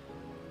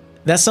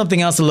that's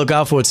something else to look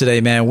out for today,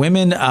 man.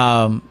 Women,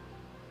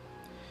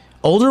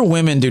 older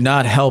women do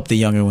not help the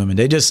younger women.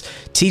 They just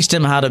teach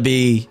them how to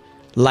be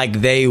like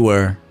they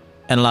were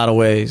in a lot of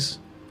ways.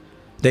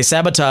 They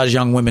sabotage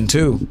young women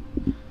too,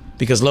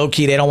 because low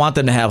key they don't want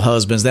them to have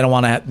husbands. They don't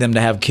want them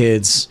to have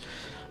kids.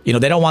 They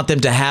don't want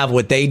them to have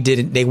what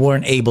they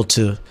weren't able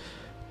to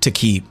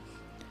keep.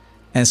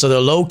 And so they're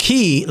low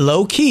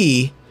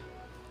key,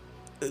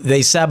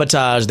 they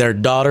sabotage their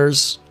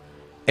daughters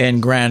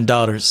and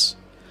granddaughters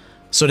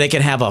so they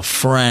can have a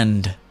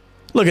friend.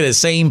 Look at the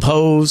same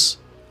pose.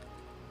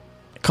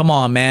 Come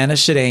on, man. That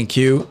shit ain't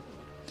cute.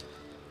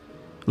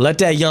 Let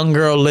that young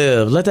girl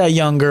live. Let that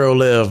young girl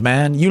live,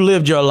 man. You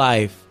lived your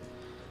life.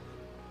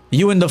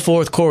 You in the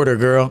fourth quarter,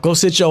 girl. Go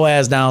sit your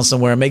ass down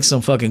somewhere and make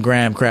some fucking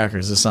graham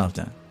crackers or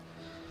something.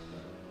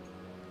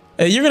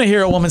 You're going to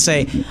hear a woman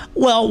say,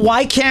 well,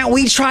 why can't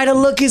we try to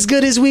look as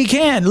good as we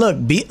can? Look,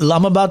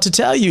 I'm about to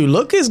tell you,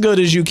 look as good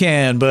as you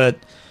can, but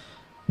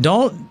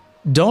don't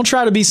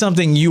try to be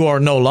something you are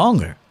no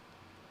longer.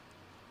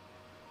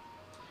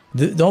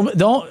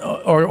 Don't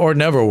or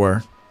never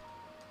were.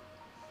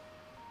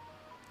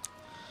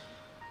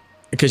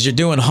 Because you're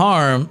doing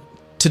harm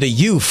to the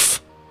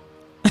youth.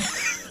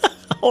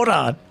 Hold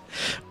on.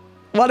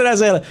 Why did I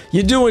say that?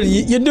 You're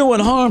doing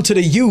harm to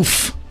the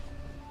youth.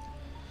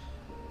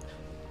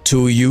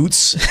 Two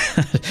youths.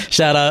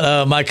 Shout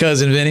out my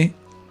cousin Vinny.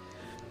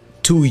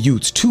 Two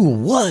youths. Two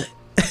what?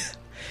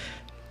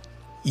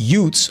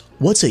 Youths.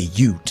 What's a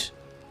ute?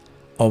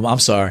 Oh, I'm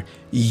sorry.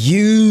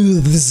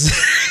 Youths.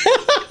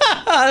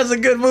 That's a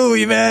good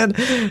movie, man.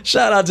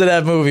 Shout out to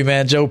that movie,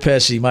 man. Joe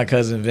Pesci, my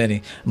cousin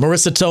Vinny.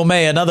 Marissa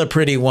Tomei, another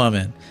pretty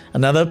woman.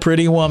 Another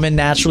pretty woman,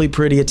 naturally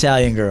pretty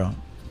Italian girl.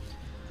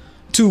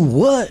 To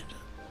what?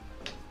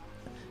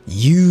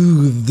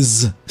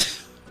 Youths.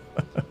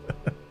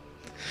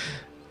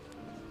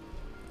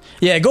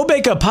 Yeah, go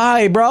bake a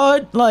pie,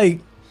 bro. Like,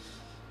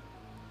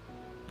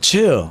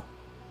 chill.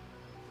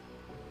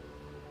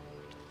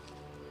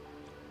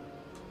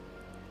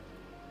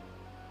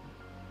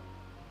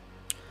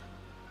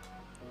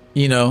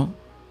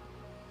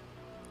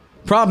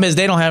 Problem is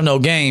they don't have no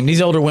game.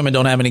 These older women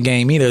don't have any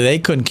game either. They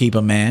couldn't keep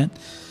a man.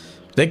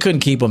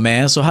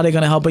 So how they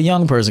gonna help a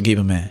young person keep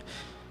a man?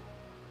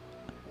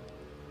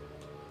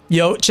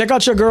 Yo, check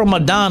out your girl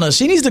Madonna.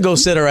 She needs to go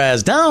sit her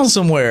ass down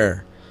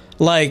somewhere.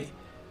 Like,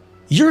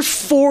 you're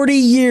 40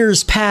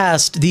 years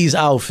past these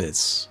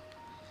outfits.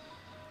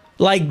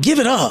 Like, give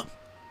it up.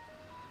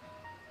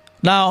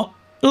 Now,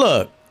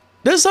 look,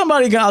 there's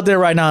somebody out there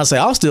right now and say,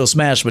 I'll still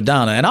smash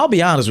Madonna. And I'll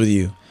be honest with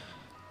you.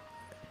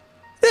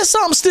 There's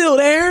something still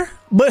there,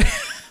 but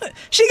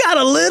she got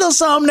a little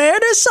something there.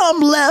 There's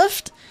something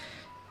left.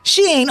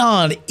 She ain't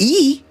on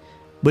E,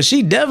 but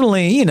she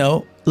definitely,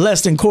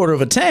 less than quarter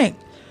of a tank.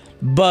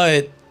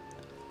 But,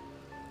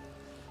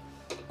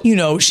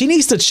 she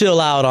needs to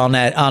chill out on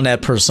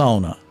that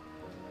persona.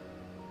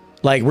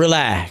 Like,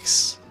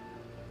 relax.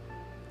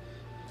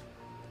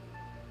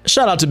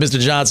 Shout out to Mr.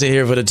 Johnson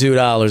here for the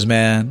 $2,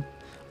 man.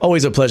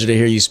 Always a pleasure to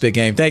hear you spit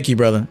game. Thank you,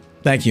 brother.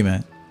 Thank you,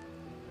 man.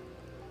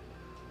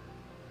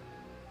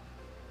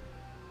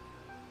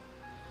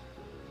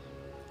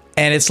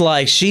 And it's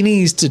like she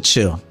needs to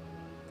chill.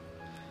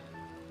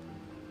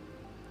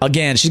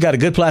 Again, she's got a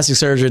good plastic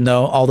surgeon,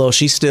 though, although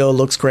she still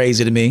looks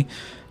crazy to me.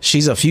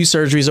 She's a few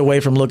surgeries away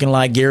from looking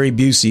like Gary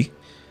Busey.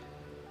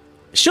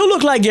 She'll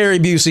look like Gary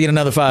Busey in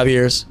another 5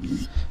 years.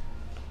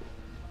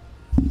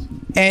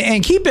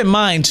 And keep in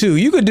mind, too,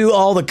 you could do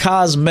all the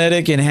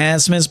cosmetic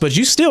enhancements, but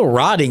you're still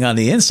rotting on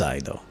the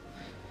inside, though.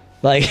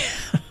 Like,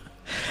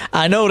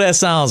 I know that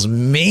sounds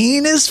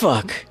mean as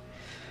fuck,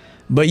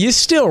 but you're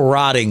still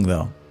rotting,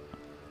 though.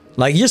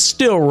 Like, you're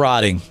still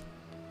rotting.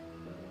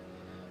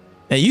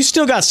 And you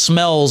still got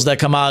smells that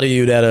come out of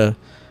you that are,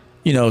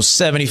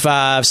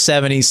 75,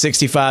 70,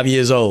 65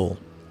 years old.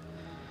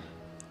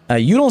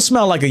 You don't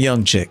smell like a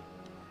young chick.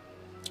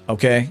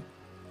 Okay?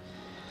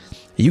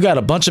 You got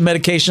a bunch of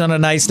medication on the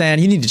nightstand.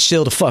 You need to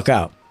chill the fuck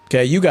out.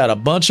 Okay? You got a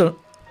bunch of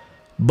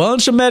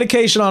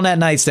medication on that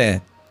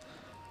nightstand.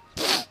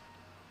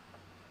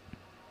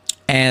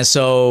 And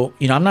so,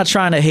 you know, I'm not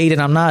trying to hate it.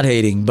 I'm not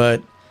hating,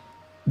 but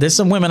there's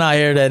some women out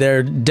here that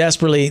they're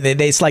desperately,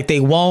 it's like they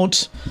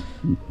won't.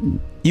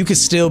 You could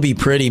still be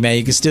pretty, man.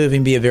 You could still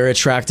even be a very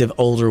attractive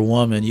older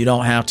woman. You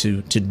don't have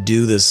to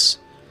do this.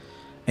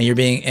 And you're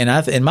being,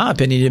 and in my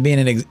opinion, you're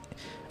being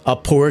a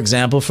poor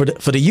example for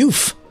the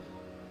youth.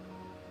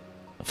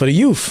 For the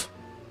youth.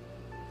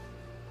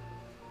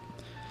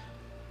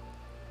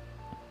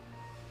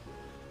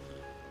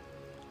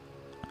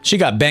 She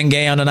got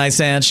Bengay on the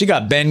nightstand. She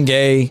got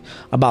Bengay,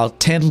 about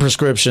 10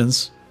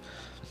 prescriptions.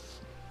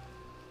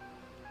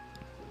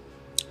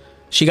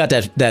 She got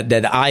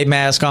that eye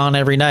mask on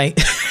every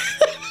night.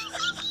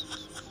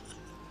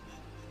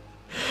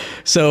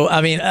 So,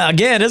 I mean,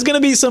 again, there's going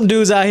to be some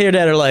dudes out here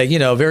that are like, you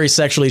know, very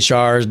sexually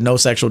charged, no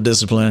sexual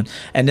discipline,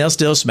 and they'll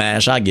still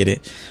smash. I get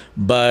it.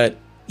 But,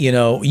 you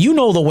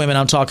know the women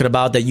I'm talking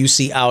about that you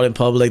see out in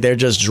public, they're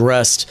just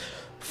dressed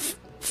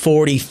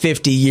 40,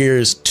 50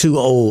 years too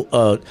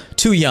old,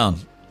 too young.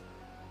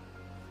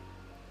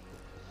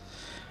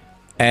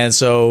 And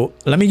so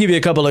let me give you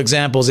a couple of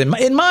examples.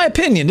 In my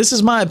opinion, this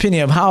is my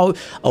opinion of how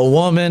a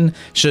woman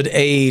should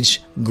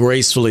age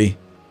gracefully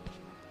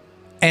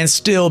and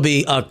still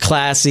be a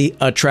classy,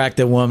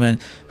 attractive woman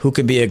who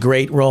can be a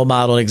great role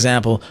model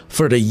example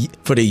for the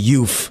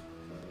youth,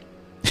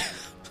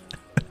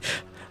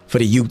 for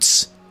the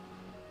youths.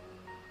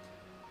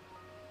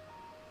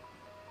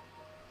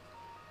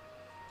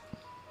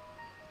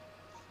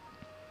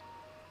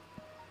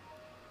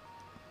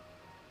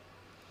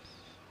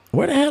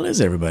 Where the hell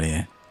is everybody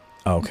at?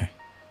 Oh, okay.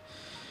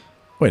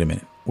 Wait a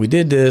minute. We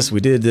did this.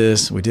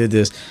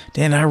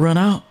 Then I run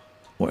out.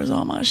 Where's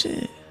all my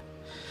shit?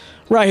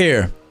 Right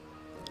here.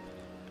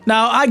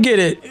 Now, I get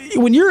it.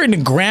 When you're in the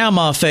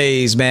grandma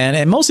phase, man,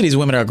 and most of these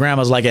women are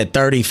grandmas like at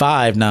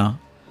 35 now.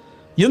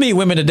 You'll meet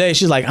women today.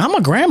 She's like, I'm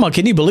a grandma.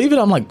 Can you believe it?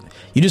 I'm like,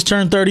 you just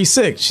turned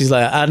 36. She's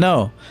like, I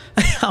know.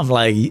 I'm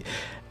like,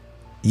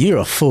 you're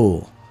a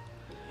fool.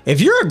 If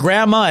you're a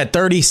grandma at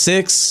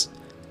 36,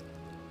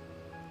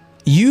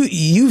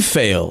 you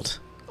failed.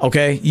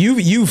 Okay?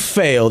 You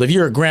failed if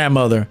you're a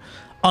grandmother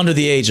under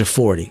the age of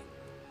 40.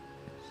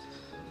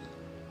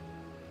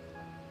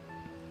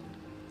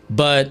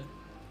 But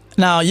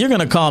now you're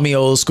going to call me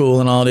old school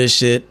and all this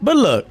shit. But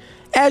look,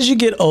 as you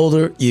get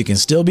older, you can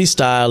still be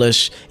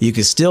stylish. You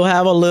can still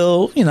have a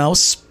little,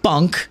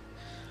 spunk.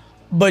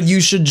 But you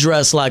should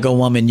dress like a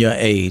woman your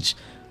age.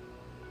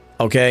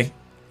 Okay?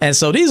 And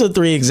so these are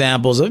 3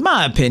 examples, in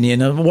my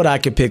opinion, of what I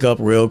could pick up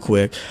real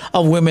quick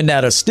of women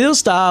that are still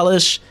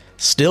stylish,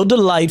 still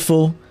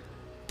delightful,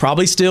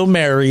 probably still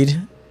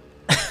married,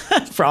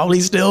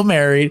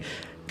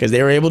 because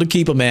they were able to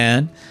keep a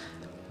man.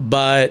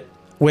 But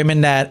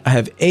women that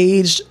have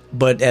aged,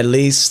 but at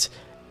least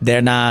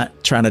they're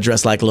not trying to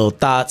dress like little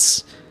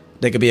thoughts.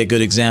 They could be a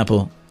good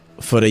example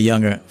for the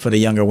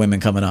younger women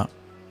coming up.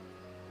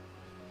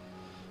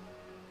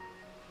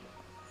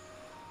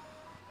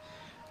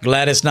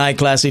 Gladys Knight,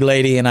 classy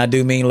lady, and I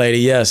do mean lady,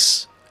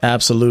 yes,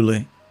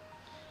 absolutely.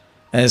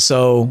 And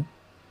so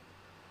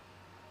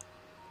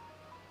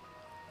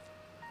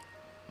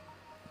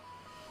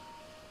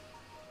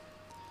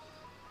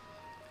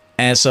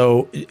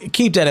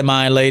keep that in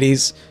mind,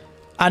 ladies.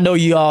 I know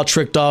you all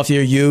tricked off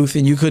your youth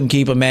and you couldn't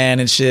keep a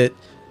man and shit.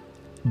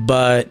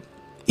 But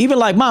even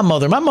like my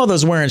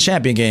mother's wearing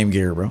Champion Game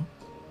gear, bro.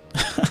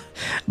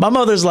 My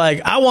mother's like,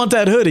 I want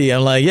that hoodie.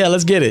 I'm like, yeah,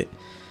 let's get it.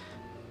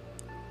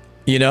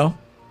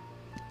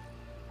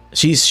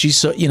 She's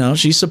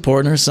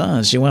supporting her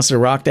son. She wants to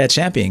rock that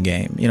Champion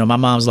Game. My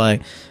mom's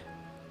like,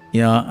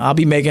 I'll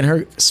be making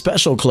her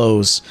special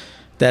clothes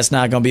that's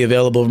not going to be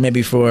available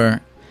maybe for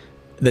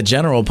the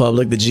general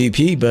public, the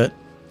GP, but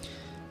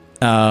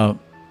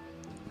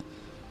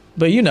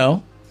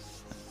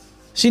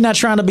she's not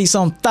trying to be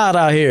some thought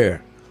out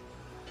here.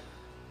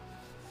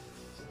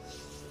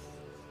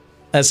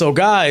 And so,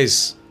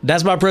 guys,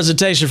 that's my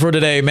presentation for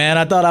today, man.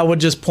 I thought I would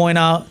just point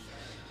out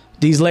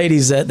these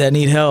ladies that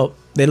need help.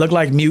 They look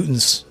like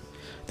mutants.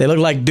 They look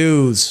like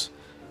dudes.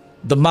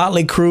 The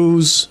Motley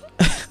Crues.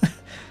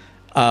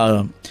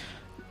 They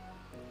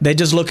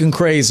just looking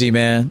crazy,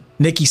 man.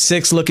 Nikki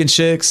Sixx looking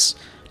chicks.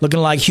 Looking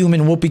like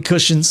human whoopee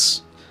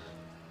cushions.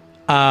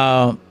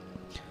 Howard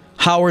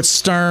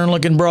Stern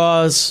looking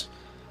bras.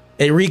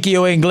 Enrique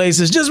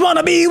Iglesias just want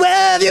to be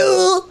with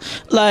you.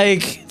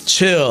 Like,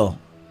 chill.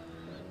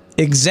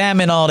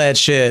 Examine all that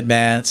shit,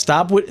 man.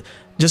 Stop with...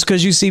 Just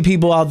because you see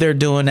people out there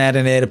doing that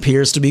and it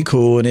appears to be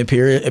cool and it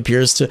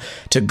appears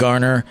to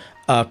garner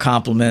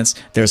compliments,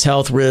 there's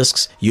health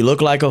risks. You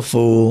look like a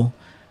fool.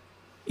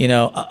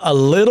 A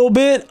little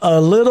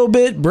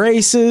bit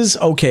braces.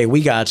 Okay,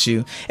 we got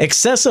you.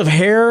 Excessive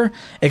hair,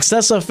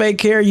 excessive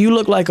fake hair. You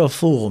look like a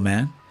fool,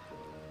 man.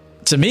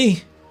 To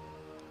me,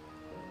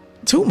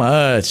 too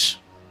much.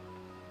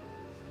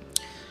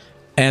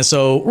 And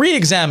so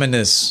re-examine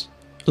this,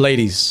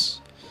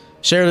 ladies.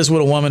 Share this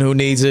with a woman who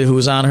needs it,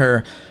 who's on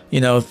her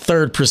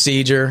 3rd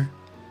procedure,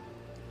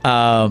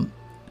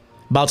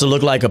 about to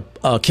look like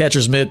a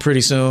catcher's mitt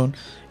pretty soon.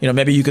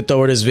 Maybe you could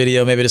throw her this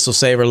video. Maybe this will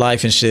save her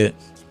life and shit.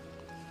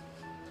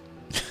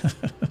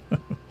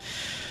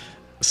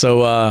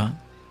 So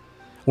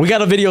we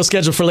got a video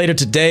scheduled for later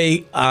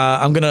today.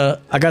 I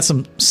got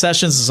some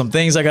sessions and some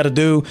things I got to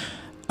do.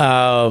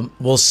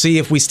 We'll see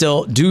if we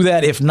still do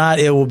that. If not,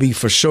 it will be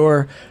for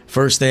sure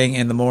first thing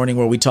in the morning,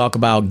 where we talk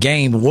about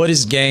game. What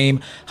is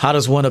game? How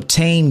does one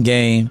obtain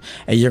game?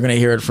 And you're going to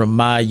hear it from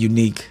my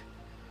unique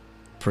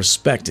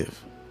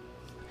perspective.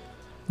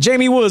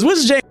 Jamie Woods,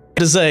 what's Jamie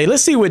to say?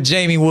 Let's see what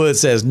Jamie Woods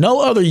says.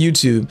 No other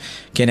YouTube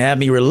can have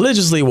me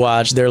religiously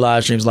watch their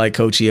live streams like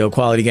Coach EO.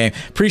 Quality game.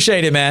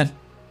 Appreciate it, man.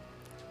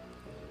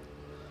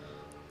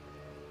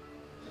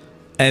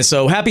 And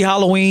so happy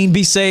Halloween.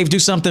 Be safe. Do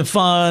something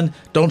fun.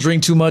 Don't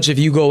drink too much if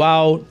you go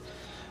out.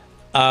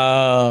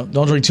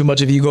 Don't drink too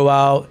much if you go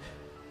out.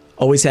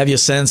 Always have your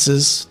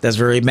senses. That's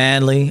very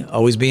manly.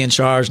 Always be in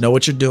charge. Know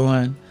what you're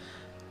doing.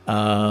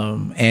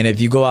 And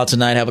if you go out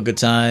tonight, have a good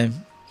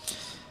time.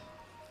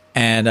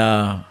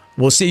 And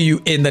we'll see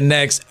you in the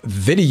next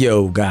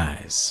video,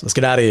 guys. Let's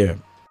get out of here.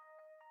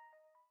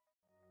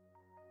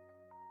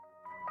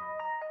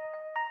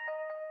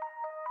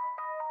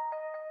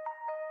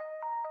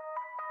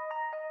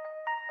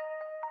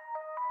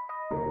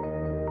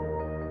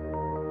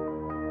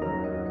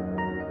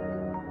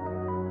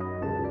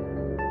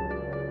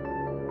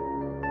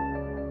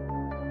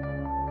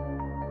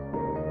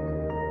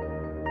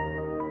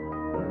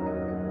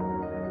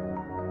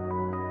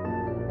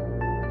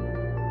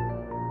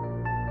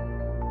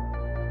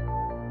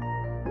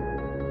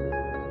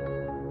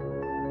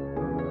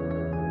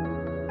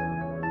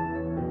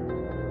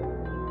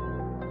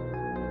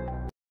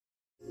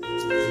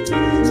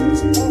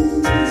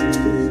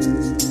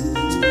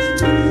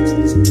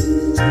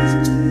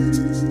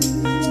 Thank you.